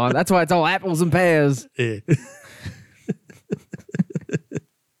 Oh, that's why it's all apples and pears. Yeah.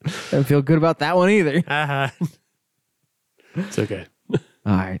 Don't feel good about that one either. It's okay. All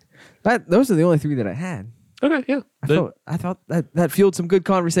right. Those are the only three that I had. Okay, yeah. I thought that fueled some good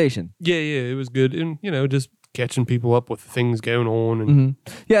conversation. Yeah, it was good. And, just catching people up with things going on. And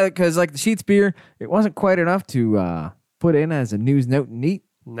Yeah, because like the Sheets beer, it wasn't quite enough to put in as a news note and neat,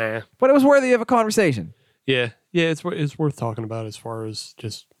 nah. but it was worthy of a conversation. Yeah, it's worth talking about as far as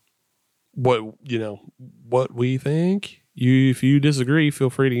just what we think. If you disagree, feel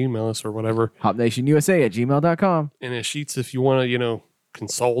free to email us or whatever. HopNationUSA@gmail.com. And as Sheets, if you want to,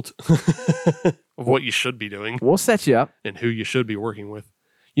 consult of what you should be doing We'll set you up. and who you should be working with.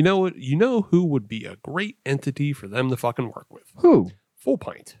 You know what? You know who would be a great entity for them to fucking work with? Who? Full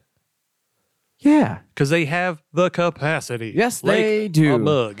Pint. Yeah. because they have the capacity. Yes, like they do. A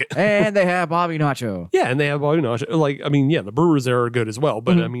mug. And they have Bobby Nacho. Yeah, and they have like I mean, yeah, the brewers there are good as well.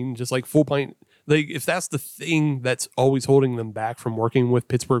 But Mm-hmm. I mean, just like Full Pint, if that's the thing that's always holding them back from working with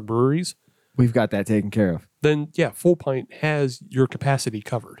Pittsburgh breweries, We've got that taken care of. then yeah, Full Pint has your capacity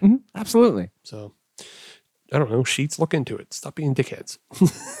covered. Absolutely. So I don't know, Sheets, look into it. Stop being dickheads.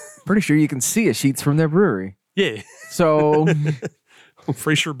 Pretty sure you can see a Sheets from their brewery. Yeah, So I'm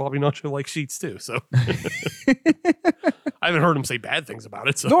pretty sure Bobby Nacho likes Sheets too. So I haven't heard him say bad things about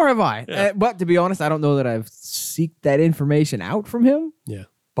it. So nor have I. Yeah. But to be honest, I don't know that I've seeked that information out from him. yeah,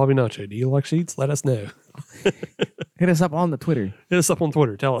 Bobby Nacho, do you like Sheets? Let us know. Hit us up on the Twitter. Hit us up on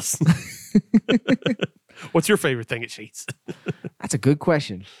Twitter. Tell us. What's your favorite thing at Sheets? That's a good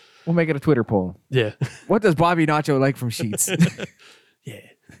question. We'll make it a Twitter poll. Yeah. What does Bobby Nacho like from Sheets? Yeah.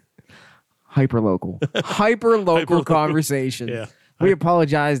 Hyper local. Hyper local Hyperlocal. conversation. Yeah. We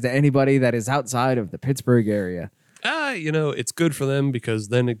apologize to anybody that is outside of the Pittsburgh area. It's good for them because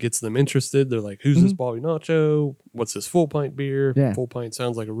then it gets them interested. They're like, who's this Bobby Nacho? What's this Full Pint beer? Yeah. Full Pint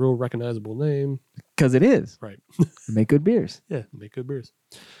sounds like a real recognizable name. Because it is. Right. They make good beers. Yeah. Make good beers.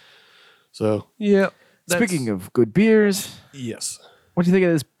 So, yeah. Speaking of good beers, Yes. what do you think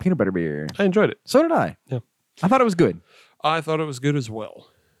of this peanut butter beer? I enjoyed it. So did I. Yeah. I thought it was good. I thought it was good as well.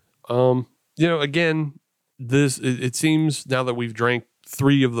 Again, it seems now that we've drank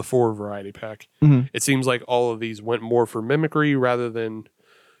 3 of the 4 variety pack, it seems like all of these went more for mimicry rather than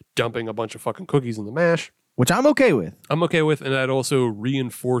dumping a bunch of fucking cookies in the mash. Which I'm okay with. I'm okay with, and that also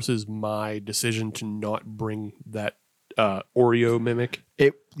reinforces my decision to not bring that Oreo mimic.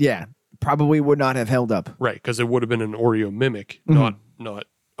 It probably would not have held up. Right, because it would have been an Oreo mimic, not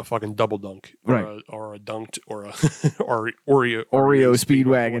a fucking double dunk, or Right. or a dunked, or a or Oreo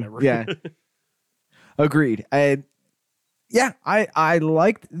Speedwagon. whatever. Yeah. Agreed. I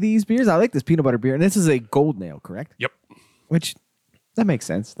liked these beers. I like this peanut butter beer. And this is a gold nail, correct? Yep. Which, that makes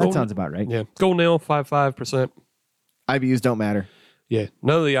sense. That Gold- sounds about right. Yeah. Gold nail, 5.5%. IBUs don't matter. Yeah.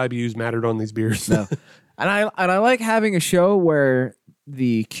 None of the IBUs mattered on these beers. No. And I like having a show where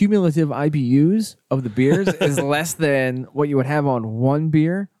the cumulative IBUs of the beers is less than what you would have on one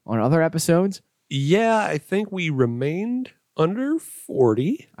beer on other episodes. Yeah, I think we remained under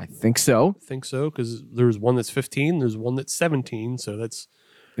 40. I think so. I think so, because there's one that's 15, there's one that's 17, so that's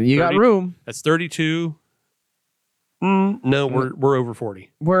You got 30. room. 32. No, we're over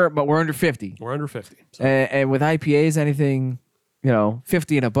 40. But we're under 50. We're under 50. So. And with IPAs, anything,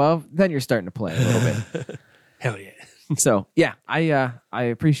 50 and above, then you're starting to play a little bit. Hell yeah. So yeah, I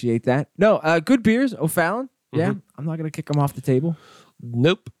appreciate that. No, good beers, O'Fallon. Yeah, I'm not gonna kick them off the table.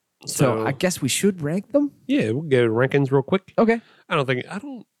 Nope. So I guess we should rank them. Yeah, we'll get rankings real quick. Okay.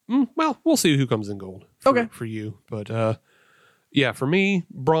 Well, we'll see who comes in gold for you. But yeah, for me,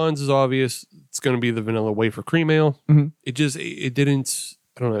 bronze is obvious. It's going to be the vanilla wafer cream ale. Mm-hmm. It didn't,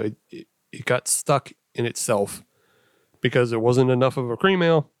 I don't know, it got stuck in itself because it wasn't enough of a cream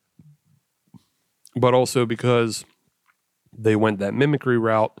ale, but also because they went that mimicry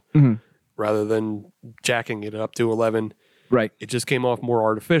route rather than jacking it up to 11. Right. It just came off more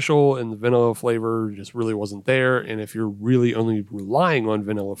artificial, and the vanilla flavor just really wasn't there. And if you're really only relying on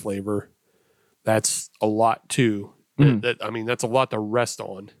vanilla flavor, that's a lot too. That's a lot to rest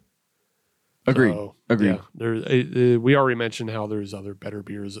on. Agreed. So, Agreed. Yeah, we already mentioned how there's other better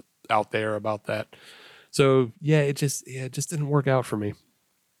beers out there about that. So yeah, it just didn't work out for me.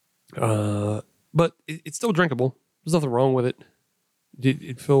 But it's still drinkable. There's nothing wrong with it.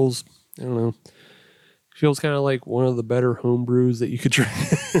 It feels, I don't know. Feels kind of like one of the better home brews that you could drink.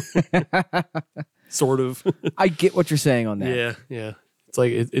 Sort of. I get what you're saying on that. Yeah. It's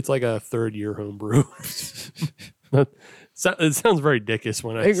like a 3rd year home brew. It sounds very dickish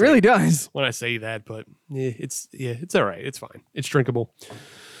when It really does. when I say that, but it's all right. It's fine. It's drinkable.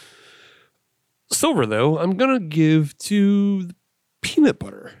 Silver though, I'm gonna give to the peanut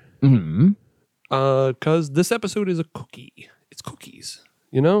butter. Because this episode is a cookie. It's cookies.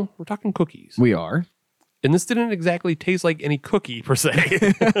 We're talking cookies. We are. And this didn't exactly taste like any cookie per se.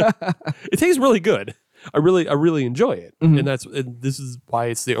 It tastes really good. I really enjoy it, and this is why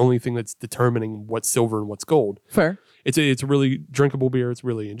it's the only thing that's determining what's silver and what's gold. Fair. It's a really drinkable beer. It's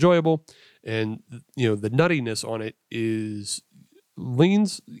really enjoyable, and the nuttiness on it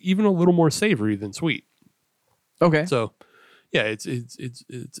leans even a little more savory than sweet. Okay. So, yeah,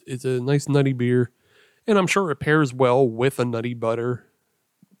 it's a nice nutty beer, and I'm sure it pairs well with a nutty butter.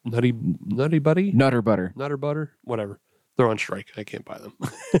 Nutty buddy? Nutter butter. Nutter butter? Whatever. They're on strike. I can't buy them.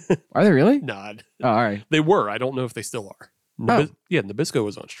 Are they really? Nod. Oh, all right. They were. I don't know if they still are. Yeah, Nabisco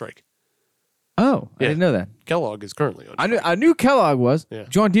was on strike. Oh, I Yeah. didn't know that. Kellogg is currently on strike. I knew Kellogg was. Yeah.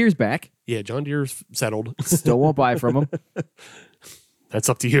 John Deere's back. Yeah, John Deere's settled. Still won't buy from them. That's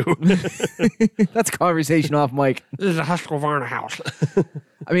up to you. That's a conversation off mic. This is a Husqvarna house.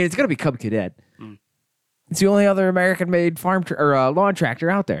 I mean, it's going to be Cub Cadet. It's the only other American-made lawn tractor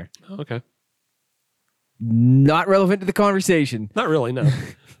out there. Okay. Not relevant to the conversation. Not really, no.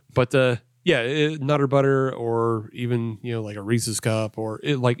 But Nutter Butter or even, like a Reese's Cup or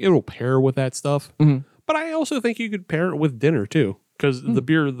it'll pair with that stuff. Mhm. But I also think you could pair it with dinner too, because the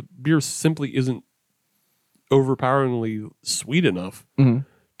beer simply isn't overpoweringly sweet enough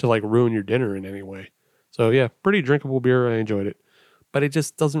to like ruin your dinner in any way. So yeah, pretty drinkable beer. I enjoyed it, but it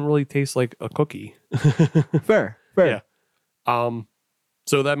just doesn't really taste like a cookie. Fair. Yeah.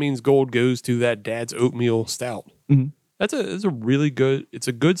 So that means gold goes to that Dad's Oatmeal Stout. Mhm. It's a really good. It's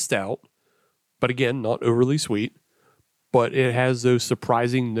a good stout, but again, not overly sweet. But it has those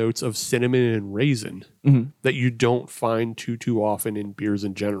surprising notes of cinnamon and raisin that you don't find too often in beers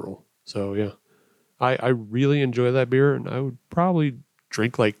in general. So yeah, I really enjoy that beer, and I would probably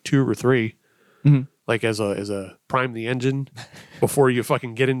drink like 2 or 3, like as a prime the engine before you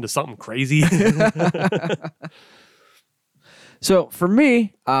fucking get into something crazy. So for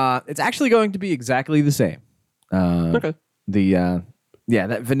me, it's actually going to be exactly the same. Okay.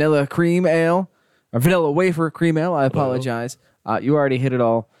 That vanilla cream ale or vanilla wafer cream ale. I apologize. You already hit it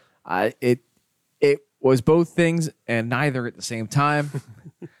all. It was both things and neither at the same time.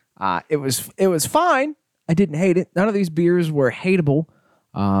 It was fine. I didn't hate it. None of these beers were hateable.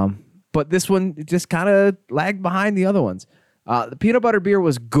 But this one just kind of lagged behind the other ones. The peanut butter beer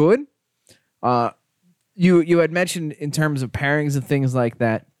was good. You had mentioned in terms of pairings and things like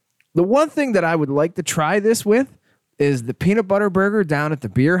that. The one thing that I would like to try this with is the peanut butter burger down at the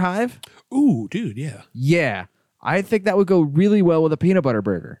Beer Hive. Ooh, dude, yeah. Yeah, I think that would go really well with a peanut butter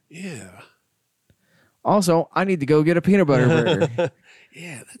burger. Yeah. Also, I need to go get a peanut butter burger.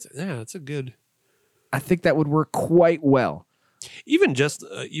 That's a good. I think that would work quite well. Even just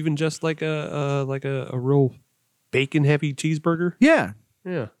like a real bacon heavy cheeseburger. Yeah.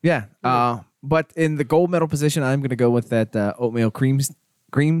 Yeah. But in the gold medal position, I'm going to go with that oatmeal cream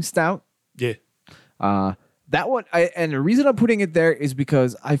stout. Yeah. That one, and the reason I'm putting it there is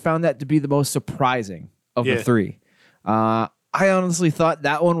because I found that to be the most surprising of the 3. I honestly thought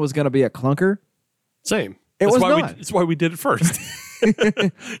that one was going to be a clunker. Same. That's was why not. That's why we did it first.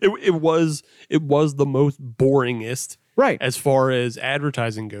 it was the most boringest, right? As far as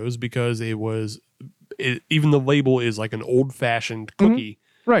advertising goes, because even the label is like an old fashioned cookie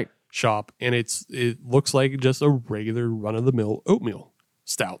right shop, and it looks like just a regular run of the mill oatmeal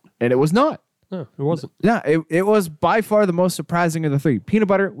stout, and it was not. No, it wasn't. Yeah, it was by far the most surprising of the 3. Peanut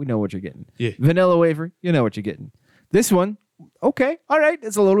butter, we know what you're getting. Yeah. Vanilla wafer, you know what you're getting. This one, okay, all right,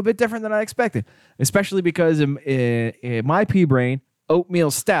 it's a little bit different than I expected, especially because in my pea brain,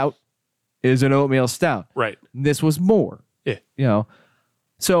 oatmeal stout is an oatmeal stout. Right. This was more. Yeah.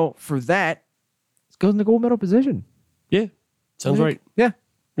 So for that, let's go in the gold medal position. Yeah. Sounds right. Yeah.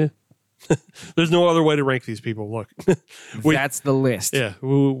 There's no other way to rank these people. Look, that's the list. Yeah,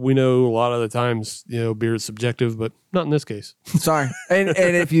 we know a lot of the times, beer is subjective, but not in this case. Sorry, and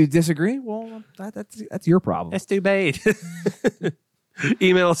if you disagree, well, that's your problem. That's too bad.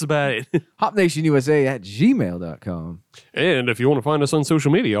 Email us about it. HopNationUSA@gmail.com. And if you want to find us on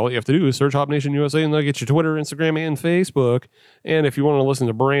social media, all you have to do is search Hop Nation USA, and they'll get your Twitter, Instagram, and Facebook. And if you want to listen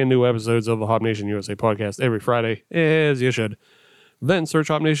to brand new episodes of the Hop Nation USA podcast every Friday, as you should, then search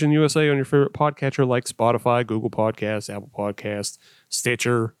Hop Nation USA on your favorite podcatcher like Spotify, Google Podcasts, Apple Podcasts,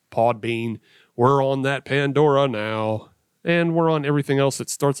 Stitcher, Podbean. We're on that Pandora now. And we're on everything else that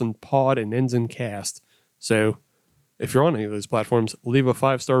starts in pod and ends in cast. So if you're on any of those platforms, leave a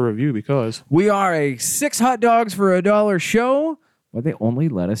 5-star review because we are a 6 hot dogs for $1 show, but they only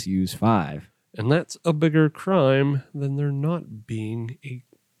let us use 5. And that's a bigger crime than there not being a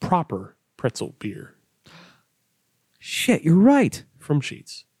proper pretzel beer. Shit, you're right. From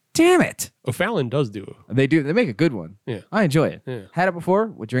Sheets. Damn it. O'Fallon does do it. They do. They make a good one. Yeah. I enjoy it. Yeah. Had it before.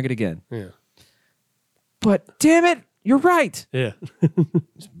 Would drink it again. Yeah. But damn it, you're right. Yeah.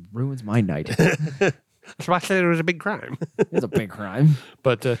 This ruins my night. That's why I said it was a big crime. It's a big crime.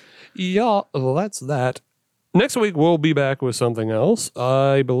 But that's that. Next week, we'll be back with something else.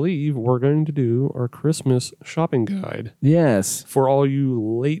 I believe we're going to do our Christmas shopping guide. Yes. For all you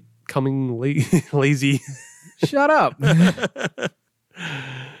lazy. Shut up.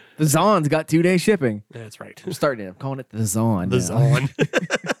 The Zon's got 2-day shipping. That's right. I'm starting it. I'm calling it the Zon. The now. Zon.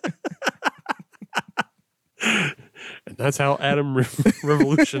 And that's how Adam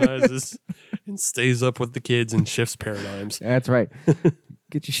revolutionizes and stays up with the kids and shifts paradigms. That's right.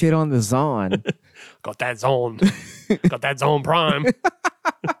 Get your shit on the Zon. Got that Zone. Got that Zone Prime.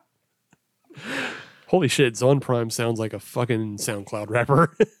 Holy shit, Zon Prime sounds like a fucking SoundCloud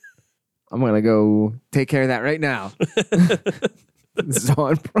rapper. I'm going to go take care of that right now.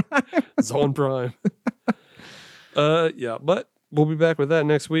 Zon Prime. Zon Prime. Yeah, but we'll be back with that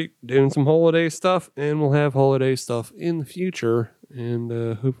next week, doing some holiday stuff, and we'll have holiday stuff in the future,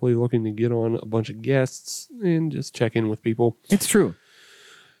 and hopefully looking to get on a bunch of guests and just check in with people. It's true.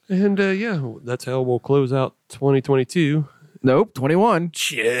 And yeah, that's how we'll close out 2022. Nope, 21.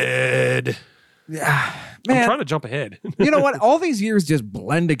 Shit. Yeah, I'm man. trying to jump ahead. You know what? All these years just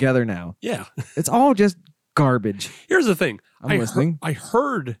blend together now. Yeah. It's all just garbage. Here's the thing. I'm listening. I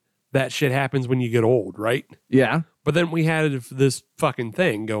heard that shit happens when you get old, right? Yeah. But then we had this fucking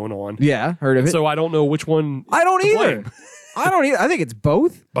thing going on. Yeah, heard of it. So I don't know which one. I don't to either. blame. I don't either. I think it's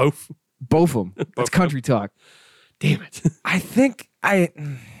both. Both. Both of them. It's country talk. Damn it. I think I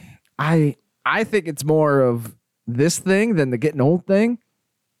think it's more of this thing than the getting old thing.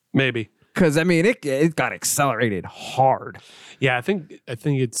 Maybe. Because I mean, it got accelerated hard. Yeah, I think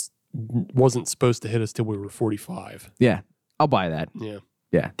it's wasn't supposed to hit us till we were 45. Yeah, I'll buy that. Yeah.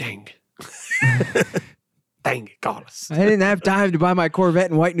 Yeah. Dang. Dang, it got us. I didn't have time to buy my Corvette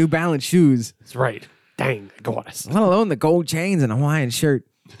and white New Balance shoes, That's right. Dang, it got us. let alone the gold chains and a Hawaiian shirt.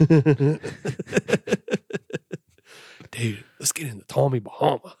 Dude, let's get into Tommy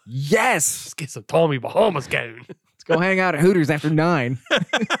Bahama. Yes. Let's get some Tommy Bahamas going. Let's go hang out at Hooters after 9.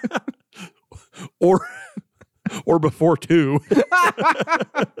 or before 2.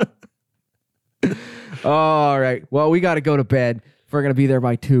 All right. Well, we got to go to bed. If we're going to be there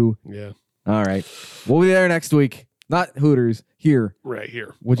by 2. Yeah. All right. We'll be there next week. Not Hooters, here, Right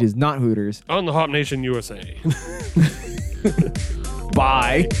here. which is not Hooters. On the Hop Nation USA.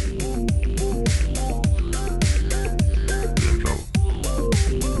 Bye.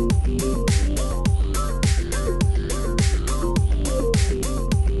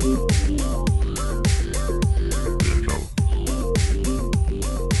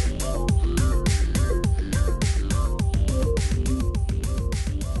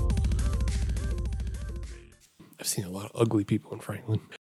 I've seen a lot of ugly people in Franklin.